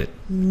 Nailed it.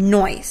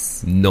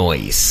 Nice.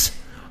 Nice.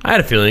 I had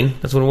a feeling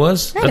that's what it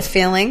was. I had a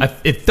feeling.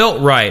 It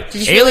felt right. Did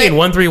you feel Alien it?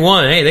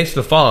 131. Hey, thanks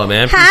for the follow,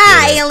 man.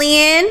 Hi, Appreciate it.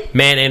 alien.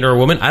 Man and or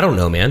woman? I don't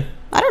know, man.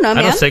 I don't know,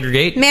 man. I don't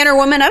segregate. Man or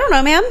woman? I don't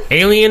know, man.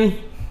 Alien.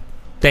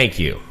 Thank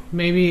you.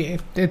 Maybe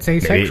it's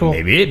asexual.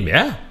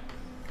 Yeah.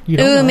 You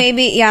don't Ooh, know.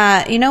 maybe,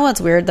 yeah. You know what's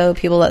weird, though?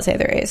 People that say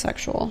they're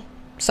asexual.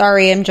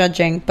 Sorry, I'm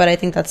judging, but I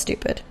think that's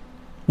stupid.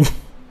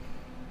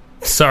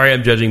 Sorry,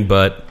 I'm judging,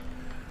 but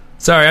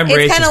sorry, I'm It's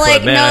racist. kind of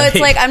like, but, man, no, it's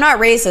like, I'm not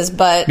racist,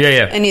 but...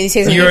 yeah. And he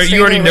says you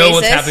already know racist.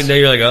 what's happening there.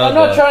 You're like, oh, I'm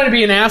not God. trying to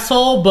be an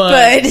asshole, but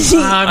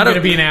I'm going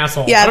to be an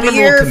asshole. Yeah, I don't but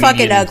remember what you're fucking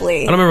comedian-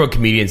 ugly. I don't remember what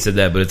comedian said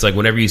that, but it's like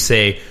whenever you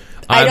say,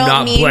 I I'm don't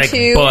not mean blank,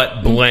 to-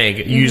 but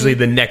blank, usually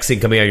the next thing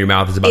coming out of your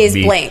mouth is about Is to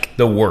be blank.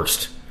 the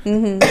worst.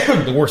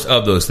 The worst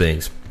of those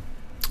things.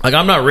 Like,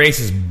 I'm not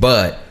racist,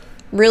 but...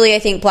 Really, I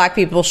think black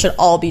people should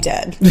all be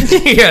dead.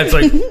 yeah, it's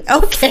like,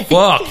 Okay.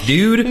 fuck,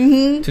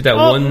 dude. Took that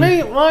Well,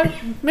 one...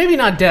 maybe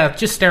not death,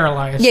 just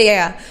sterilized.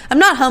 Yeah. I'm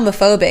not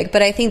homophobic,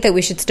 but I think that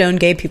we should stone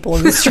gay people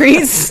in the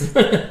streets.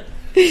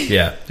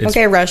 Yeah. It's,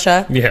 Okay,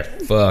 Russia. Yeah,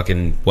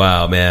 fucking...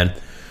 Wow, man.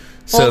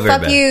 So Well, very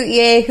fuck bad. you.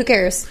 Yay, who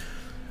cares?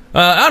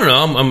 I don't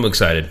know. I'm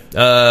excited.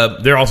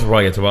 They're also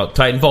probably going to talk about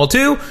Titanfall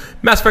 2,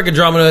 Mass Effect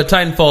Andromeda,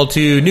 Titanfall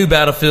 2, new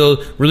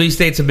Battlefield. Release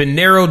dates have been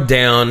narrowed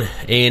down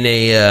in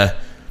their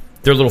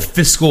little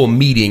fiscal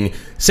meeting,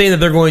 saying that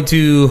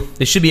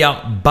they should be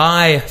out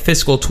by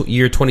fiscal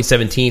year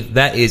 2017.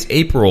 That is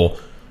April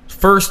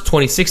 1st,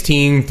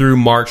 2016 through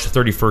March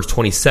 31st,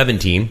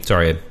 2017.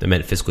 Sorry, I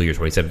meant fiscal year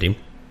 2017.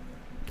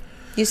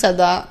 You said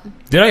that.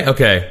 Did I?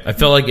 Okay. I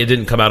felt like it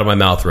didn't come out of my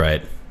mouth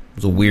right. It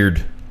was a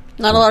weird...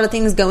 Not a lot of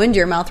things go into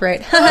your mouth,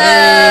 right?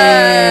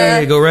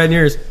 Hey, go right in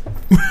yours.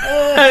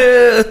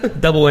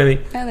 Double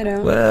whammy. No, they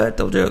don't. What?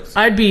 Double jokes.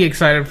 I'd be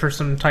excited for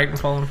some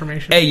Titanfall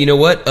information. Hey, you know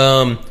what?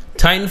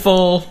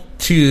 Titanfall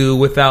 2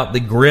 without the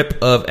grip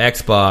of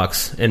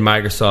Xbox and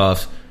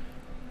Microsoft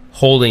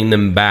holding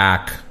them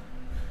back,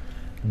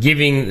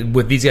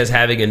 with these guys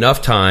having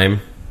enough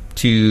time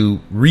to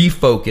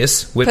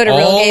refocus with Put a real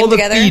all game the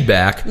together.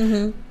 feedback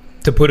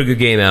to put a good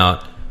game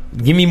out.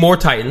 Give me more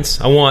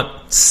Titans. I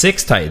want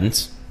 6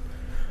 Titans.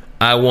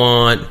 I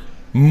want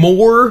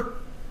more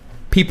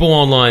people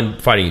online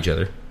fighting each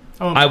other.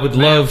 Oh, I would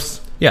love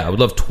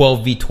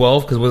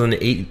 12v12 because it wasn't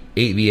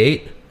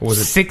 8v8 or was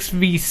it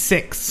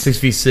 6v6.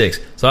 6v6?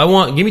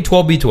 So give me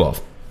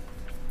 12v12.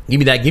 Give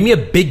me that. Give me a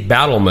big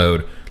battle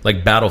mode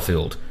like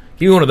Battlefield.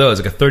 Give me one of those,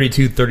 like a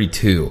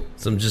 32-32.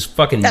 Some just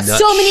fucking That's nut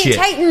so many shit.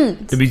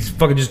 Titans. There'd be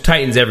fucking just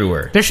Titans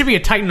everywhere. There should be a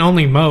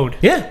Titan-only mode.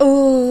 Yeah.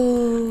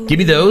 Ooh. Give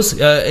me those,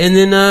 and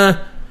then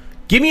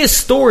give me a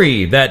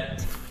story that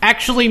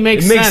Actually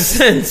makes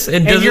sense and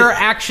And doesn't. your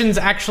actions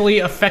actually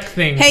affect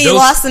things. Hey, you Those-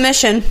 lost the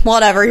mission.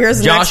 Whatever. Here's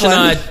the Josh next and one.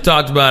 I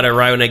talked about it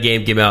right when that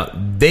game came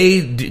out.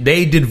 They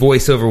did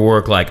voiceover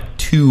work like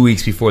 2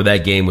 weeks before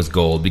that game was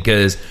gold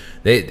because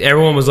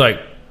everyone was like,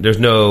 "There's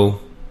no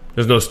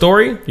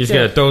story. You're just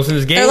gonna throw us in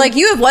this game." They're like,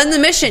 you have won the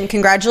mission.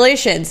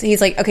 Congratulations. He's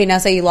like, okay, now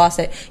say you lost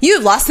it. You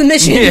have lost the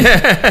mission.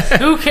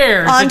 Who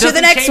cares? On It to the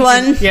doesn't next change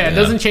one. it. Yeah, it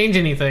doesn't change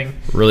anything.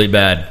 really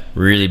bad,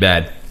 really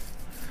bad.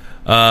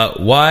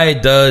 Why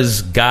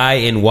does Guy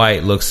in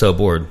white look so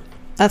bored?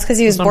 That's because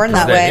he was born Is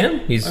that way. him?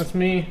 He's That's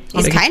me.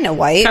 He's kind of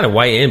white. kind of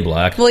white and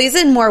black. Well, he's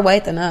in more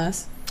white than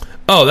us.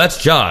 Oh,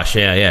 that's Josh.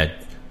 Yeah.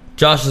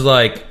 Josh is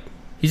like,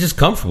 he's just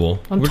comfortable.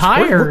 I'm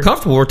tired. We're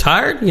comfortable. We're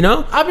tired. You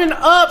know, I've been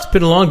up.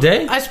 been a long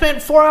day. I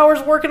spent 4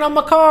 hours working on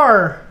my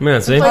car.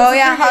 Man, see, Oh,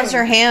 yeah. How's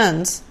your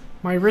hands?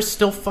 My wrists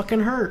still fucking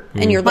hurt.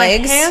 And your My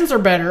legs? hands are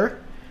better.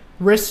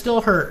 Wrists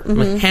still hurt.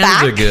 my hands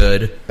Back? are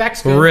good.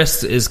 Back's good.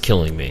 Wrist is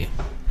killing me.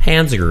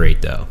 Hands are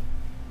great though.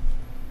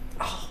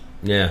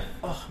 Yeah.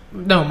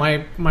 No,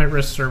 my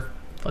wrists are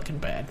fucking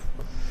bad.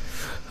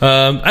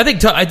 I think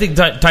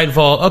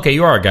Titanfall. Okay,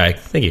 you are a guy.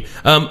 Thank you.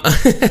 I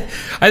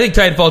think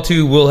Titanfall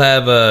 2 will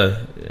have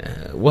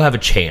a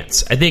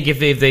chance. I think if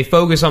they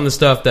focus on the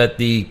stuff that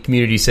the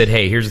community said,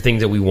 hey, here's the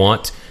things that we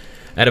want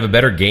out of a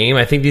better game,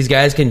 I think these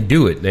guys can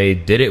do it. They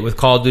did it with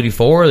Call of Duty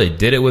 4. They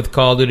did it with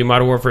Call of Duty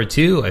Modern Warfare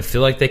 2. I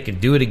feel like they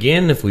could do it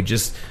again if they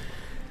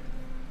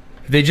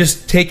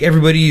just take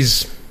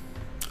everybody's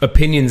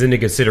opinions into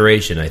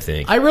consideration, I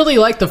think. I really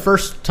like the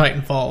first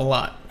Titanfall a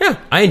lot. Yeah,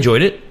 I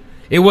enjoyed it.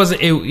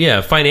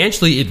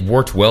 Financially, it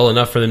worked well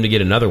enough for them to get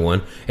another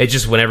one. It's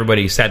just when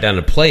everybody sat down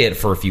to play it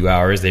for a few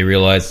hours, they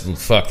realized,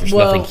 fuck, there's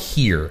nothing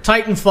here.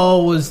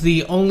 Titanfall was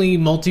the only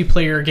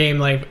multiplayer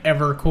game I've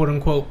ever,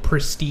 quote-unquote,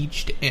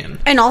 prestiged in.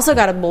 And also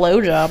got a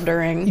blowjob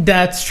during.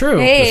 That's true.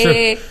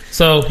 Hey.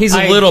 So he's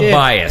a I little did.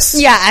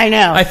 biased. Yeah, I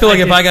know. I feel like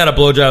I if did. I got a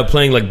blowjob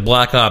playing like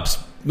Black Ops,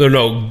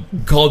 no,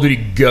 Call of Duty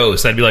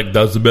Ghosts, I'd be like,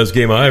 that's the best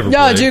game I ever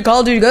No, played. dude,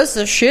 Call of Duty Ghosts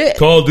is shit.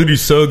 Call of Duty's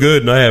so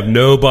good, and I have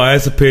no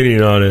biased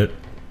opinion on it.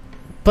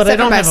 But I Except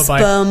for don't my have a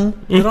bias.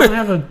 spum. I don't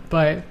have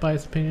a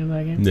biased opinion of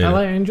that game. Yeah.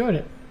 I enjoyed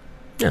it.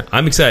 Yeah,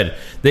 I'm excited.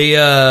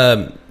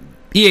 The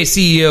EA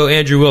CEO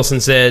Andrew Wilson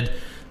said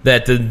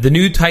that the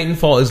new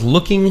Titanfall is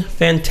looking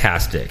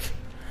fantastic.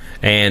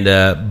 And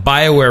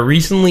BioWare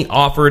recently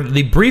offered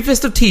the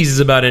briefest of teases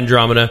about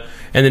Andromeda,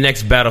 and the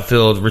next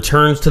Battlefield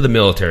returns to the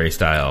military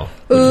style.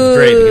 Which is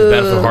great, because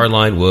Battlefield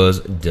Hardline was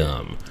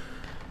dumb.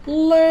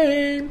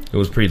 Lame. It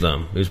was pretty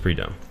dumb. It was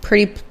pretty dumb.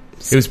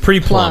 It was pretty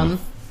plum.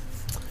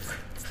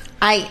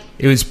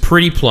 It was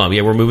pretty plum.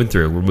 Yeah, we're moving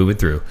through.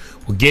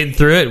 We're getting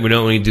through it. We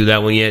don't need to do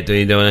that one yet.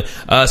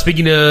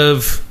 Speaking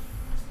of...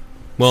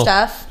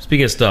 Well,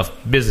 speaking of stuff,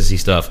 businessy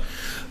stuff.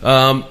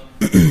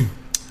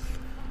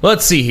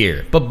 Let's see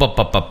here.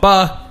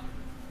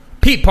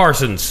 Pete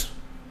Parsons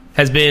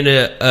has been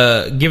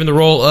given the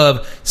role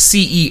of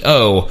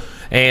CEO,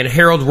 and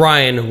Harold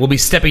Ryan will be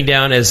stepping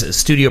down as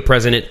studio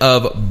president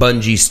of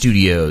Bungie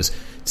Studios.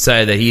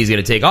 Decided that he's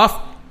going to take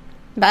off.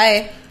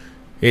 Bye.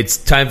 It's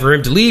time for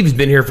him to leave. He's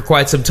been here for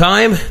quite some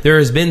time. There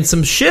has been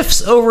some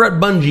shifts over at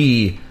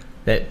Bungie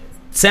that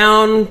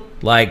sound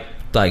like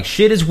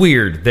shit is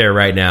weird there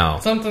right now.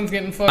 Something's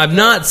getting fucked I'm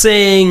not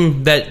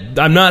saying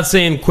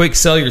quick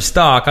sell your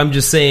stock. I'm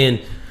just saying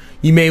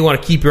you may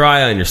want to keep your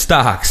eye on your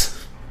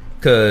stocks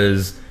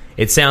because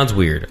it sounds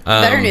weird.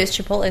 Better news,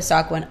 Chipotle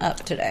stock went up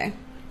today.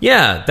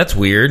 Yeah, that's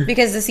weird.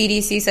 Because the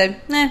CDC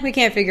said, we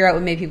can't figure out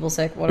what made people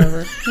sick,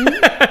 whatever.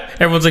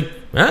 Everyone's like,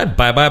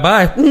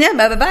 bye.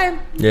 Yeah, bye.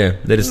 Yeah,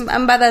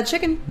 I'm by that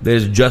chicken. They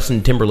just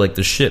Justin Timberlake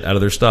the shit out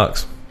of their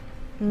stocks.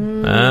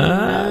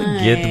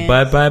 Get the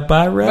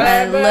bye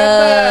right.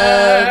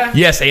 Love.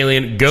 Yes,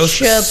 Alien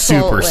Ghost Chipotle.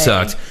 super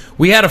sucked.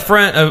 We had a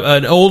friend,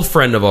 an old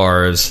friend of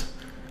ours.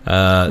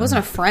 It wasn't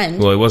a friend.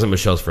 Well, it wasn't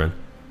Michelle's friend.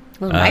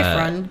 It wasn't my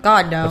friend.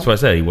 God, no. That's what I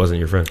said. He wasn't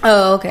your friend.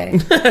 Oh, okay.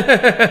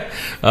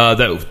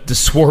 That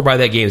just swore by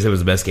that game. That was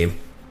the best game.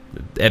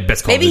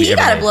 Best Call of Maybe Duty he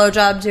ever got a made.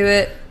 blowjob to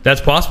it.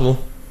 That's possible.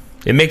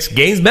 It makes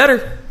games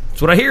better.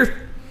 That's what I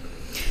hear.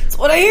 That's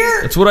what I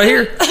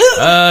hear.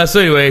 So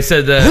anyway, he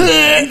said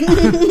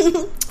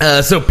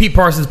so Pete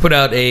Parsons put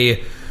out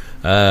a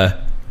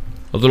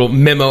little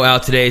memo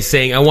out today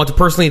saying, I want to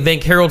personally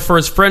thank Harold for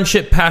his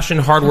friendship, passion,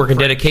 hard work, and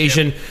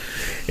dedication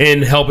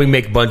in helping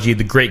make Bungie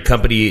the great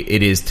company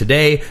it is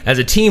today. As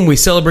a team, we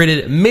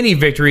celebrated many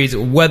victories,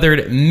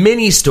 weathered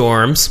many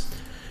storms.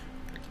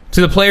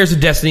 To the players of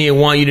Destiny, I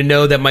want you to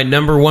know that my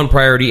number one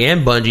priority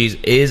and Bungie's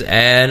is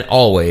and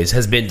always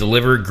has been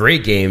deliver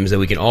great games that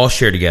we can all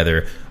share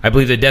together. I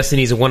believe that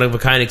Destiny is a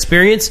one-of-a-kind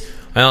experience.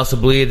 I also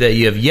believe that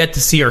you have yet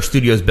to see our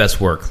studio's best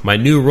work. My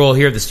new role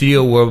here at the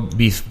studio will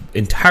be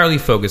entirely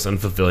focused on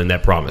fulfilling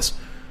that promise.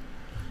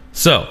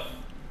 So,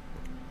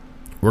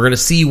 we're going to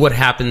see what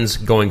happens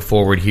going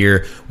forward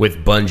here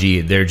with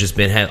Bungie. There just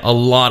been a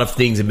lot of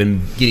things have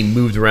been getting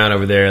moved around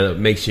over there that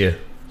makes you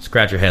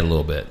scratch your head a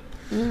little bit.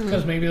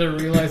 Because maybe they're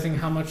realizing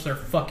how much they're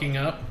fucking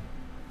up.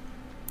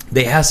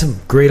 They have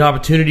some great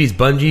opportunities.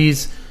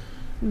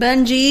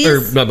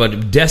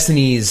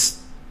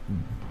 Destiny's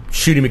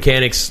shooting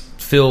mechanics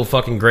feel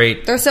fucking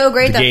great. They're so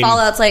great that game,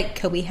 Fallout's like,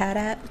 could we had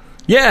at?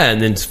 Yeah,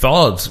 and then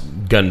Fallout's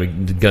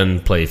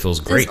gunplay feels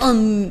great.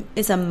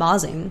 It's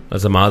amazing.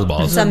 That's a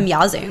Mazballs. It's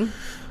amazing.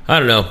 I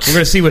don't know. We're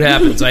gonna see what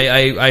happens.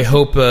 I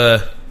hope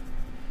they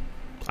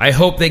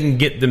can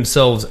get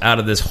themselves out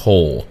of this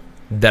hole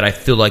that I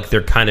feel like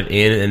they're kind of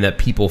in, and that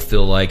people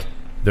feel like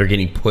they're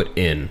getting put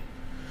in.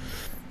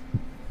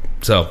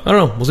 So I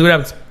don't know. We'll see what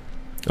happens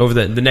over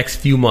the next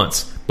few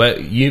months. But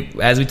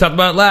as we talked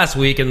about last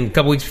week and a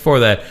couple weeks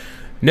before that,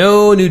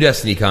 no new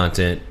Destiny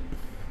content,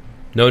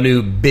 no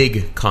new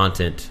big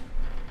content,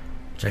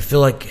 which I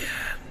feel like.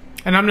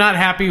 And I'm not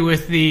happy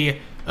with the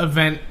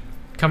event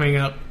coming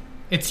up.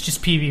 It's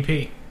just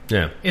PvP.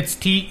 Yeah, it's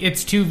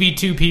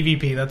 2v2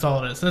 PvP. That's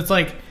all it is. And it's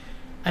like,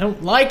 I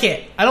don't like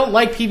it. I don't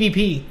like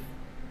PvP.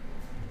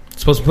 It's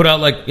supposed to put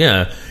out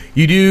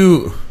you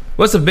do.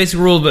 What's the basic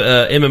rule of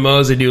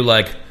MMOs? They do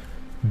like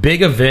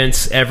big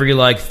events every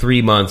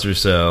 3 months or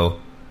so,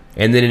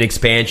 and then an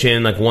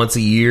expansion once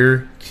a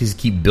year. Just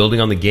keep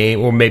building on the game,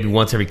 or maybe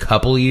once every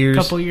couple of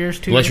years. Too.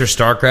 Unless you're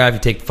StarCraft, you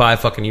take 5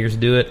 fucking years to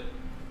do it.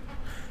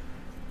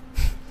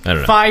 I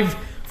don't know. 5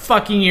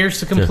 fucking years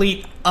to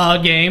complete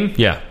a game.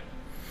 Yeah.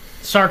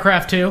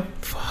 StarCraft 2.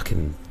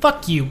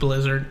 Fuck you,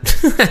 Blizzard.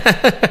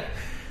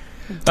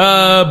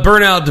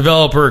 Burnout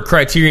developer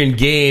Criterion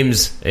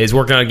Games is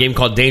working on a game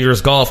called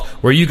Dangerous Golf,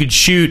 where you could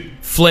shoot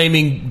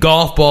flaming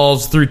golf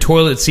balls through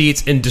toilet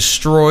seats and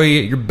destroy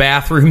your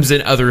bathrooms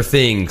and other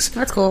things.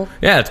 That's cool.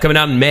 Yeah, it's coming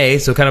out in May,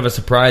 so kind of a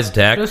surprise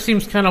attack. This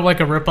seems kind of like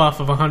a ripoff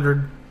of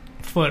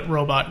 100-foot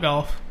robot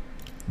golf.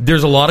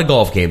 There's a lot of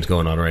golf games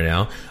going on right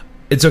now.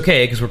 It's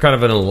okay, because we're kind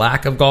of in a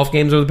lack of golf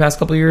games over the past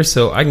couple of years,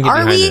 so I can get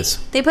behind this.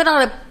 They put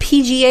out a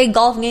PGA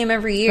golf game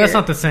every year. That's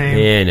not the same.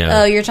 Yeah, no.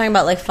 Oh, you're talking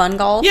about fun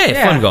golf?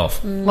 Yeah, fun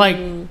golf. Like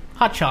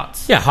Hot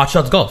Shots. Yeah, Hot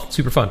Shots golf.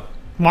 Super fun.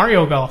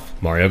 Mario Golf.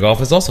 Mario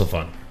Golf is also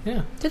fun.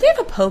 Yeah. Do they have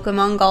a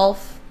Pokemon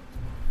golf?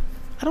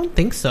 I don't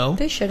think so.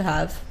 They should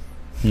have.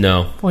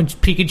 No. When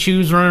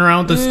Pikachu's running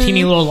around with this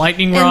teeny little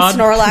lightning rod.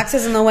 And Snorlax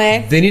is in the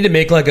way. They need to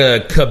make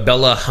a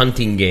Cabela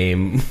hunting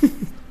game.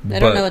 I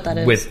don't know what that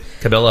is. With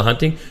Cabela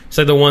hunting? It's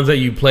like the ones that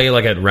you play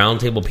at Round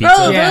Table Pizza.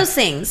 Oh, those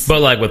things.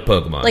 But with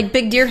Pokemon. Like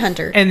Big Deer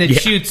Hunter. And it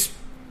shoots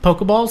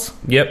Pokeballs?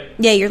 Yep.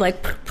 Yeah, you're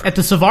like... At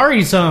the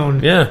Savari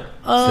Zone. Yeah.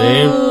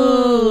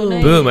 Oh. Ooh,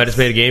 nice. Boom! I just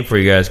made a game for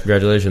you guys.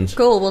 Congratulations.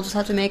 Cool. We'll just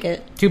have to make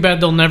it. Too bad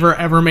they'll never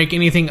ever make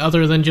anything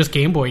other than just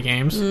Game Boy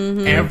games.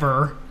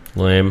 Ever.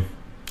 Lame.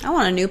 I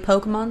want a new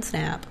Pokemon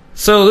Snap.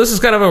 So this is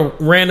kind of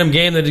a random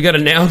game that got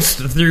announced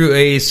through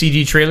a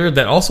CG trailer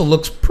that also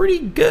looks pretty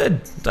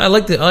good. I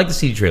like the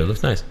CG trailer. It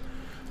looks nice.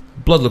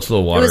 Blood looks a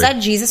little watery. Was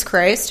that Jesus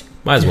Christ?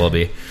 Might as well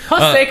be.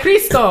 Jose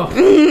Cristo.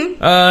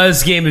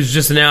 This game is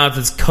just announced.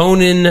 It's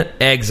Conan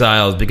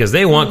Exiles because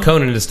they want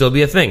Conan to still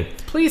be a thing.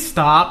 Please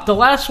stop. The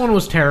last one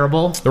was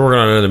terrible. They're working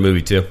on another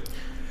movie too.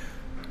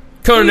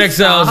 Conan Please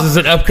Exiles stop. is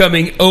an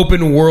upcoming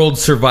open world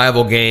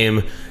survival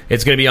game.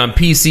 It's going to be on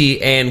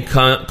PC and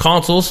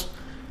consoles.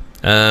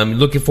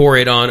 Looking for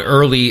it on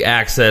early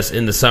access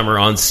in the summer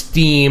on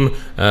Steam.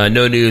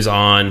 No news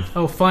on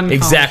Funcom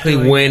exactly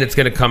doing when it. it's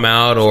going to come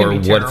out or gonna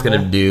be what it's going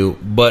to terrible. do.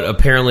 But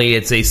apparently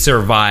it's a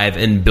survive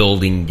and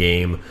building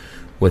game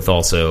with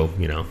also,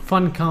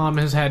 Funcom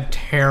has had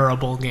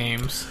terrible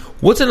games.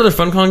 What's another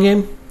Funcom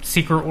game?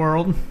 Secret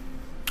World.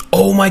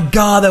 Oh my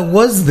god, that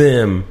was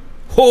them.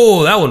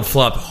 Oh, that one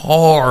flopped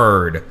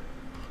hard.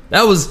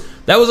 That was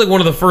like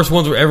one of the first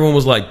ones where everyone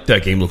was like,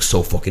 that game looks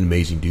so fucking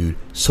amazing, dude.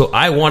 So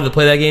I wanted to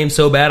play that game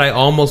so bad I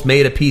almost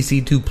made a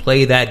PC to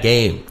play that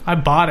game. I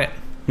bought it.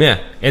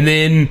 Yeah. And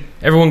then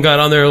everyone got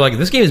on there like,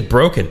 this game is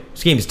broken.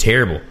 This game is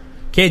terrible.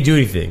 Can't do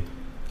anything.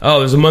 Oh,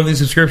 there's a monthly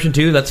subscription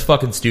too? That's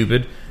fucking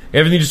stupid.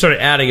 Everything just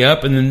started adding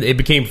up and then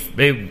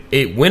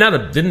it went out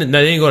of, they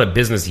didn't go out of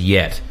business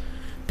yet.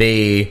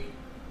 They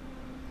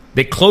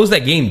closed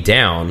that game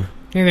down.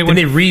 Yeah, Then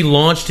they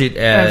relaunched it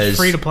as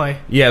free to play.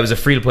 Yeah, it was a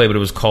free to play, but it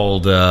was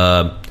called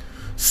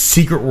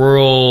Secret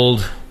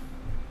World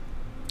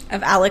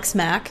Of Alex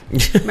Mack.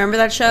 Remember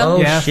that show?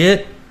 Oh Yeah.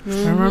 shit! I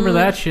remember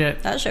that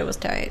shit. That show was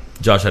tight.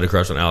 Josh had a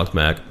crush on Alex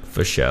Mack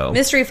for show.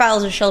 Mystery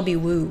Files of Shelby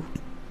Woo.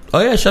 Oh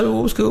yeah, Shelby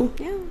was cool.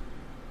 Yeah.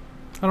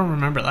 I don't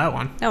remember that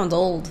one. That one's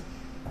old.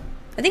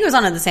 I think it was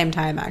on at the same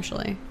time,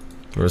 actually.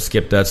 We're gonna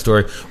skip that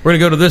story. We're gonna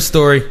go to this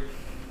story.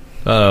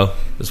 Oh,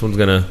 this one's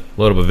gonna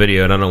load up a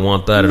video, and I don't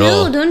want that at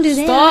all. No, don't do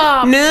that.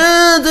 Stop.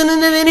 No, don't do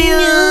the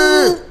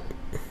video.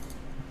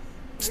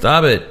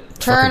 Stop it.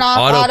 Turn Fucking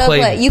off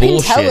autoplay. You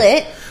can tell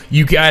it.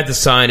 I have to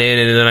sign in,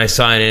 and then I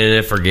sign in, and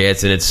it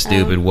forgets, and it's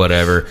stupid,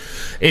 whatever.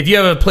 If you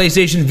have a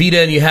PlayStation Vita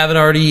and you haven't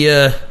already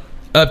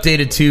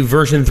updated to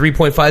version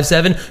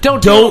 3.57,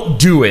 don't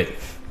do it.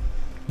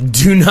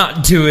 Do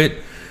not do it.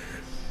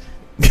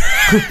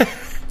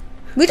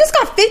 We just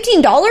got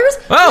 $15.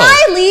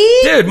 Oh, Miley,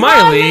 dude,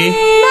 Miley.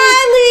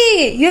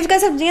 You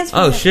guys have to dance. For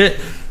Oh, it. shit.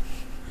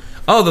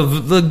 Oh,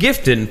 the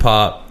gift didn't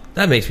pop.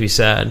 That makes me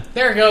sad.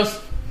 There it goes.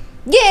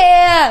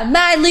 Yeah,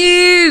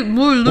 Miley.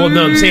 Well,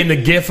 no, I'm saying the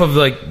gif of,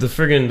 like, the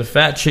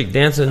fat chick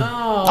dancing.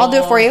 I'll do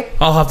it for you.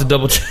 I'll have to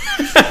double check.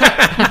 Wait,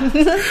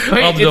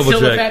 I'll it's double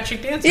still the check. fat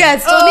chick dancing. Yeah,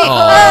 it's still me.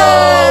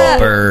 Oh,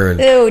 burn.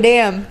 Ew,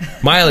 damn.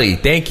 Miley,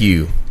 thank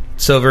you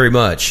so very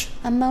much.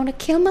 I'm gonna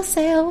kill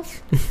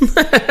myself.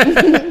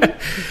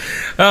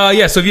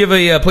 Yeah, so if you have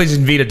a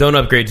PlayStation Vita, don't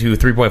upgrade to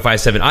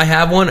 3.57. I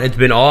have one. It's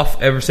been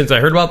off ever since I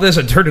heard about this.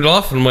 I turned it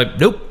off, and I'm like,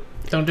 nope.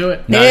 Don't do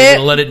it. Not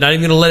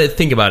even gonna let it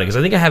think about it, because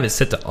I think I have it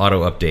set to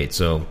auto update,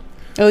 so...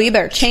 Oh, you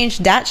better change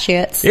that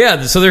shit.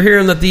 Yeah, so they're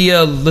hearing that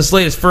this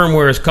latest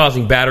firmware is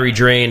causing battery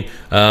drain,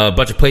 a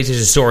bunch of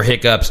PlayStation Store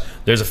hiccups.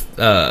 There's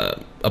a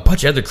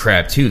bunch of other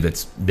crap, too,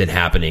 that's been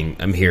happening,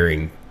 I'm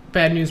hearing.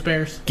 Bad news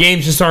bears.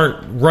 Games just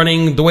aren't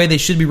running the way they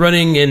should be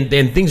running, and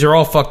things are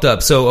all fucked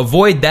up. So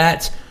avoid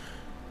that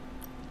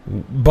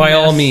by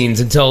all means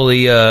until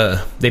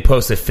they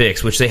post a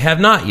fix, which they have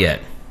not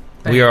yet.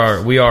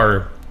 Thanks. We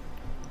are.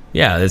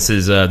 Yeah, this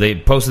is. They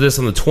posted this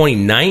on the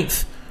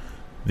 29th.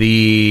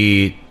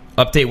 The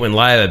update went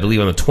live, I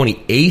believe, on the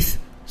 28th.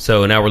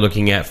 So now we're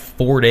looking at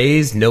 4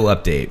 days, no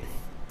update.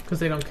 Because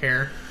they don't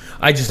care.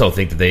 I just don't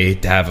think that they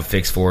have a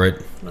fix for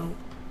it. No.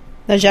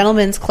 The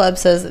Gentleman's Club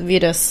says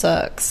Vita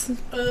sucks.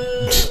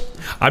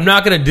 I'm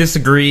not going to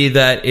disagree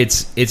that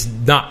it's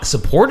not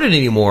supported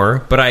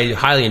anymore, but I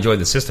highly enjoy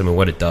the system and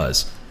what it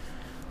does.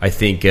 I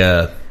think.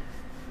 I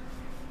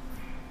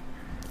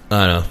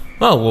don't know.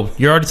 Oh, well,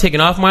 you're already taking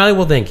off, Miley?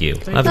 Well, thank you.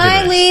 Have a good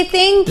night. Miley,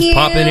 thank you. Just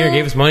pop in here,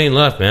 gave us money, and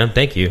left, man.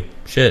 Thank you.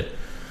 Shit.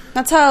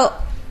 That's how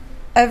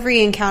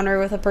every encounter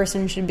with a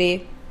person should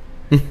be.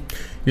 You're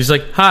just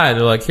like, hi.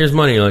 They're like, here's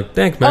money. You're like,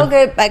 thanks, man.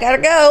 Okay, I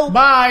gotta go.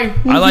 Bye.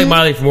 I like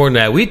Miley for more than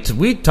that. We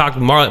talked to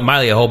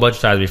Miley a whole bunch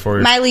of times before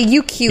Miley,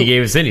 you he cute.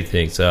 gave us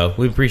anything, so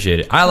we appreciate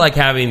it. I like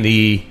having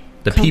the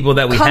people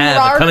that we have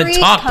that come and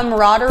talk.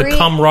 Camaraderie? The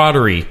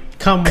camaraderie.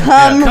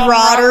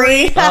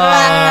 Camaraderie.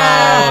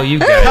 Oh, you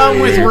guys. Come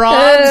with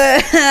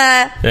rods.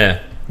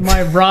 Yeah.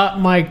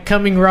 My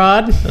coming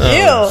rod.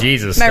 Oh, Ew.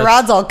 Jesus. My That's-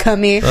 rod's all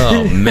cummy.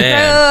 Oh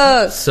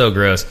man, Gross. so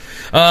gross.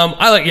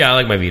 I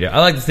like my Vita. I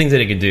like the things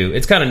that it can do.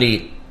 It's kind of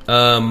neat.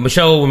 When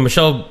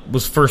Michelle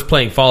was first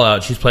playing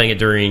Fallout, she's playing it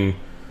during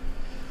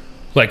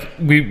Like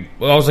I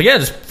was like, yeah,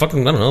 just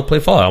fucking, I don't know, play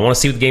Fallout. I want to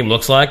see what the game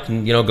looks like,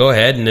 and go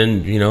ahead, and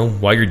then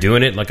while you're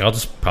doing it, like I'll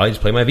probably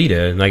play my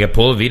Vita, and I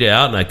pulled a Vita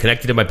out, and I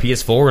connected to my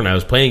PS4, and I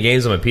was playing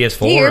games on my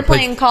PS4. Yeah, you're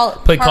playing Call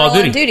of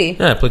Duty.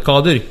 Yeah, I played Call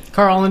of Duty.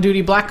 Call of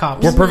Duty Black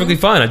Ops. We're perfectly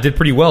fine. I did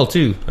pretty well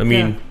too. I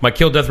mean, my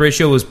kill death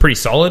ratio was pretty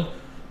solid. I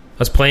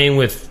was playing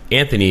with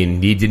Anthony,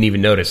 and he didn't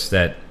even notice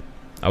that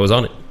I was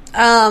on it.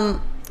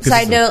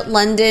 Side note: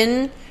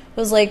 London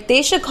was like,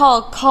 they should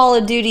call Call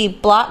of Duty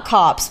Black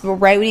Ops, but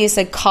right when you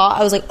said "cock,"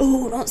 I was like,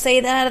 "Oh, don't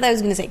say that." I thought I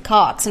was going to say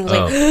 "cocks," and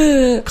I was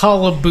like,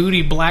 Call of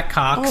Duty Black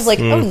Cocks. I was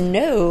like, "Oh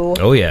no!"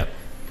 Oh yeah,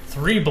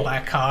 3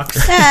 Black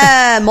Cocks.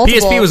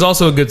 Multiple. PSP was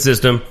also a good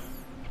system.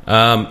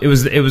 It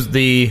was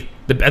the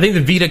I think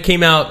the Vita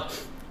came out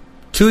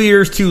 2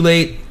 years too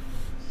late,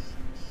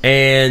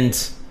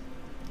 and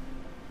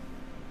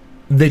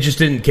they just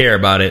didn't care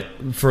about it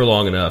for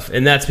long enough,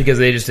 and that's because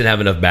they just didn't have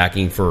enough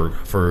backing for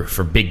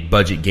big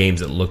budget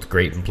games that looked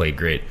great and played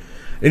great.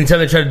 Anytime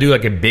they try to do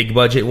like a big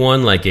budget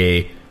one, like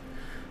a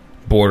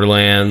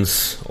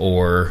Borderlands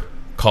or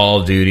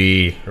Call of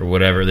Duty or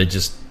whatever, they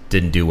just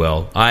didn't do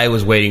well. I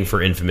was waiting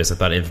for Infamous. I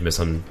thought Infamous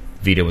on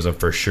Vita was a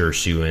for sure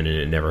shoe-in, and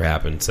it never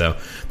happened. So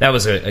that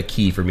was a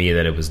key for me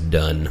that it was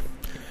done.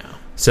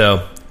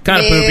 So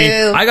kind of poopy.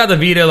 I got the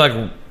Vita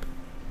like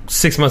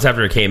 6 months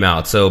after it came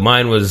out, so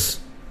mine was.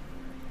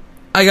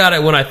 I got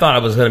it when I thought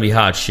it was going to be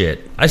hot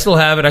shit. I still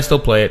have it. I still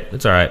play it.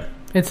 It's all right.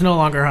 It's no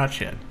longer hot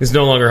shit. It's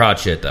no longer hot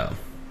shit, though.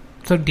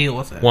 So deal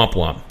with it. Womp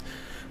womp.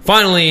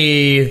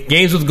 Finally,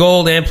 Games with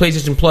Gold and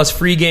PlayStation Plus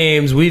free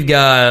games. We've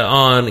got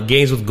on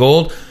Games with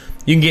Gold.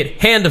 You can get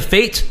Hand of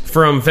Fate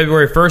from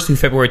February 1st to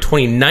February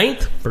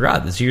 29th.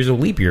 Forgot, this year's a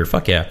leap year.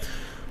 Fuck yeah.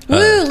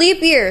 Woo,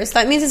 leap years.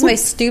 That means it's my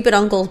stupid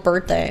uncle's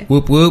birthday.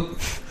 Whoop whoop.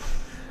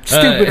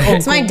 Stupid uncle.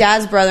 It's my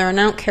dad's brother, and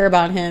I don't care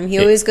about him. He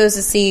always goes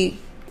to see...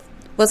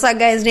 What's that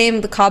guy's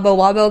name? The Cabo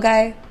Wabo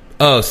guy?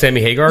 Oh,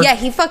 Sammy Hagar? Yeah,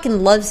 he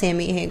fucking loves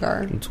Sammy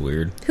Hagar. That's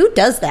weird. Who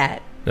does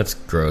that? That's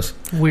gross.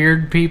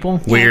 Weird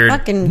people. Weird. I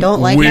fucking don't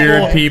like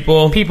weird that.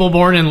 people. People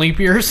born in leap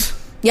years.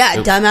 Yeah,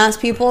 dumbass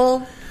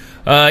people.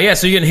 Yeah,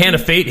 so you get Hand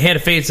of Fate. Hand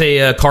of Fate's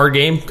a card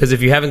game, because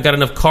if you haven't got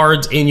enough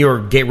cards in your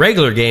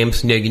regular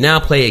games, you now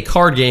play a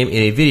card game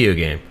in a video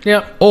game.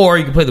 Yep. Or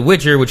you can play The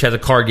Witcher, which has a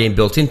card game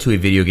built into a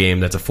video game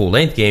that's a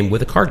full-length game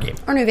with a card game.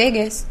 Or New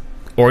Vegas.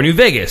 Or New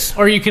Vegas.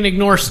 Or you can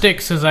ignore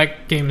Styx, because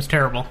that game is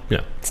terrible.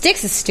 Yeah.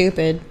 Styx is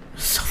stupid.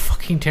 So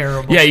fucking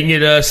terrible. Yeah, you can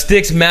get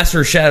Styx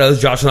Master of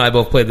Shadows. Josh and I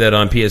both played that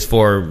on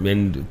PS4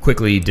 and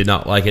quickly did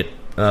not like it.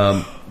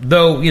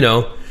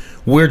 Though,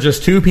 we're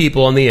just two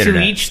people on the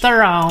internet. To each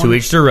their own. To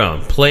each their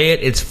own. Play it.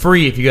 It's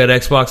free if you got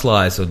Xbox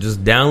Live, so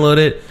just download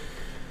it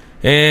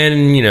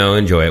and,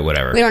 enjoy it,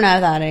 whatever. We don't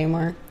have that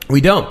anymore. We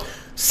don't.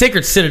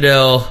 Sacred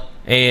Citadel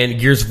and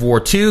Gears of War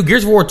 2.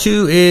 Gears of War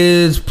 2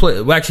 is...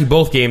 actually,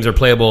 both games are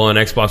playable on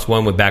Xbox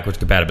One with backwards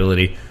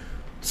compatibility.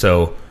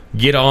 So,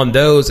 get on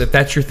those if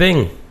that's your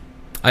thing.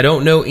 I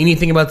don't know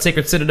anything about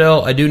Sacred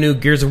Citadel. I do know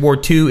Gears of War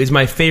 2 is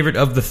my favorite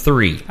of the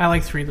three. I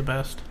like 3 the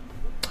best.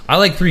 I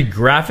like 3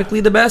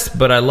 graphically the best,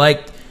 but I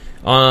liked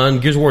on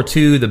Gears of War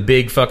 2 the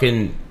big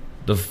fucking...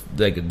 The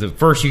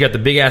first, you got the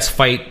big-ass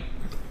fight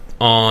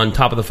on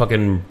top of the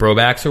fucking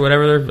brobacks or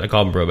whatever. I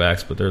call them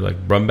brobacks, but they're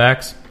like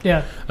brumbacks.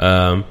 Yeah.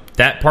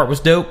 That part was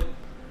dope,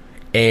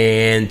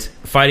 and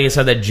fighting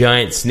inside that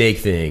giant snake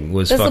thing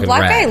was fucking rad. Does the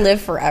black guy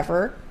live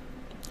forever?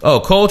 Oh,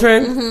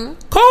 Coltrane? Mm-hmm.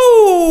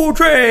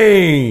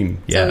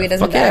 Coltrane! Yeah, So he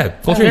doesn't fuck yeah. die?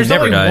 Coltrane There's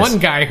never only dies. one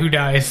guy who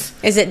dies.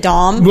 Is it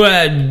Dom?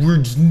 But we're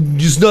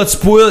just not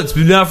spoil it. It's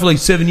been out for like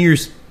 7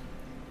 years.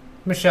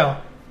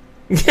 Michelle.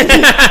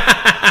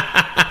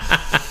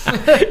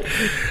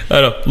 I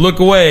don't know. Look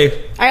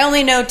away. I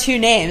only know 2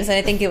 names, and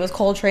I think it was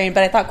Coltrane,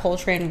 but I thought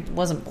Coltrane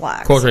wasn't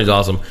black. Coltrane's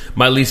awesome.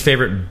 My least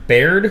favorite,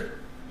 Baird? Is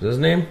that his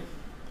name?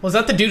 Was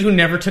that the dude who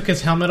never took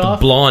his helmet off?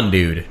 Blonde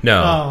dude.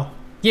 No. Oh.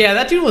 Yeah,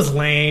 that dude was I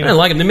lame. didn't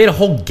like him. They made a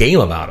whole game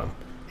about him.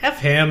 F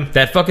him.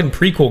 That fucking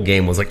prequel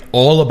game was like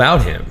all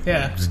about him.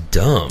 Yeah. It was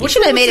dumb. What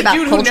should I made the about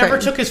dude Coltrane? who never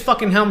took his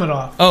fucking helmet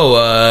off?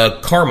 Oh,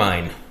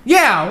 Carmine.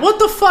 Yeah, what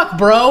the fuck,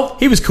 bro?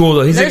 He was cool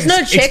though. He's There's an no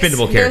chicks.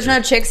 expendable character. There's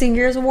no chicks in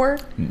Gears of War.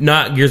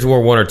 Not Gears of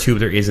War 1 or 2, but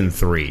there is in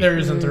 3. There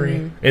isn't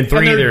 3. In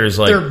 3, And there's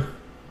like... they're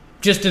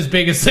just as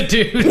big as the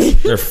dude.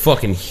 They're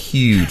fucking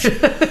huge.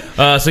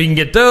 So you can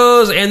get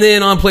those, and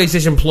then on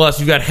PlayStation Plus,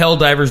 you've got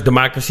Helldivers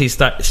Democracy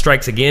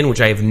Strikes Again,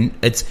 which I have...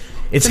 It's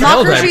Democracy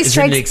Helldivers. Is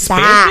it an Strikes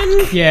Back.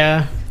 expansion?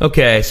 Yeah.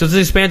 Okay, so it's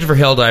an expansion for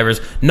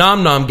Helldivers.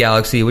 Nom Nom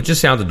Galaxy, which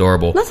just sounds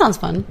adorable. That sounds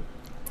fun.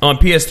 On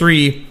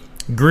PS3,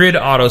 Grid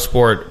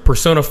Autosport,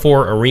 Persona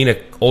 4 Arena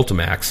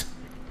Ultimax.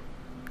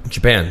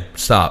 Japan,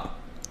 stop.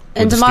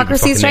 And With the stupid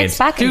Democracy fucking Strikes names.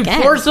 Back Dude,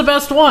 again. 4's the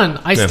best one.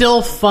 I Yeah.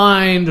 still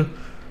find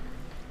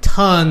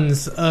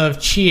tons of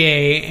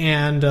Chie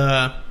and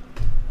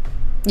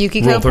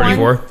Yukiko Rule porn?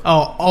 34.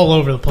 all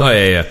over the place. Oh,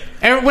 yeah.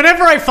 And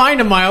whenever I find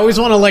them, I always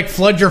want to like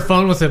flood your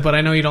phone with it, but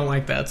I know you don't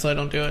like that, so I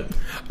don't do it.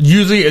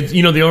 Usually, it's,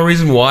 the only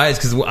reason why is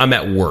because I'm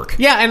at work.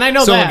 Yeah, and I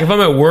know So that. like if I'm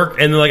at work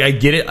and like I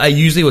get it, I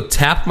usually would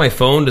tap my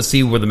phone to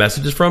see where the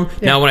message is from.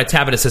 Yeah. Now when I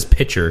tap it, it says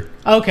picture,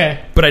 Okay.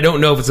 but I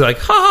don't know if it's like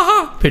ha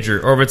ha ha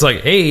picture, or if it's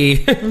like,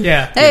 hey,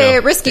 Yeah. Hey,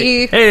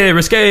 risky. hey,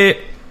 risque.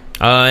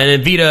 And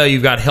in Vita,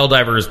 you've got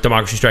Helldivers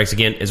Democracy Strikes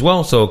Again as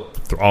well. So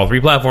all 3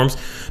 platforms,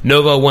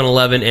 Nova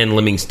 111 and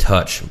Lemmings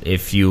Touch.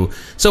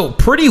 So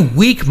pretty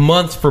weak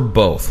months for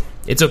both.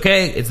 It's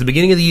okay. It's the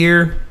beginning of the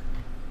year.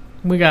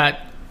 We got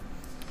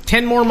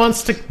 10 more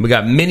months to... We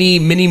got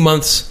many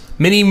months,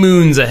 many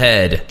moons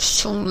ahead.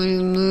 So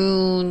many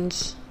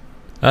moons.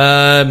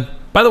 By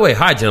the way,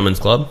 hi, Gentlemen's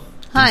Club.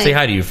 Hi. Say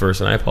hi to you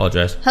first, and I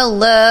apologize.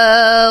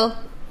 Hello.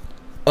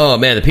 Oh,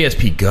 man, the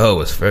PSP Go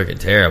was freaking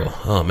terrible.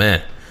 Oh,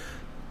 man.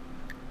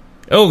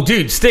 Oh,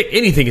 dude, Stick,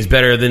 anything is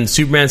better than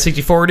Superman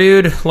 64,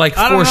 dude. Like,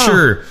 I don't for know.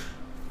 sure.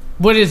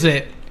 What is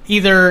it?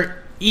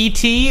 Either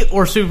E.T.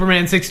 or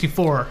Superman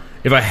 64?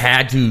 If I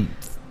had to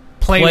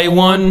Play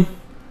one,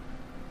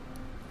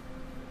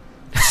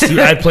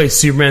 I'd play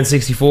Superman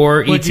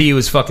 64. What'd E.T.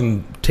 was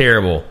fucking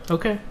terrible.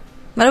 Okay.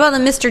 What about the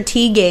Mr.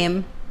 T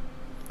game?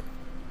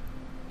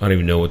 I don't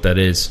even know what that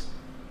is.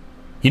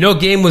 You know,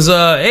 game was,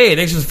 hey,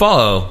 thanks for the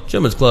follow.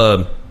 Gentlemen's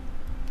Club.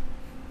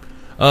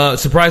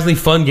 Surprisingly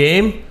fun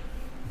game.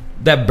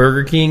 That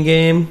Burger King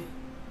game.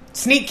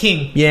 Sneak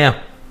King.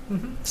 Yeah.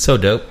 So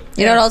dope.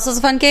 You know what else was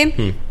a fun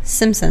game?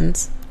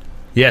 Simpsons.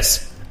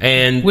 Yes.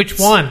 And Which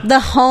one? The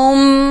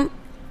home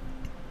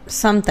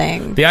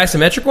something. the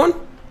isometric one?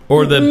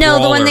 Or the No, the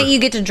brawler? one that you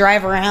get to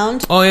drive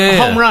around. Oh, yeah,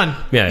 yeah. Home Run.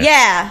 Yeah.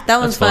 Yeah, that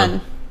one's That's fun.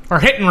 fun. Or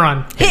Hit and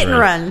Run. Hit and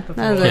run.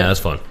 That was, Yeah, that's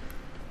fun.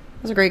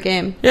 that was a great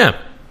game. Yeah.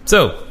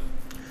 So,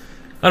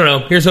 I don't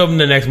know. Here's hoping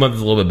the next month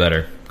is a little bit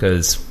better.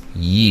 Because,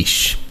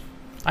 yeesh.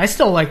 I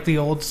still like the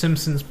old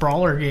Simpsons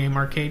Brawler game,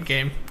 arcade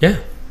game, Yeah.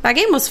 That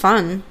game was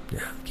fun. Yeah,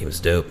 the game was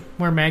dope.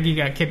 where Maggie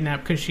got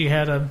kidnapped because she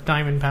had a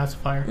diamond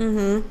pacifier.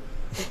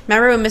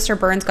 Remember when Mr.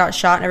 Burns got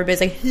shot and everybody's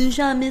like, who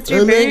shot Mr.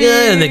 Oh my Burns?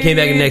 God. And they came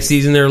back in the next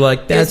season. They're like,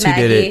 It that's was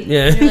who did it. Maggie.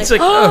 Yeah. And you're It's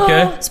like,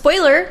 okay.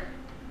 Spoiler.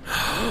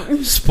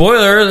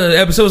 Spoiler, the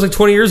episode was like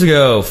 20 years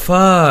ago.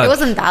 Fuck. It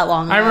wasn't that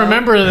long ago. I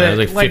remember it that was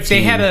like like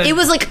they 15. had a It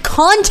was like a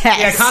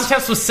contest.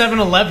 contest with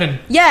 7-Eleven.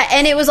 Yeah,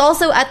 and it was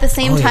also at the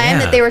same Oh, time yeah.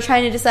 that they were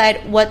trying to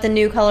decide what the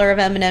new color of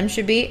M&M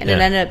should be, and it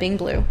Yeah. ended up being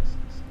blue.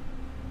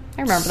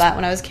 I remember that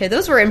when I was a kid.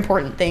 Those were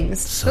important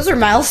things. Those were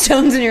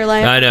milestones in your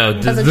life. I know.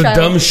 as a The child.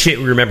 dumb shit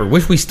we remember.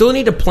 Which we still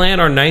need to plan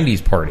our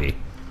 90s party.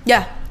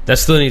 Yeah. That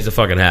still needs to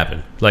fucking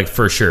happen. Like,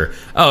 for sure.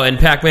 Oh, and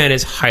Pac-Man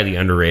is highly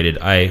underrated.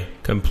 I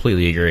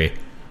completely agree.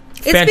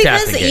 It's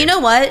Fantastic because, game. you know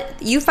what?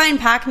 You find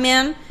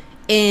Pac-Man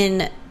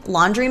in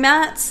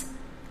laundromats,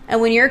 and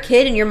when you're a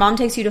kid and your mom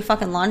takes you to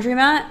fucking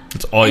laundromat,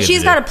 That's all you and have she's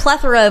to got do. a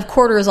plethora of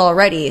quarters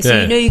already, so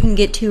Yeah. you know you can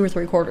get 2 or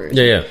 3 quarters.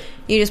 Yeah, yeah.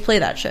 You just play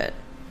that shit.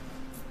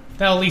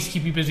 That'll at least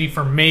keep you busy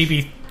for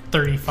maybe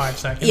 35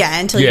 seconds. Yeah,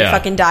 until you Yeah.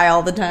 fucking die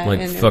all the time. Like,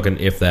 and fucking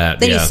if that.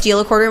 then yeah. you steal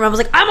a quarter, and mom was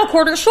like, I'm a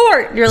quarter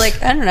short. You're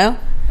like, I don't know.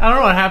 I don't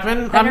know what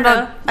happened. I don't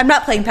know. I'm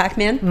not playing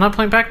Pac-Man. I'm not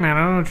playing Pac-Man. I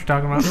don't know what you're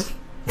talking about.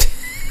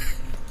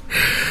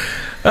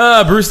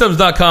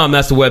 BruceThumbs.com,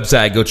 that's the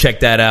website. Go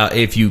check that out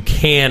if you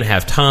can,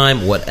 have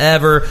time,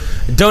 whatever.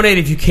 Donate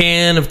if you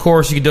can. Of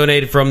course, you can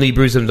donate from the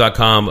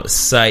BruceThumbs.com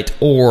site,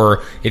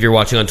 or if you're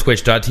watching on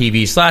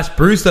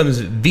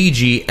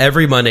twitch.tv/BruceThumbsVG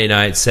every Monday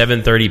night,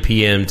 7:30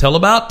 p.m. till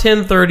about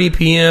 10:30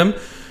 p.m.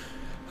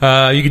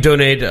 You can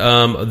donate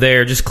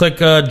there. Just click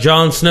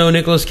Jon Snow,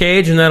 Nicolas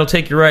Cage, and that'll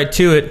take you right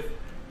to it.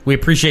 We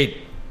appreciate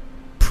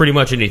pretty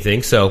much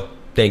anything, so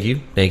thank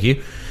you. Thank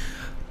you.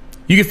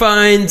 You can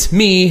find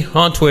me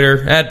on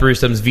Twitter at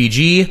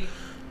BruceThumbsVG.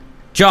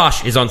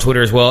 Josh is on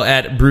Twitter as well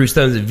at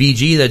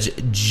BruceThumbsVG. That's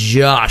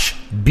Josh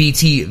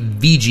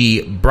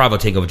BTVG. Bravo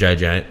Tango Vagina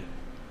Giant.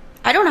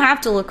 I don't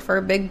have to look for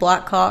a big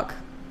black cock.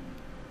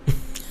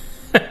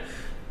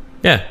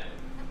 Yeah.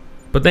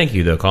 But thank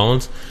you, though,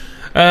 Collins.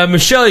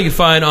 Michelle, you can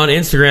find on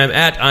Instagram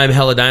at I'm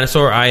Hella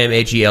Dinosaur. I am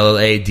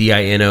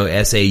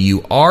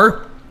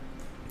HELLADINOSAUR.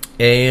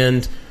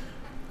 And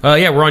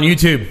yeah, we're on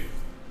YouTube.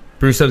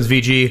 Bruce Thumbs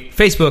VG,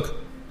 Facebook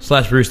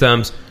 /Bruce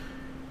Thumbs.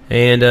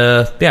 And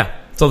yeah,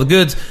 it's all the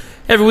goods.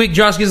 Every week,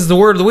 Josh gives us the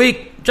word of the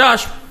week.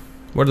 Josh,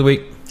 word of the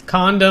week.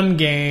 Condom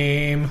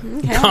game.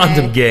 Okay.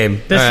 Condom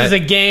game. This All right. is a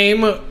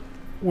game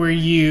where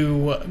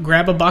you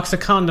grab a box of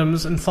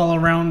condoms and follow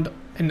around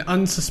an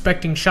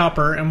unsuspecting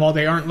shopper, and while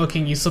they aren't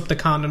looking, you slip the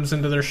condoms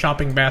into their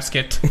shopping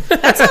basket.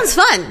 That sounds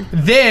fun.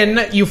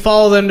 Then you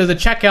follow them to the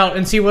checkout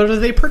and see whether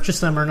they purchase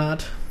them or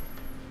not.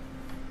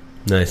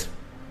 Nice.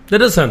 That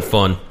does sound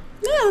fun.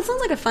 Yeah, that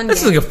sounds like a fun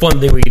This is game. like a fun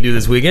thing we can do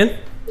this weekend.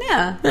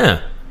 Yeah.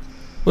 Yeah.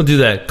 We'll do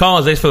that.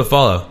 Collins, thanks for the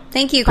follow.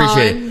 Thank you,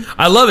 Appreciate Colin. it.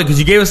 I love it because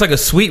you gave us like a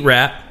sweet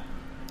rap.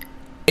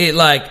 It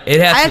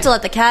has I have to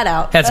let the cat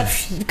out. Has-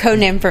 That's the code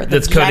name for the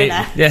that's code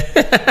vagina. Yeah.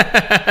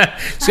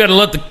 Just got to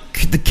let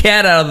the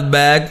cat out of the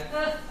bag.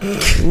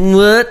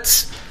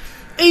 What?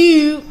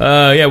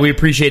 Yeah, we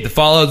appreciate the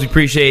follows. We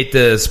appreciate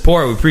the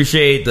support. We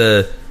appreciate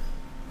the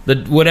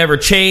whatever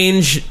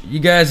change you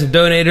guys have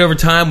donated over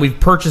time. We've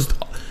purchased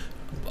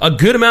a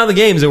good amount of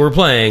the games that we're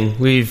playing.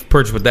 We've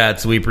purchased with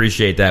that, so we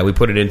appreciate that. We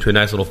put it into a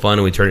nice little fun,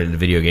 and we turn it into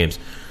video games.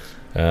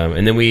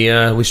 And then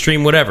we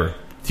stream whatever.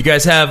 If you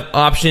guys have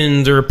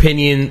options or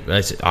opinions,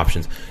 I say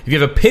options. If you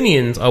have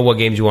opinions on what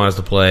games you want us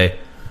to play,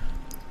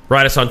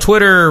 Write us on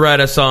Twitter,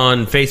 write us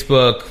on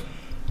Facebook,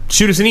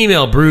 shoot us an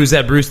email,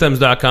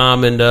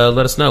 brews@brewstems.com, and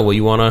let us know what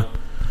you want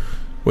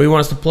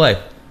us to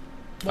play.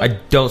 I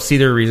don't see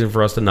the reason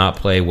for us to not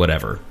play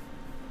whatever.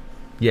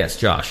 Yes,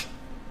 Josh.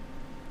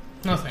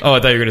 Nothing. Oh, I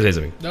thought you were going to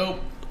say something. Nope.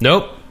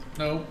 Nope.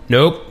 Nope.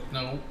 Nope.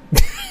 Nope.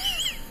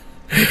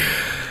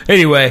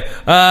 Anyway,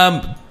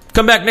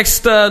 come back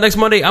next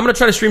Monday. I'm going to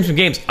try to stream some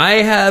games. I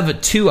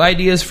have 2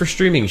 ideas for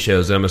streaming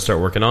shows that I'm going to start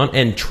working on,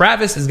 and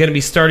Travis is going to be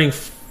starting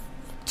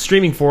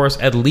streaming for us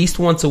at least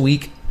once a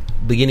week,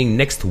 beginning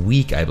next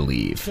week, I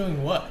believe.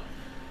 Doing what?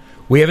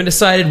 We haven't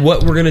decided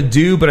what we're going to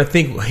do, but I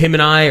think him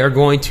and I are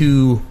going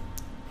to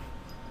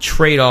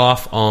trade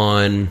off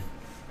on...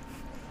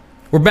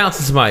 We're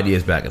bouncing some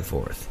ideas back and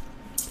forth.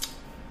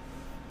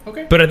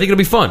 Okay. But I think it'll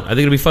be fun. I think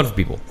it'll be fun for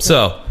people.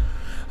 So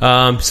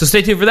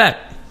stay tuned for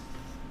that.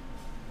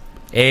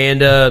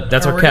 And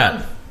that's our cat.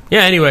 Done?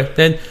 Yeah, anyway.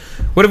 Then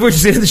what if we're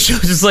just ending the show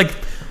just like...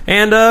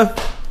 And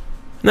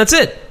that's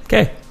it.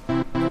 Okay.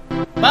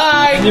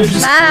 Bye.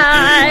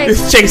 Bye.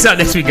 Check us out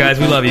next week, guys.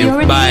 We love you.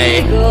 You're Bye.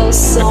 an eagle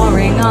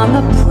soaring on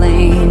the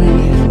plane.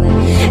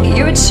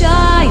 You're a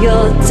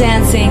child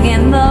dancing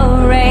in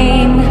the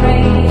rain.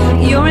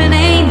 You're an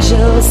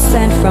angel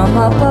sent from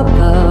up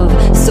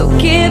above. So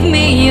give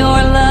me your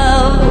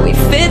love. We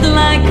fit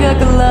like a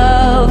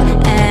glove.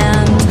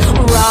 And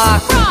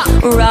rock,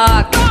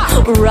 rock,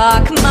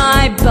 rock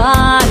my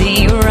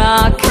body.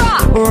 Rock,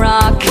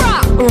 rock,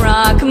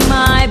 rock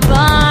my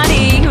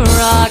body.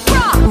 Rock,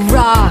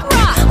 rock,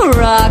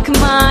 rock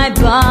my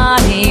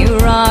body.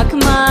 Rock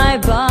my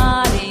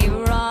body.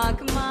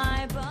 Rock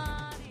my body.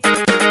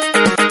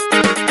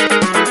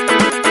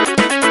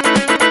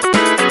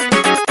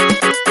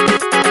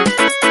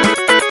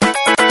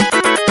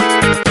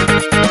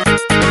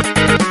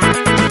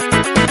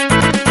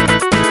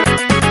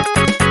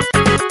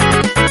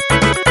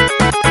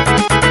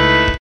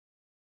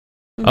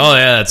 Oh,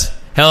 yeah. That's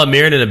Helen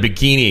Mirren in a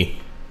bikini.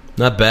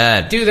 Not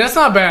bad. Dude, that's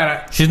not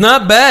bad. She's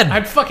not bad.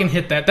 I'd fucking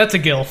hit that. That's a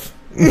gilf.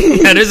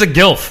 That is a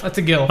gilf. That's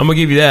a gilf. I'm going to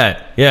give you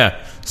that.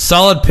 Yeah.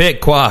 Solid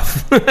pick,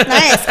 quaff.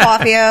 Nice,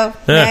 Coffeo.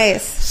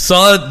 Nice.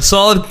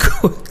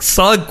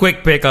 Solid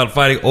quick pick on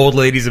finding old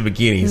ladies in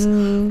bikinis.